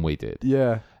faster than we did.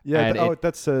 Yeah. And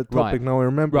That's a topic right. now. I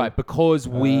remember. Right, because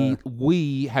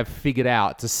we have figured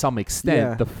out to some extent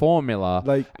Yeah. the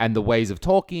formula and the ways of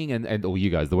talking and or you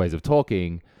guys, the ways of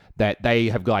talking that they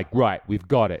have right, we've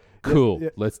got it. Cool, yeah.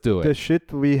 let's do it. The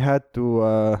shit we had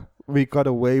to we got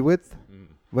away with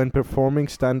when performing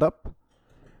stand up,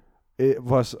 it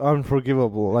was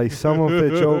unforgivable. Like, some of the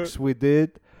jokes we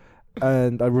did,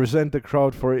 and I resent the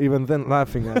crowd for even then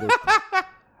laughing at it.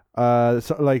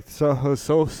 So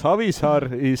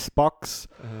Savisaar is Pax,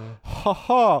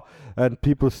 haha, and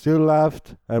people still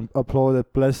laughed and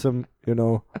applauded. Bless them,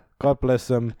 God bless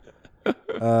them.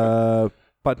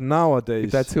 but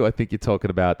nowadays. That's who I think you're talking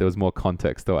about. There was more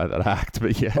context to that act,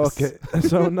 but yes. Okay,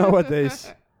 so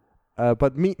nowadays,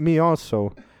 but me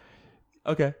also.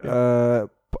 Okay.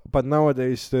 But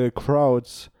nowadays the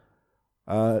crowds,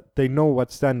 they know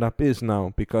what stand-up is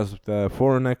now because of the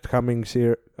foreign acts coming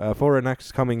here,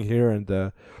 and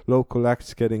the local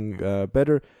acts getting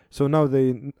better. So now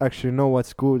they actually know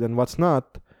what's good and what's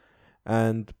not,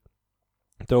 and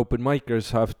the open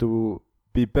micers have to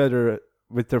be better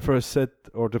with their first set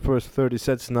or the first 30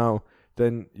 sets now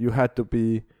than you had to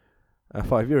be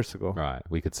 5 years ago. Right.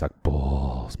 We could suck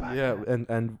balls back. Yeah,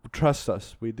 and trust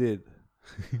us, we did.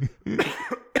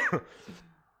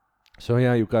 So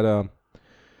yeah, you gotta.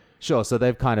 Sure, so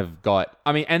they've kind of got...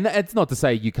 I mean, and it's not to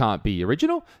say you can't be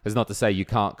original. It's not to say you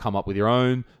can't come up with your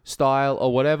own style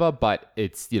or whatever, but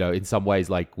it's, in some ways,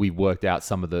 like, we've worked out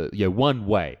some of the... one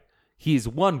way. Here's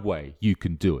one way you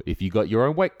can do it. If you got your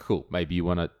own way, cool. Maybe you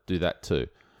want to do that too.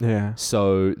 Yeah.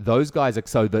 So those guys...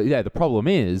 the problem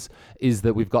is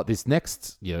that we've got this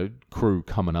next, crew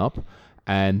coming up,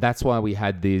 and that's why we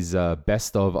had this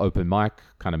best of open mic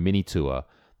kind of mini tour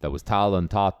that was Talon,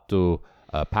 Tartu,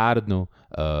 Pärnu,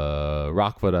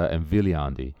 Rakvere, and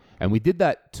Viljandi. And we did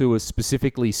that tour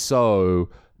specifically so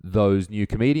those new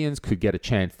comedians could get a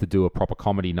chance to do a proper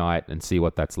comedy night and see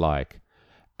what that's like.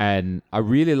 And I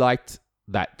really liked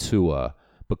that tour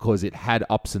because it had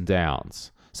ups and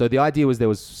downs. So the idea was there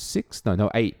was 6 of them.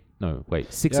 I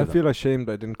feel ashamed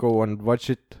I didn't go and watch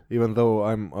it, even though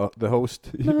I'm the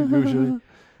host usually.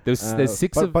 There's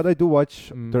 6 but I do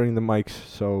watch during the mics,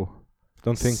 so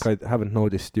don't think I haven't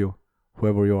noticed you,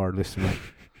 whoever you are listening.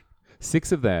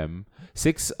 6 of them,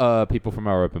 6 people from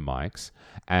our open mics.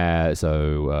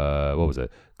 So what was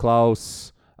it?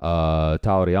 Klaus,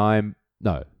 Tauri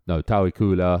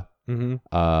Kula,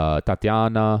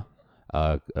 Tatiana,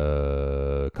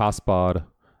 Kaspar,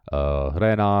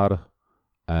 Renar,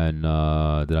 and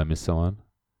did I miss someone?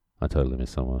 I totally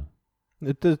missed someone.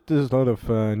 There's a lot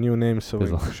of new names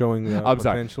showing I'm potential.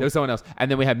 sorry, there was someone else. And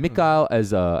then we had Mikael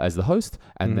as the host,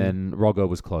 and then Roggo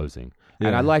was closing. Yeah.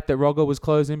 And I liked that Roggo was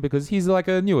closing because he's like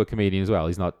a newer comedian as well.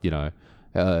 He's not,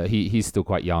 he's still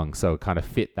quite young, so it kind of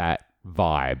fit that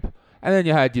vibe. And then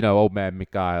you had, old man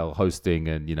Mikael hosting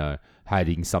and,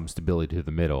 adding some stability to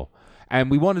the middle.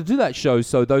 And we wanted to do that show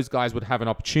so those guys would have an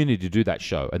opportunity to do that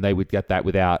show, and they would get that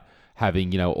without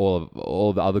having,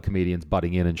 all the other comedians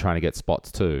butting in and trying to get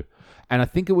spots too. And I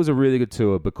think it was a really good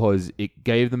tour because it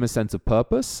gave them a sense of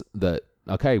purpose that,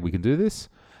 okay, we can do this.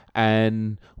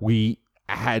 And we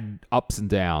had ups and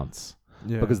downs.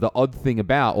 Yeah. Because the odd thing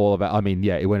about all of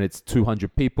it, when it's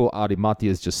 200 people, Ari Matti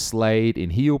is just slayed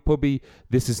in Hiiupubi.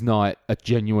 This is not a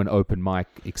genuine open mic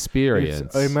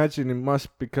experience. I imagine it must,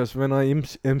 because when I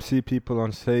MC people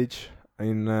on stage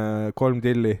in Kolm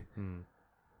Tilli,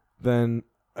 then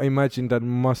I imagine that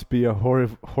must be a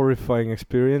horrifying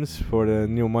experience for the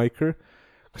new micer,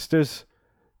 because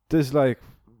there's like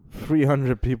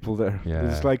 300 people there. Yeah.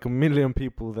 There's like 1 million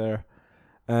people there,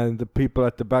 and the people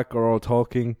at the back are all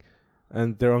talking,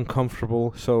 and they're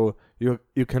uncomfortable. So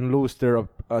you can lose their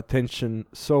attention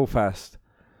so fast,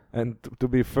 and to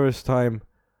be first time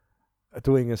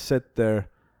doing a set there,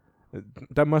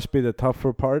 that must be the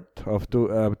tougher part of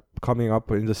coming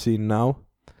up in the scene now.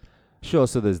 Sure,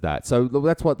 so there's that. So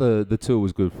that's what the tour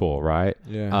was good for, right?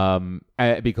 Yeah.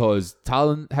 Because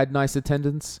Talon had nice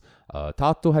attendance,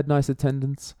 Tartu had nice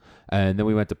attendance, and then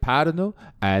we went to Pärnu,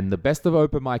 and the best of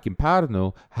open mic in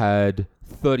Pärnu had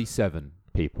 37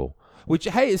 people. Which,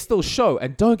 hey, is still a show.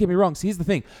 And don't get me wrong. So here's the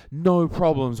thing. No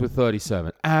problems with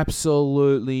 37.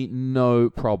 Absolutely no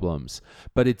problems.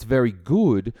 But it's very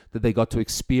good that they got to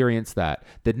experience that.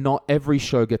 That not every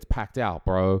show gets packed out,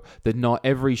 bro. That not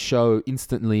every show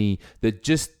instantly... That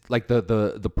just, like,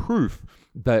 the proof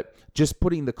that just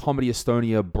putting the Comedy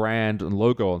Estonia brand and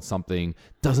logo on something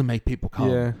doesn't make people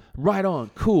come. Yeah. Right on.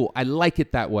 Cool. I like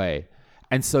it that way.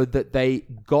 And so that they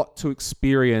got to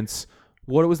experience...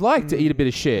 what it was like to eat a bit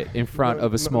of shit in front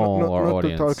of a smaller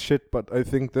audience. Not to talk shit, but I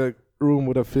think the room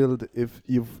would have filled if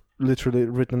you've literally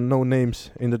written no names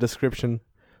in the description,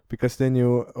 because then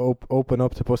you open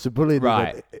up the possibility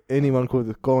that anyone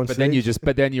could go on stage.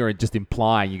 But then you're just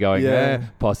implying, you're going,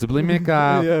 possibly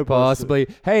Mika, possibly,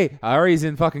 hey, Ari's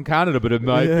in fucking Canada, but it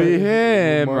might be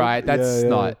him, right? That's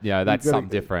not, that's something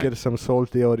different. Get some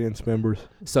salty audience members.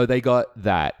 So they got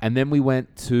that. And then we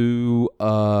went to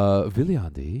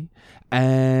Viljandi,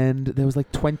 and there was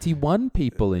like 21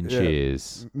 people in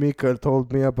Cheers. Mikael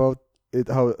told me about it,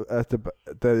 how at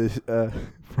the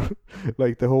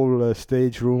like the whole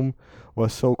stage room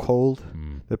was so cold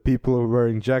that people were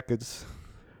wearing jackets.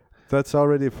 That's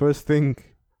already first thing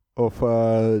of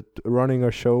running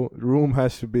a show, room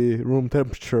has to be room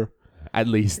temperature. At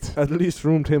least. At least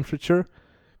room temperature,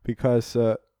 because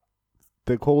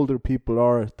the colder people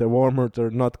are, the warmer they're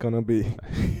not gonna be.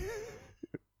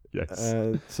 Yes.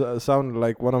 It sounded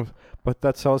like but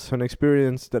that's also an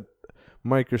experience that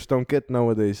micers don't get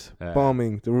nowadays.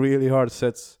 Bombing the really hard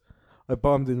sets. I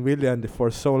bombed in Viljandi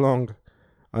for so long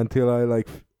until I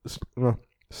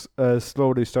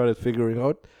slowly started figuring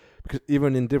out, because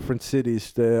even in different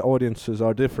cities the audiences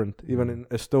are different. Even in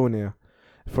Estonia,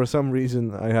 for some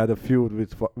reason I had a feud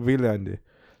with Viljandi.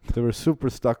 They were super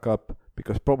stuck up,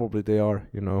 because probably they are,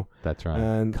 That's right.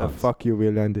 And fuck you,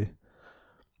 Viljandi.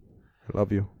 I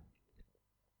love you.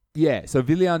 Yeah, so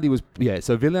Viljandi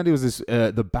was this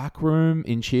the back room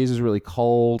in Cheers is really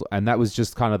cold, and that was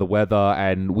just kind of the weather,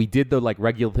 and we did the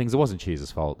regular things. It wasn't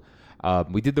Cheers' fault.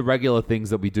 We did the regular things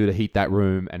that we do to heat that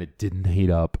room, and it didn't heat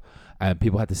up, and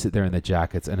people had to sit there in their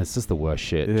jackets, and it's just the worst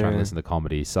shit trying to listen to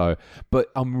comedy. So, but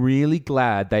I'm really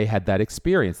glad they had that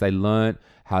experience. They learned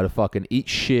how to fucking eat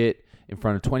shit in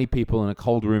front of 20 people in a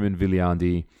cold room in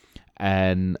Viljandi,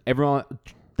 and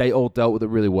they all dealt with it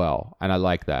really well, and I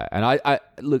like that. And I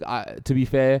look, to be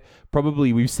fair,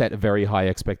 probably we've set a very high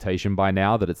expectation by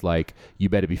now that it's like, you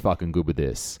better be fucking good with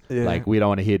this. Yeah. Like, we don't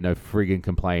want to hear no friggin'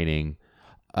 complaining.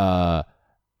 And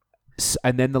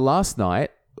then the last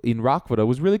night in Rakvere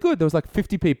was really good. There was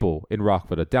 50 people in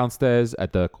Rakvere downstairs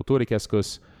at the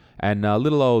Kulttuurikeskus, and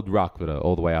little old Rakvere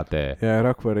all the way out there. Yeah,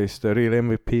 Rakvere is the real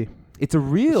MVP. It's a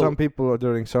real... Some people are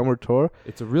during summer tour.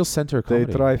 It's a real center of comedy.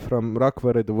 They drive from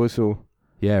Rakvere to Võsu.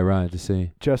 Yeah, right, just Yeah,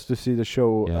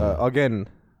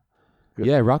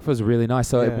 Rakvere's really nice.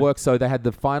 So it works. So they had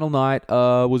the final night,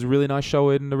 was a really nice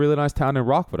show in a really nice town in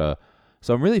Rakvere.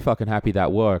 So I'm really fucking happy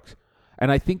that worked.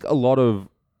 And I think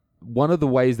one of the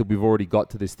ways that we've already got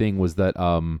to this thing was that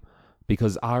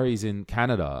because Ari's in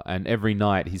Canada, and every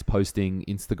night he's posting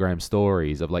Instagram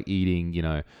stories of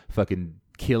eating, fucking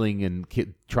killing and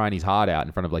trying his heart out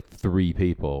in front of 3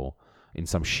 people in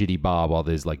some shitty bar while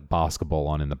there's basketball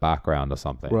on in the background or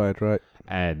something. Right.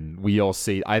 And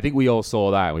I think we all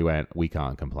saw that and we went, we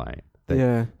can't complain.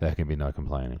 There can be no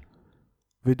complaining.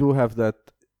 We do have that,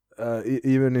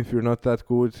 even if you're not that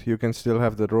good, you can still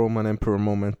have the Roman Emperor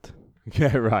moment.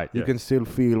 Yeah, right. You can still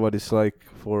feel what it's like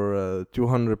for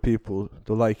 200 people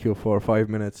to like you for 5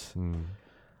 minutes.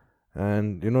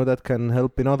 And that can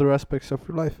help in other aspects of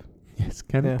your life. Yes,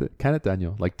 can it,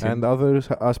 Daniel? And other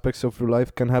aspects of your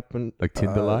life can happen. Like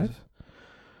Tinder life?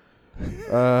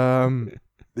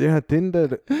 Yeah,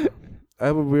 Tinder. I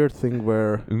have a weird thing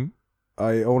where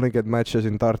I only get matches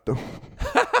in Tartu.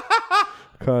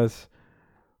 Because,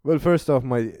 well, first off,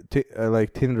 my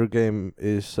Tinder game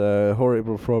is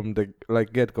horrible from the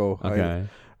get-go. Okay.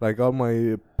 All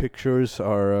my pictures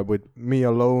are with me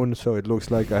alone, so it looks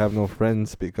like I have no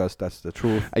friends, because that's the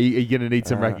truth. Are you going to need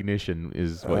some recognition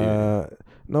is what you...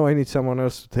 No, I need someone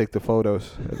else to take the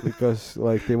photos, because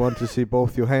they want to see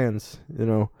both your hands, I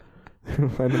don't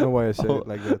know why I say it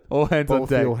like that. All hands on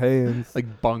both deck. Your hands.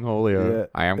 Like Bungholio. Yeah.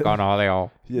 I am Gunholio.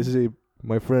 You see,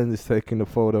 my friend is taking the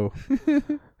photo.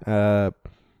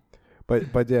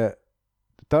 But yeah,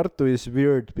 Tartu is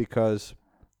weird because...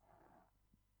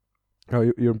 Oh,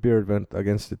 your beard went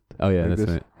against it. Oh, yeah, that's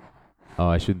it. Oh,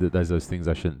 I shouldn't. There's those things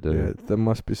I shouldn't do. Yeah, that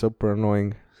must be super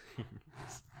annoying.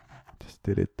 Just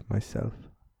did it myself.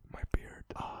 My beard.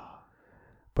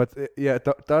 But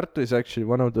Tartu is actually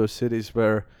one of those cities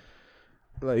where,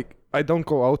 I don't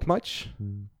go out much,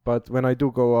 but when I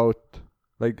do go out,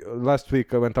 last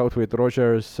week I went out with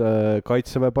Roger's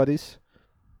Kaitseväe buddies,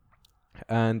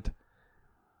 and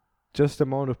just the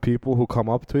amount of people who come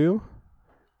up to you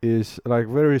is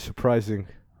very surprising.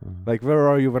 Where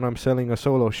are you when I'm selling a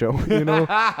solo show?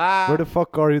 Where the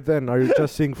fuck are you then? Are you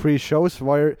just seeing free shows?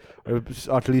 Why are you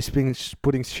at least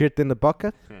putting shit in the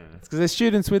bucket? It's because they're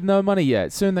students with no money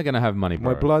yet. Soon they're gonna have money,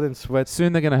 bro. My blood and sweat.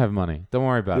 Soon they're gonna have money. Don't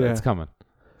worry about it. It's coming.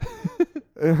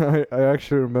 I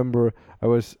actually remember I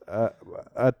was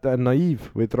at Naive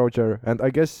with Roger, and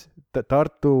I guess the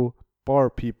Tartu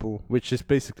bar people, which is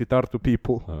basically Tartu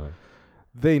people,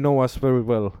 they know us very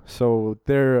well. So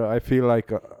there, I feel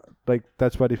like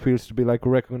that's what it feels to be a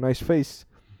recognized face.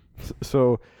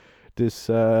 So this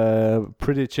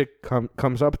pretty chick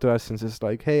comes up to us and says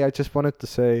hey, I just wanted to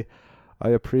say I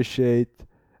appreciate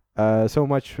so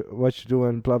much what you do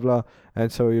and blah blah.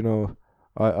 And so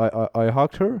I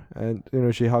hugged her, and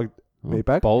she hugged me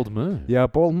back. Bold move. Yeah,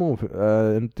 bold move.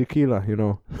 And tequila,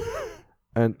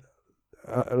 and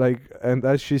and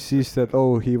as she sees that,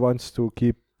 he wants to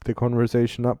keep the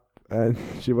conversation up, and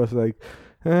she was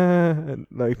and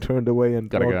turned away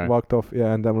and walked off.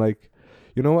 Yeah, and I'm like,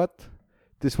 you know what?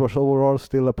 this was overall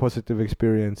still a positive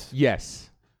experience. Yes,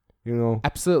 You know,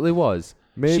 absolutely was.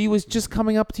 maybe She was just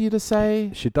coming up to you to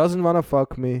say, she doesn't want to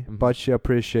fuck me, Mhm. but she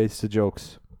appreciates the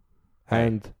jokes, Hey.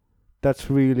 and that's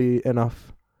really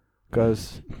enough,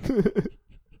 because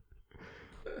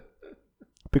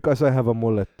because I have a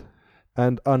mullet,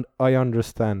 and I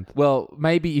understand. well,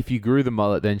 maybe if you grew the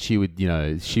mullet, then she would,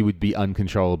 she would be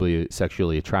uncontrollably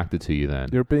sexually attracted to you then.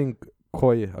 You're being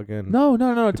coy again. No,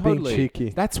 You're totally. being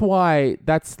cheeky.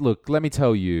 Look, let me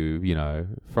tell you,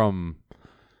 from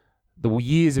the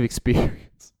years of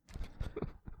experience.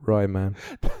 Right, man.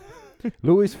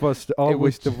 Louis was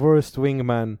always the worst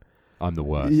wingman. I'm the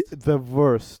worst. The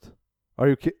worst. Are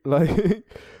you like?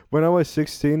 When I was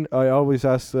 16, I always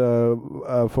asked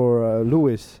for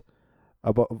Louis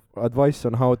about advice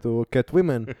on how to get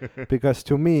women, because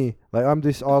to me, like, I'm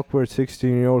this awkward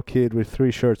 16-year-old kid with 3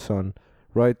 shirts on,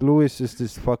 right? Louis is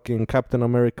this fucking Captain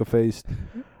America faced,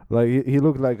 like he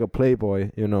looked like a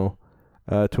playboy,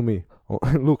 to me.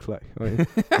 Looked like, right?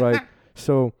 Right.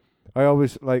 So I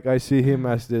always I see him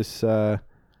as this a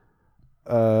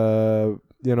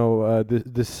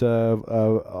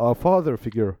father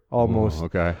figure almost, Oh,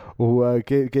 okay. who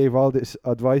gave all this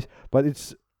advice. But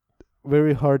it's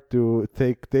very hard to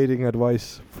take dating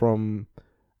advice from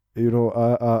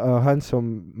a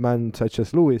handsome man such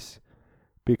as Louis,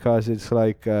 because it's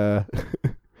like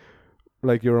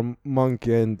like you're a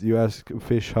monkey and you ask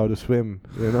fish how to swim.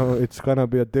 It's gonna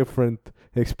be a different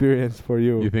experience for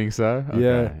you. You think so? Yeah,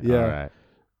 Okay. yeah. All right.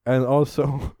 And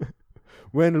also,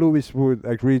 when Louis would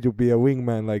agree to be a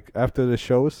wingman, like after the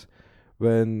shows,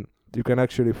 when you can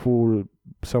actually fool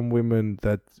some women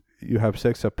that you have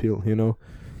sex appeal,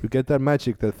 you get that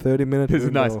magic, that 30-minute This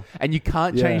is nice. window. And you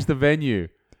can't Yeah. change the venue.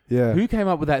 Yeah. Who came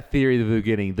up with that theory at the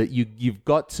beginning that you've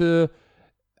got to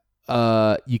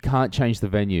you can't change the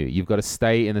venue. You've got to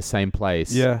stay in the same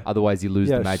place. Yeah. Otherwise you lose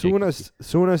the magic.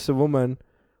 Soon as a woman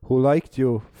who liked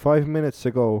you 5 minutes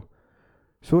ago,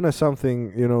 soon as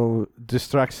something,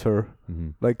 distracts her,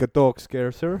 Mhm. like a dog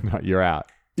scares her, You're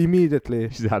out. immediately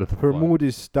She's out of the her flow. mood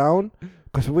is down,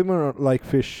 because women are like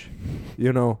fish,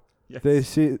 Yes. They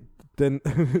see then.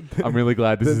 I'm really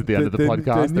glad this is the end of the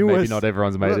podcast, and maybe newest- not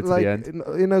everyone's made it to like the end.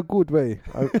 in a good way.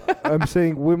 I'm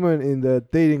saying women in the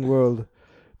dating world,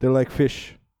 they're like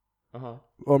fish, Uh-huh.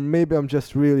 or maybe I'm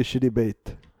just really shitty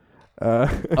bait.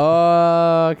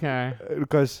 Okay.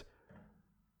 Because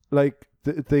like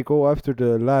they go after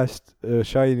the last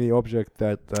shiny object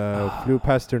that flew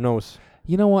past their nose.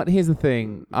 You know what? Here's the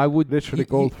thing. I would Literally I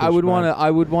goldfish, would want man. to.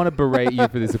 I would want to berate you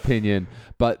for this opinion,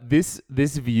 but this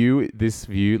view,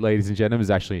 ladies and gentlemen, is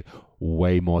actually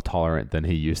way more tolerant than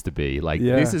he used to be. Like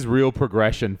Yeah. this is real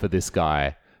progression for this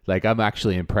guy. Like I'm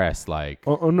actually impressed. Like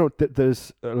Oh no,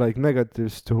 there's like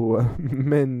negatives to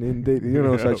men in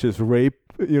dating, such as rape.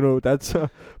 That's a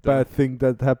bad thing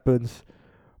that happens.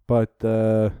 But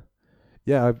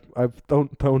yeah, I've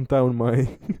toned down my.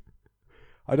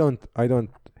 I don't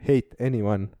hate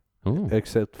anyone Ooh.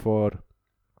 except for,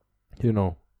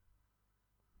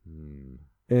 Hmm.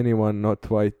 anyone not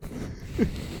white.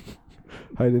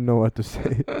 I didn't know what to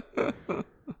say.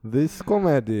 This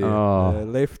comedy, Oh.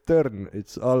 Left Turn,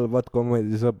 it's all what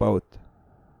comedy is about.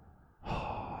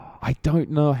 I don't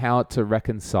know how to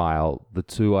reconcile the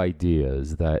two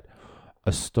ideas that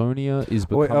Estonia is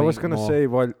becoming. Wait, I was gonna more... say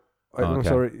while. I'm okay.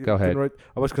 sorry. Go ahead. Right,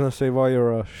 I was gonna say why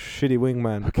you're a shitty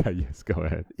wingman. Okay, yes, go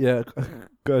ahead. Yeah,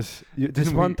 because this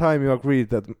Didn't one we- time you agreed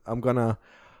that I'm gonna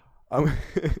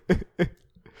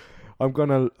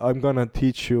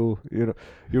teach you.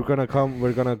 You're gonna come.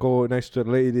 We're gonna go next to a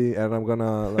lady, and I'm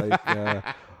gonna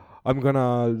I'm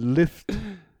gonna lift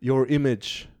your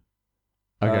image.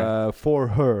 Okay. For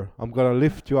her, I'm gonna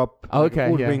lift you up. Like Okay, a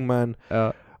good yeah. wingman.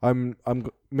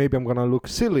 Maybe I'm gonna look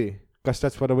silly, because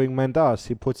that's what a wingman does.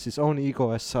 He puts his own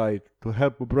ego aside to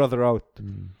help a brother out.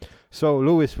 So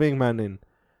Louis wingmaning.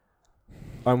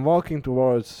 I'm walking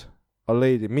towards a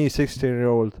lady, me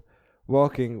 16-year-old,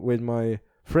 walking with my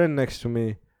friend next to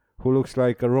me, who looks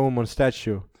like a Roman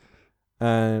statue,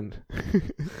 and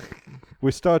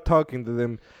we start talking to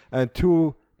them. And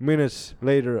 2 minutes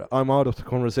later, I'm out of the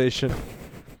conversation.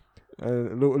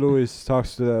 And Louis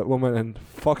talks to the woman and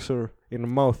fucks her in the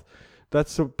mouth.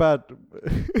 That's a bad.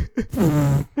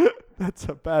 That's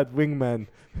a bad wingman.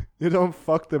 You don't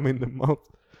fuck them in the mouth.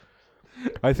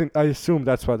 I assume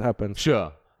that's what happened.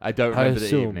 Sure. I don't I remember the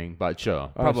assume. evening, but sure.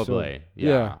 I Probably.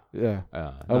 Yeah. Yeah. I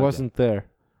Okay. wasn't there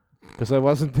because I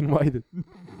wasn't invited.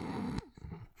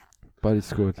 But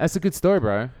it's good. That's a good story,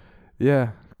 bro.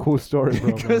 Yeah, cool story, bro.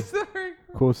 man. story.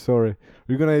 Cool story.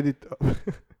 We're gonna edit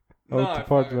out the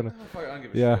part when. I don't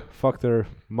give Yeah, fuck their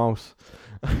mouse.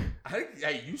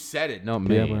 Hey, you said it, not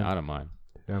me. Yeah, man. I don't mind.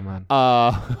 Yeah, man.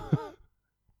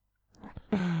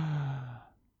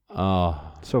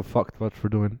 Oh, So fucked what we're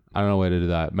doing. I don't know where to do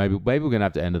that. Maybe we're gonna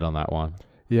have to end it on that one.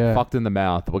 Yeah. Fucked in the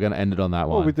mouth. We're gonna end it on that Oh,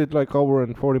 one. we did like hour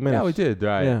and 40 minutes. Yeah, we did.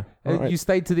 Right. Yeah. All right. You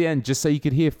stayed to the end just so you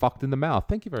could hear "fucked in the mouth."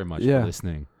 Thank you very much Yeah. for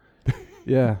listening.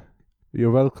 Yeah.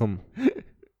 You're welcome.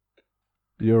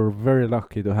 You're very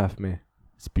lucky to have me.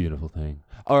 It's a beautiful thing.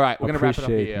 All right, we're gonna wrap it up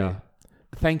Appreciate here. me.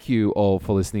 Thank you all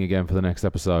for listening again for the next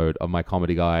episode of My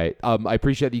Comedy Guy. I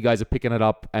appreciate that you guys are picking it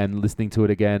up and listening to it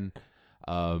again.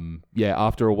 Yeah,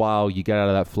 after a while, you get out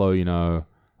of that flow, you know.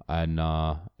 And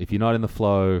if you're not in the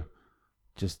flow,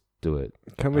 just do it.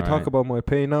 Can we All talk right. about my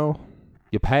pay now?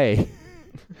 You pay.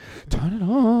 Turn it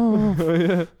off.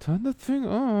 Yeah. Turn the thing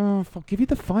off. I'll give you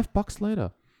the $5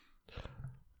 later.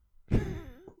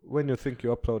 When you think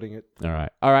you're uploading it. All right.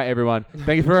 All right, everyone.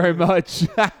 Thank you very much.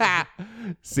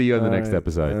 See you on the next Alright.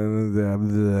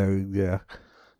 episode. Yeah.